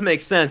it does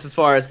make sense as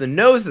far as the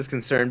nose is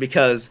concerned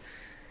because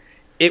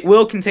it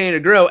will continue to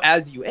grow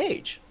as you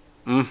age.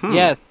 Mm-hmm.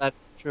 Yes, that's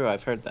true.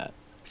 I've heard that.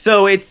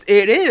 So it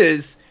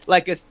is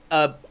like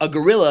a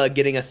gorilla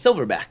getting a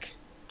silverback.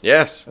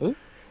 Yes. Ooh.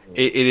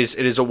 It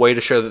is a way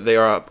to show that they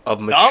are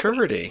of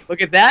maturity.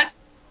 Look at that.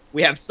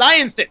 We have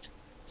scienced it.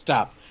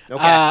 Stop.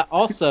 Okay.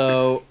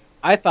 Also,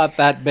 I thought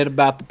that bit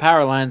about the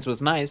power lines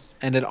was nice,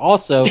 and it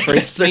also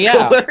freaks me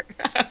out.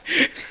 Circular.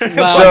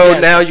 Well, So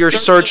yes, now you're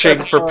circular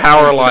searching for power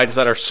power lines. lines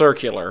that are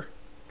circular.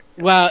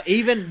 Well,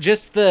 even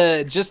just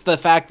the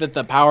fact that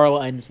the power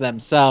lines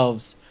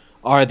themselves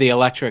are the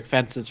electric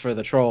fences for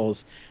the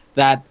trolls.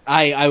 That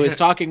I was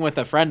talking with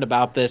a friend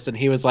about this, and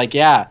he was like,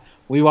 "Yeah,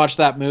 we watched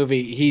that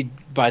movie. He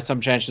by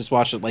some chance just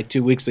watched it like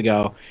 2 weeks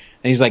ago."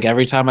 And he's like,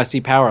 every time I see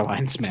power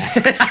lines, man,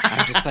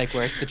 I'm just like,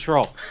 where's the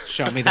troll?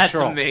 Show me the That's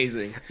troll.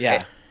 amazing.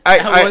 Yeah.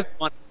 That was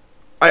one.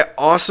 I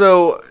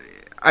also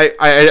I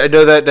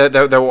know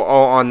that we're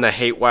all on the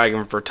hate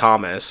wagon for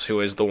Thomas, who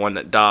is the one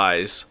that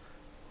dies,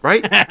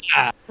 right?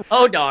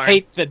 Oh darn.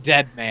 Hate the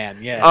dead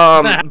man,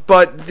 yeah.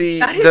 But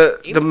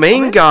the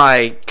main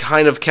guy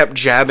kind of kept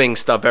jabbing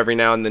stuff every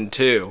now and then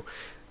too.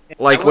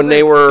 Like when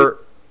they were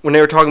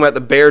talking about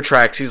the bear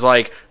tracks, he's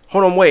like,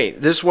 hold on,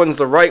 wait, this one's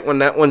the right one,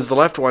 that one's the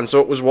left one, so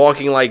it was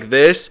walking like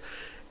this,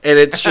 and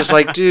it's just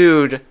like,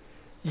 dude,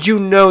 you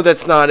know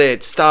that's not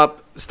it.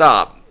 Stop.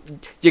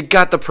 You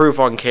got the proof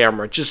on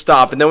camera. Just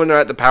stop. And then when they're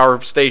at the power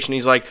station,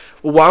 he's like,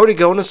 well, why would it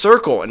go in a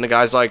circle? And the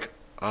guy's like,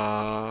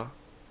 that's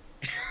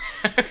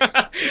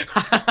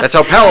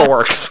how power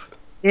works.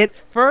 It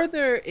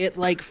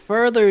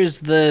furthers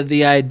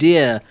the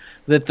idea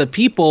that the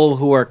people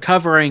who are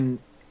covering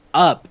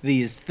up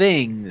these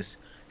things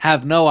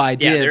have no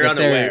idea they're that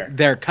unaware.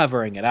 they're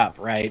covering it up,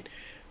 right?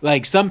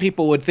 Like some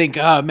people would think,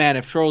 oh man,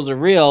 if trolls are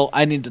real,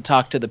 I need to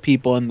talk to the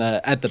people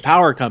at the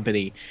power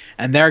company,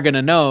 and they're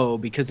gonna know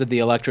because of the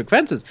electric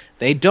fences.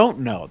 They don't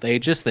know; they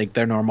just think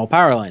they're normal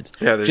power lines.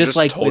 Yeah, they're just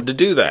like told to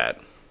do that.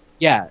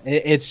 Yeah,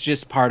 it's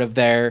just part of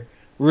their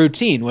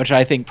routine, which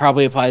I think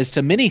probably applies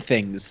to many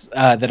things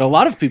that a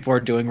lot of people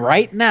are doing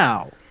right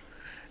now,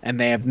 and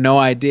they have no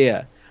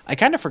idea. I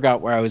kind of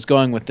forgot where I was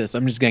going with this.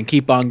 I'm just going to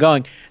keep on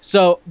going.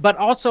 So, but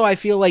also I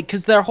feel like,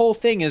 because their whole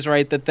thing is,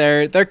 right, that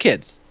they're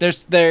kids.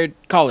 They're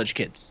college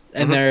kids,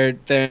 and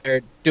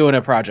they're doing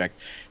a project.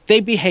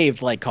 They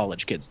behave like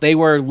college kids. They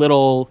were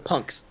little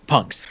punks.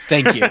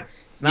 Thank you.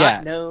 It's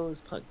not nose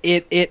punk.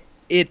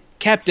 It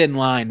kept in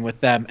line with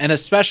them, and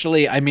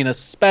especially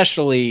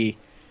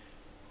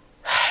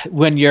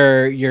when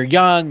you're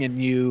young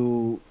and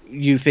you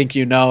think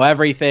you know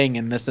everything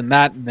and this and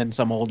that, and then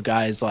some old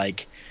guy's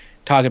like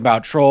talking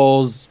about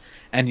trolls,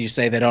 and you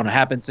say they don't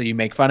happen, so you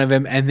make fun of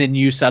him, and then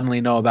you suddenly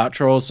know about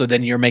trolls, so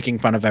then you're making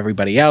fun of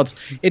everybody else.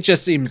 It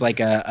just seems like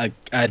a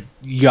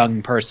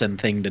young person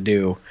thing to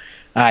do.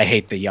 I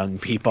hate the young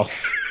people.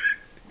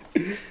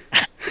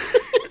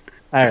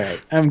 All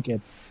right, I'm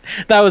good.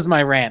 That was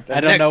my rant.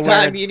 I don't know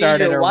where it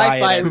started or why.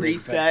 Wi-Fi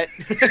reset.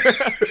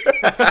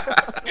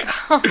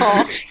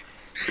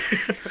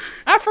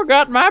 I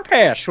forgot my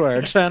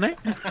passwords, honey.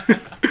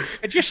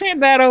 Could you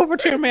send that over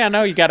to me? I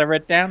know you got it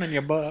written down in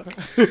your book.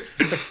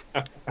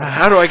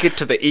 How do I get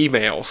to the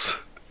emails?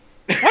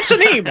 What's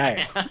an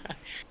email?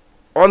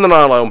 On the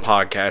Not Alone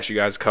podcast, you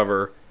guys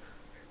cover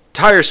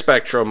entire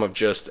spectrum of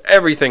just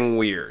everything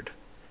weird.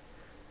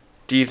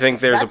 Do you think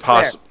there's That's a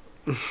possible?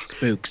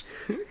 Spooks.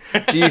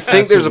 Do you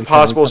think there's a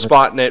possible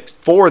spot in it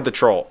for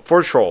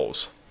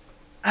trolls?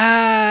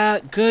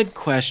 Good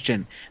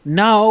question.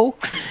 No.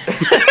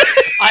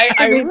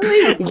 I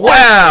really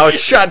Wow,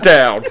 shut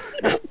down.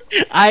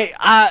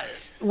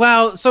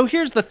 Well, so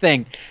here's the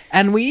thing.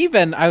 And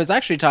I was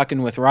actually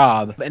talking with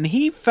Rob, and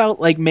he felt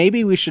like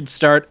maybe we should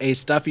start a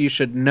Stuff You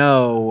Should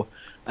Know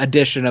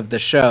edition of the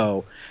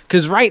show.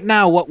 Because right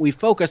now, what we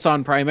focus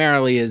on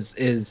primarily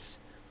is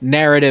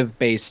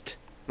narrative-based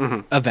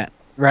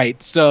events,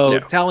 right? So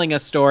telling a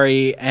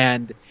story,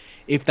 and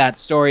if that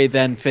story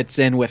then fits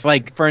in with,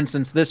 like, for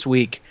instance, this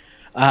week,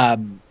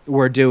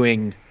 we're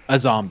doing a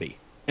zombie.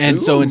 And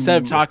so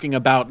instead of talking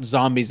about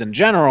zombies in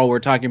general, we're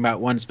talking about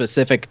one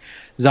specific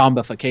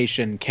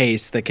zombification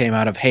case that came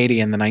out of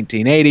Haiti in the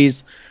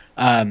 1980s,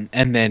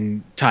 and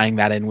then tying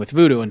that in with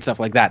voodoo and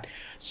stuff like that.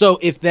 So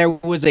if there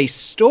was a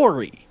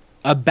story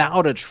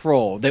about a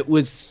troll that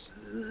was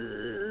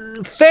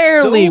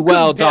fairly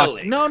well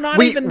documented. No,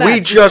 not even that. We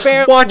just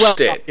watched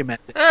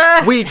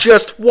it. We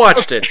just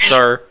watched it,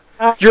 sir.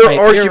 Your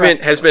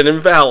argument has been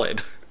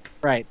invalid.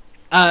 Right.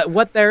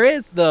 What there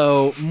is,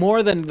 though,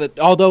 more than the...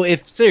 Although,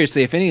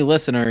 if any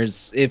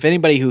listeners, if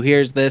anybody who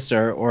hears this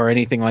or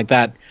anything like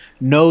that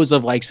knows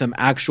of, like, some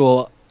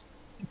actual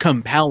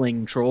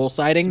compelling troll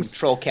sightings... Some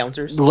troll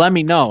counters? Let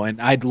me know, and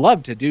I'd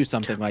love to do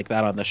something like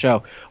that on the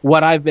show.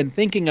 What I've been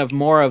thinking of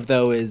more of,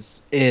 though,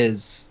 is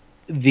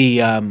the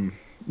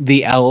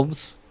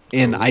elves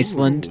in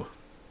Iceland.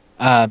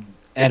 And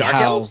dark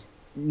how... elves?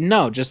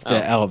 No, just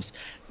the elves.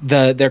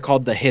 They're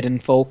called the hidden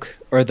folk,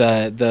 or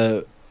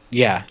the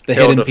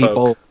hidden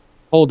people.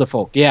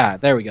 Hulda-folk. Yeah,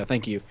 there we go.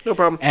 Thank you. No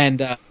problem.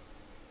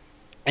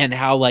 And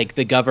how, like,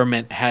 the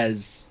government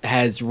has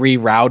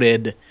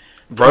rerouted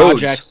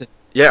roads. Projects.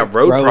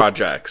 Road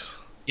projects.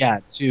 Yeah,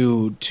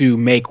 to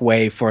make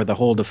way for the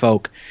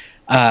Hulda-folk.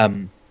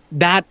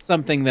 That's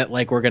something that,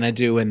 like, we're gonna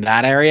do in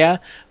that area,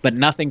 but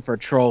nothing for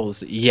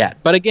trolls yet.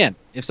 But again,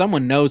 if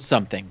someone knows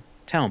something,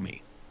 tell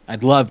me.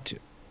 I'd love to.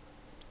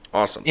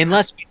 Awesome.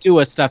 Unless we do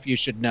a Stuff You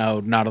Should Know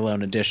Not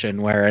Alone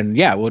edition,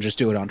 we'll just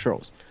do it on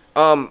trolls.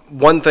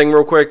 One thing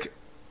real quick,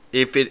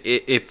 if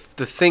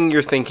the thing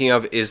you're thinking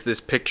of is this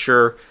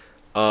picture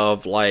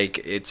of, like,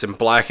 it's in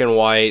black and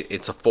white,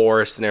 it's a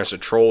forest, and there's a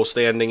troll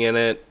standing in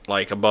it,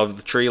 like, above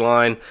the tree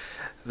line,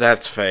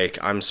 that's fake.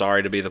 I'm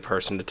sorry to be the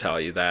person to tell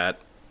you that.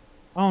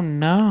 Oh,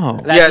 no.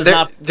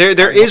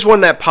 There is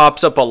one that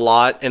pops up a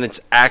lot, and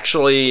it's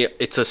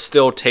a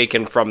still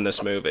taken from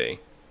this movie.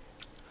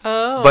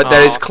 Oh. But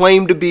that is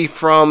claimed to be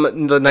from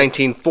the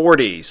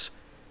 1940s.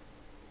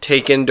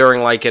 Taken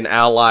during, like, an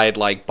Allied,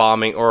 like,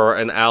 bombing or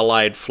an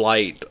Allied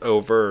flight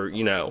over,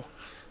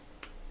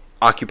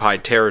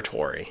 occupied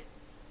territory.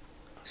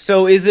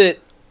 So is it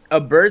a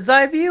bird's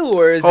eye view,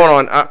 or is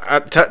Hold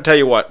on. Tell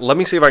you what. Let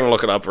me see if I can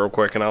look it up real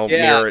quick, and I'll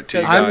mirror it to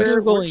you I'm guys.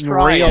 Googling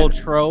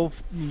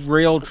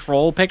real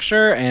troll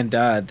picture, and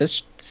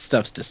this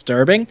stuff's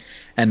disturbing,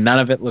 and none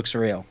of it looks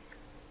real.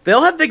 They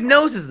all have big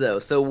noses, though,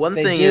 so one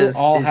thing is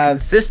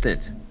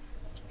consistent.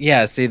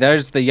 Yeah, see,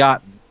 there's the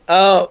yacht.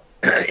 Oh,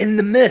 in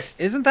the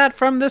mist. Isn't that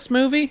from this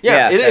movie?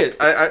 Yeah, it is.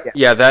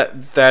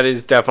 That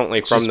is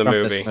definitely from the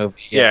movie. This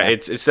movie. Yeah,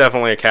 it's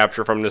definitely a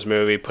capture from this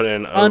movie, put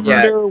in over.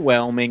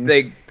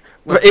 Underwhelming.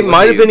 It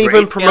might have been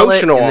even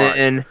promotional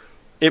art.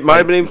 It might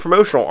have been even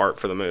promotional art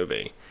for the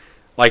movie.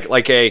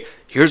 Like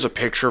here's a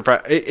picture of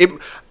it.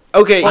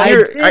 Okay,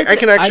 I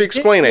can actually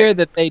explain it. I hear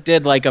that they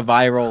did, like, a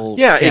viral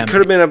campaign. It could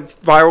have been a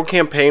viral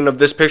campaign of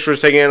this picture was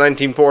taken in the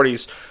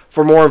 1940s.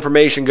 For more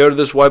information, go to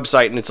this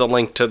website, and it's a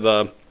link to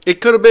the... It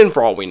could have been,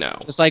 for all we know.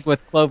 Just like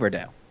with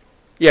Cloverdale.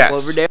 Yes.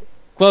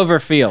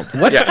 Cloverfield.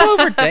 What's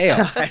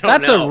Cloverdale?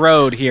 That's a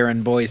road here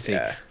in Boise.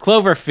 Yeah.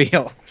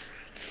 Cloverfield.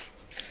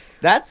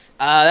 That's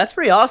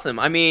pretty awesome.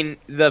 I mean,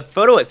 the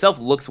photo itself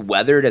looks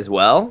weathered as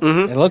well.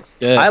 Mm-hmm. It looks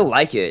good. I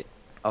like it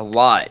a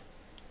lot.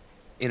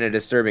 In a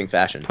disturbing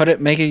fashion.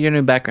 Make it your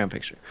new background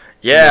picture.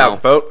 Yeah,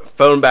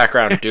 phone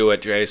background. Do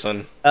it,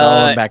 Jason.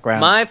 Phone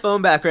background. My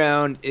phone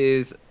background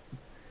is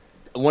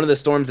one of the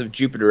storms of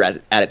Jupiter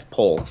at its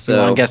pole. So you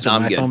want to guess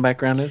what my phone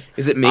background is?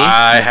 Is it me?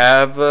 I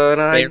have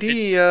an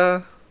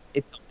idea.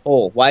 It's a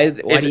pole. Why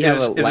do you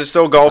have is it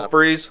still Golf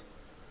Breeze?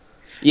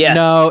 Yes.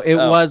 No, it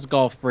was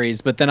Golf Breeze,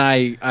 but then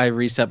I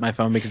reset my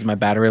phone because my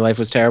battery life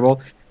was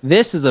terrible.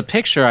 This is a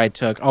picture I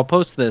took. I'll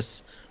post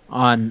this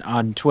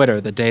on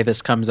Twitter the day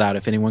this comes out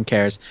if anyone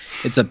cares.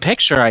 It's a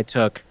picture I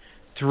took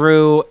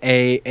through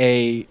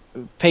a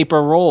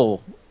paper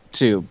roll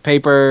tube.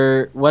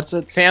 What's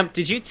it? Sam,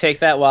 did you take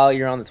that while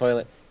you're on the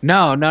toilet?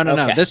 No.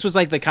 This was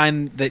like the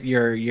kind that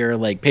your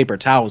like paper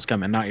towels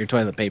come in, not your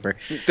toilet paper.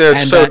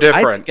 That's so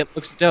different.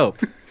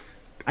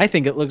 I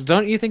think it looks dope.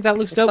 Don't you think that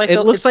looks dope?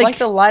 It looks like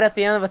the light at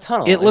the end of a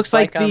tunnel. It looks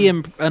like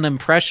an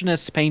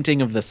impressionist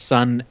painting of the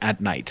sun at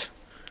night.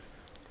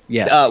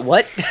 Yes.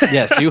 What?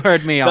 Yes, you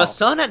heard me. The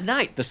sun at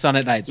night. The sun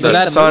at night. So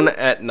the sun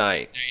at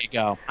night. There you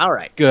go. All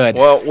right. Good.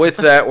 Well, with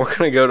that, we're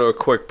going to go to a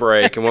quick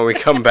break, and when we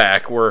come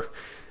back,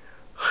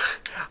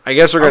 I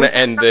guess we're going to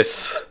end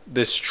this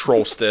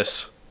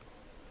trollstice.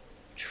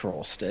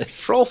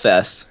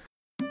 Trollfest.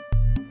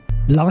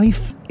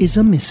 Life is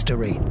a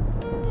mystery.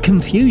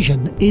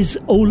 Confusion is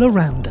all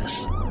around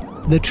us.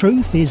 The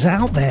truth is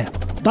out there,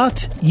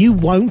 but you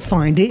won't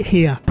find it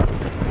here.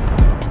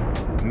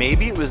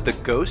 Maybe it was the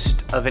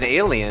ghost of an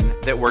alien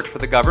that worked for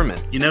the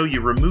government. You know,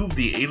 you remove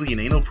the alien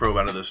anal probe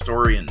out of the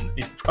story, and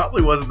it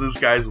probably wasn't this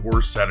guy's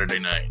worst Saturday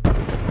night.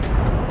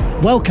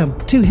 Welcome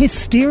to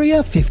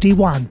Hysteria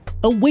 51,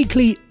 a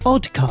weekly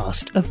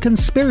oddcast of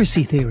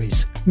conspiracy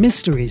theories,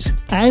 mysteries,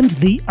 and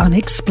the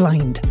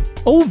unexplained.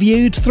 All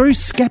viewed through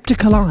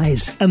skeptical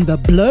eyes and the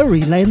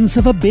blurry lens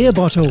of a beer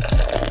bottle.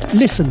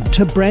 Listen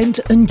to Brent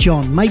and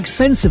John make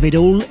sense of it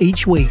all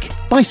each week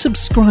by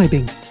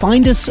subscribing.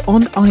 Find us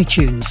on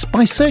iTunes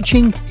by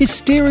searching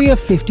Hysteria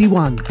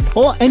 51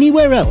 or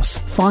anywhere else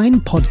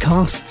fine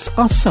podcasts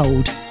are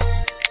sold.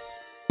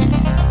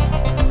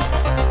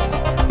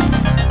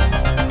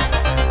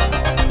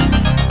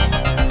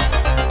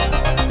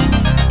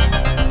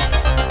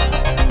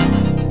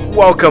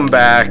 Welcome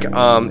back.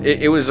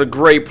 It was a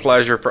great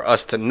pleasure for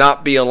us to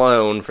not be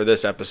alone for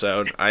this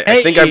episode.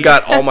 I think I've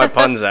got all my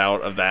puns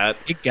out of that.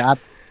 You got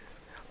it.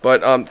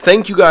 But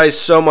thank you guys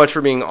so much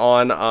for being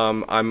on.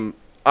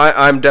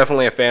 I'm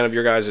definitely a fan of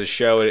your guys'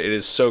 show. It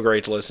is so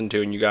great to listen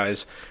to, and you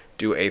guys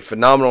do a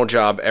phenomenal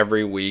job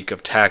every week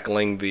of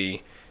tackling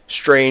the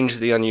strange,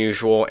 the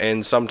unusual,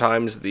 and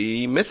sometimes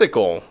the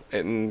mythical.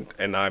 And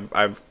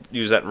I've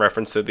used that in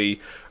reference to the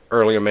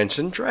earlier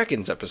mentioned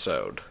Dragons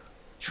episode.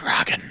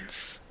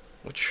 Dragons.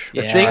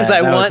 Yeah, the things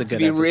I that was a want to good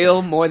be episode.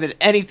 real more than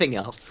anything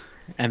else.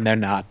 And they're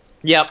not.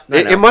 Yep.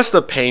 It must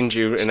have pained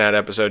you in that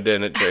episode,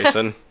 didn't it,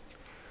 Jason?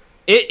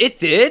 It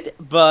did,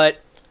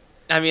 but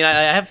I mean, I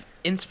have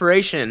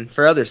inspiration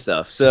for other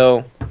stuff,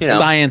 so you know.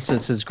 Science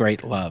is his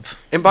great love.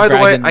 And by the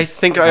way, I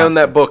think I own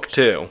that book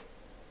too.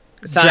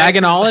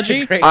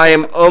 Dragonology? I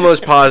am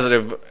almost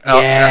positive.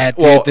 Yeah,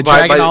 dude, the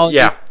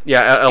Dragonology.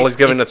 Yeah, Ellie's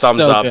giving a thumbs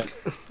so up. good.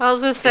 I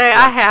was gonna say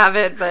I have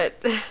it,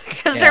 but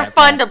because they're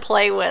fun to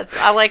play with.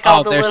 I like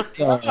all the they're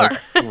little. so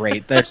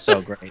great. They're so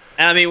great.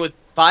 I mean, with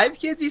 5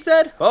 kids, you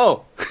said?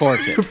 Oh, 4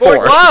 kids.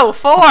 Four. Whoa,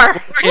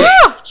 4! Woo!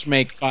 Which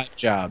make 5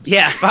 jobs.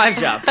 yeah, 5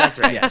 jobs. That's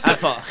right. Yes. I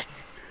thought-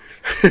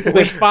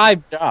 With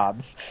 5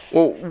 jobs.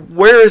 Well,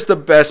 where is the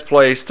best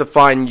place to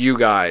find you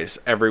guys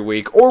every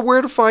week, or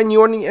where to find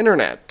you on the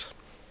internet?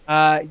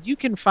 You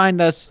can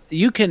find us.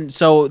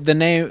 So the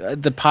name,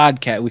 the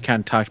podcast, we kind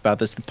of talked about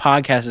this. The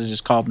podcast is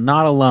just called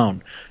Not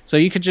Alone. So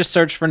you could just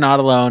search for Not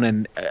Alone,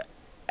 and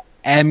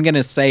I'm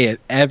gonna say it,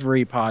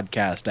 every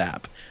podcast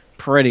app.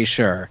 Pretty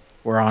sure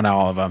we're on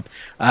all of them,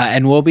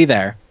 and we'll be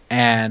there.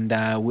 And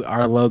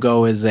our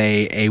logo is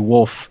a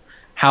wolf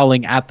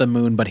howling at the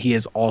moon, but he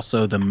is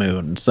also the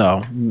moon.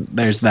 So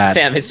there's that.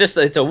 Sam,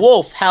 it's a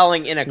wolf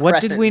howling in a What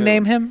crescent did we moon.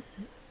 name him?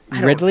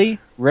 Ripley?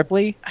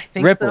 I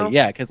think Ripley, so.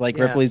 yeah, because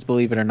Yeah. Ripley's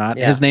Believe It or Not.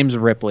 Yeah. His name's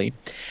Ripley.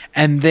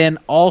 And then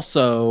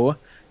also,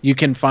 you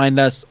can find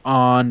us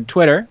on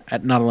Twitter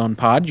at Not Alone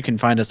Pod. You can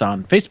find us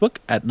on Facebook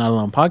at Not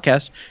Alone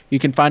Podcast. You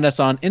can find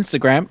us on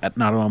Instagram at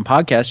Not Alone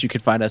Podcast. You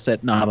can find us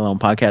at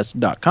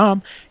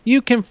notalonepodcast.com.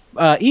 You can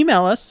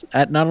email us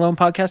at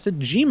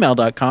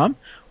notalonepodcast@gmail.com.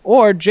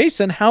 Or,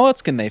 Jason, how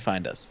else can they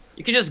find us?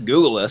 You can just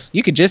Google us.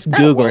 You could just That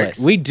Google works.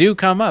 it. We do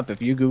come up if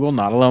you Google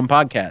Not Alone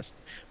Podcast.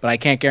 But I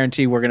can't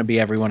guarantee we're going to be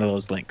every one of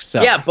those links.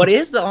 So Yeah, but it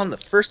is on the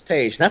first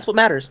page. That's what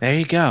matters. there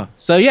you go.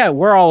 So yeah,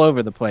 we're all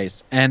over the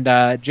place. And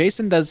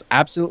Jason does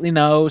absolutely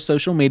no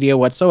social media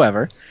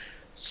whatsoever.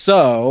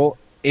 So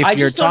if I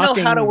you're just don't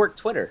talking, know how to work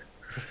Twitter.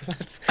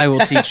 I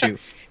will teach you.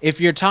 If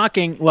you're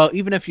talking, well,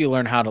 even if you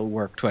learn how to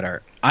work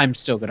Twitter, I'm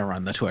still going to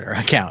run the Twitter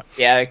account.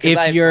 Yeah, 'cause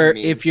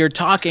If you're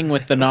talking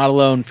with the Not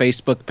Alone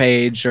Facebook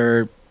page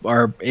or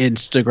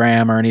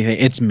Instagram or anything,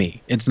 it's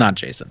me. It's not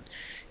Jason.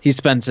 He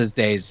spends his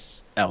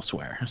days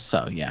elsewhere.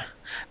 So yeah,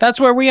 that's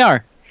where we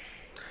are.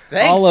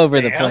 Thanks, all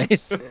over the Sam.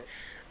 place.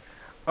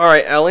 All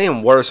right, Ellie,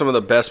 and what are some of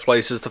the best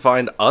places to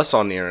find us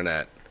on the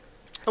internet?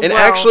 And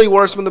Well- actually, what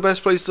are some of the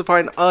best places to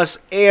find us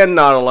and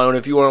Not Alone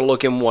if you want to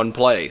look in one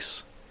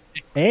place?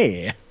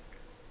 Hey.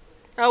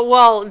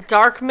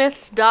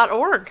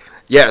 Darkmyths.org.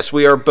 Yes,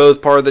 we are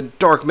both part of the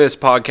Dark Myths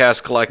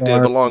Podcast Collective,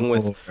 Dark along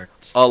with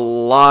Lords. a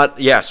lot.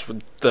 Yes,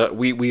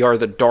 we are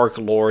the Dark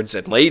Lords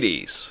and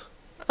Ladies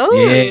Oh,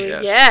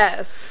 Yes.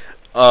 yes.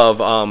 of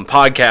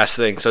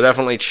podcasting. So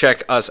definitely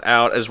check us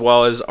out, as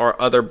well as our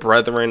other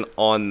brethren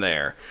on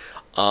there.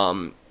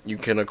 You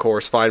can, of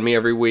course, find me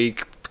every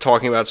week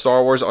talking about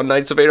Star Wars on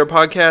Knights of Vader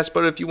podcast.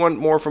 But if you want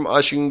more from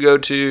us, you can go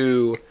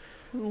to...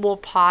 Well,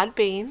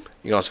 Podbean.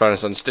 You can also find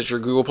us on Stitcher,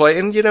 Google Play,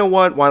 and you know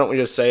what? Why don't we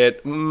just say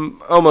it?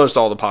 Almost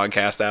all the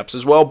podcast apps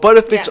as well. But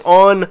if it's Yes.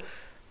 on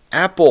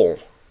Apple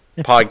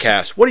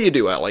Podcasts, what do you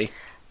do, Ellie?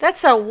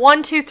 That's a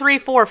 1, 2, 3,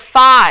 4,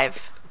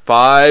 5.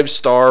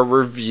 5-star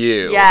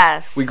review.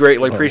 Yes. We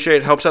greatly appreciate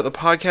it. It helps out the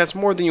podcast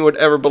more than you would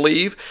ever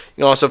believe.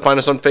 You can also find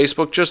us on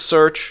Facebook. Just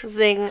search.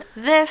 Zing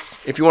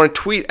this. If you want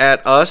to tweet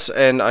at us,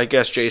 and I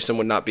guess Jason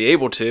would not be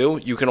able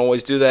to, you can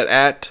always do that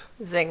at...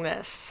 Zing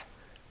this.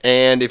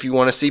 And if you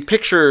want to see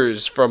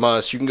pictures from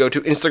us, you can go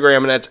to Instagram,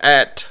 and that's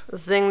at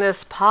Zing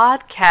This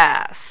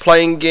Podcast.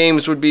 Playing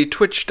games would be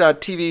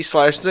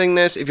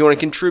twitch.tv/zingthis if you want to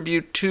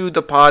contribute to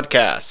the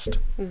podcast.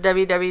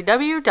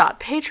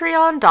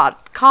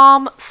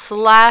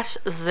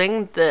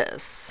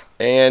 www.patreon.com/zingthis.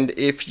 And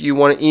if you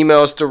want to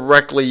email us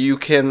directly, you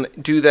can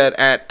do that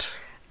at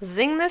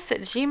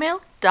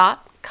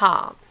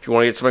zingthis@gmail.com. If you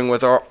want to get something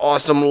with our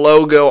awesome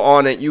logo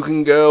on it, you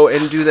can go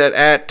and do that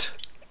at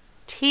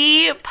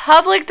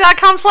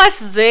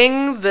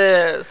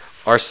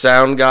tpublic.com/zingthis. Our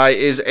sound guy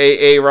is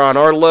Aaron.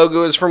 Our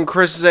logo is from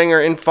Chris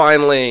Zinger. And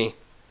finally,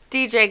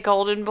 DJ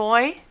Golden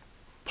Boy.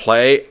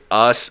 Play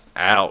us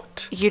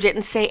out. You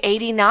didn't say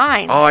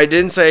 89. Oh, I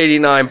didn't say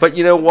 89, but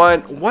you know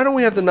what? Why don't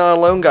we have the Not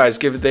Alone guys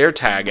give their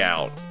tag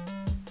out?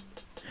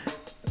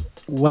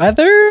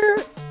 Whether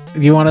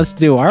you want us to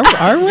do our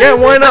yeah,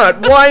 why not?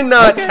 Why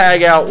not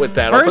tag out with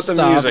that? First I'll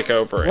put the music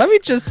over it. Let me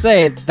just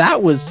say,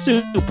 that was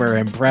super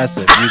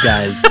impressive, you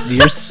guys.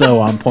 You're so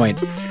on point.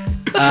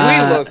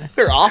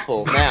 They're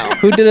awful now.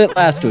 Who did it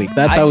last week?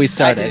 That's how we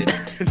started.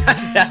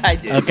 I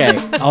did. Okay,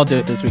 I'll do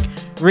it this week.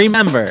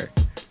 Remember,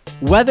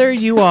 whether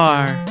you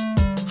are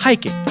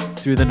hiking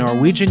through the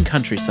Norwegian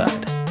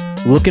countryside,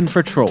 looking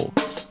for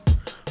trolls,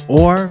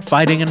 or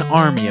fighting an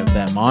army of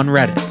them on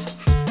Reddit,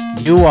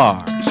 you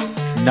are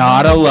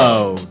not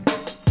alone.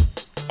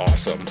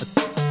 Awesome.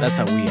 That's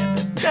how we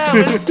ended. That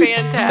was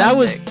fantastic. That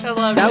was I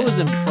loved that it. was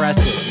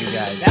impressive, you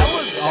guys.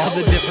 All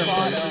the different. Oh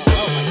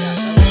my God.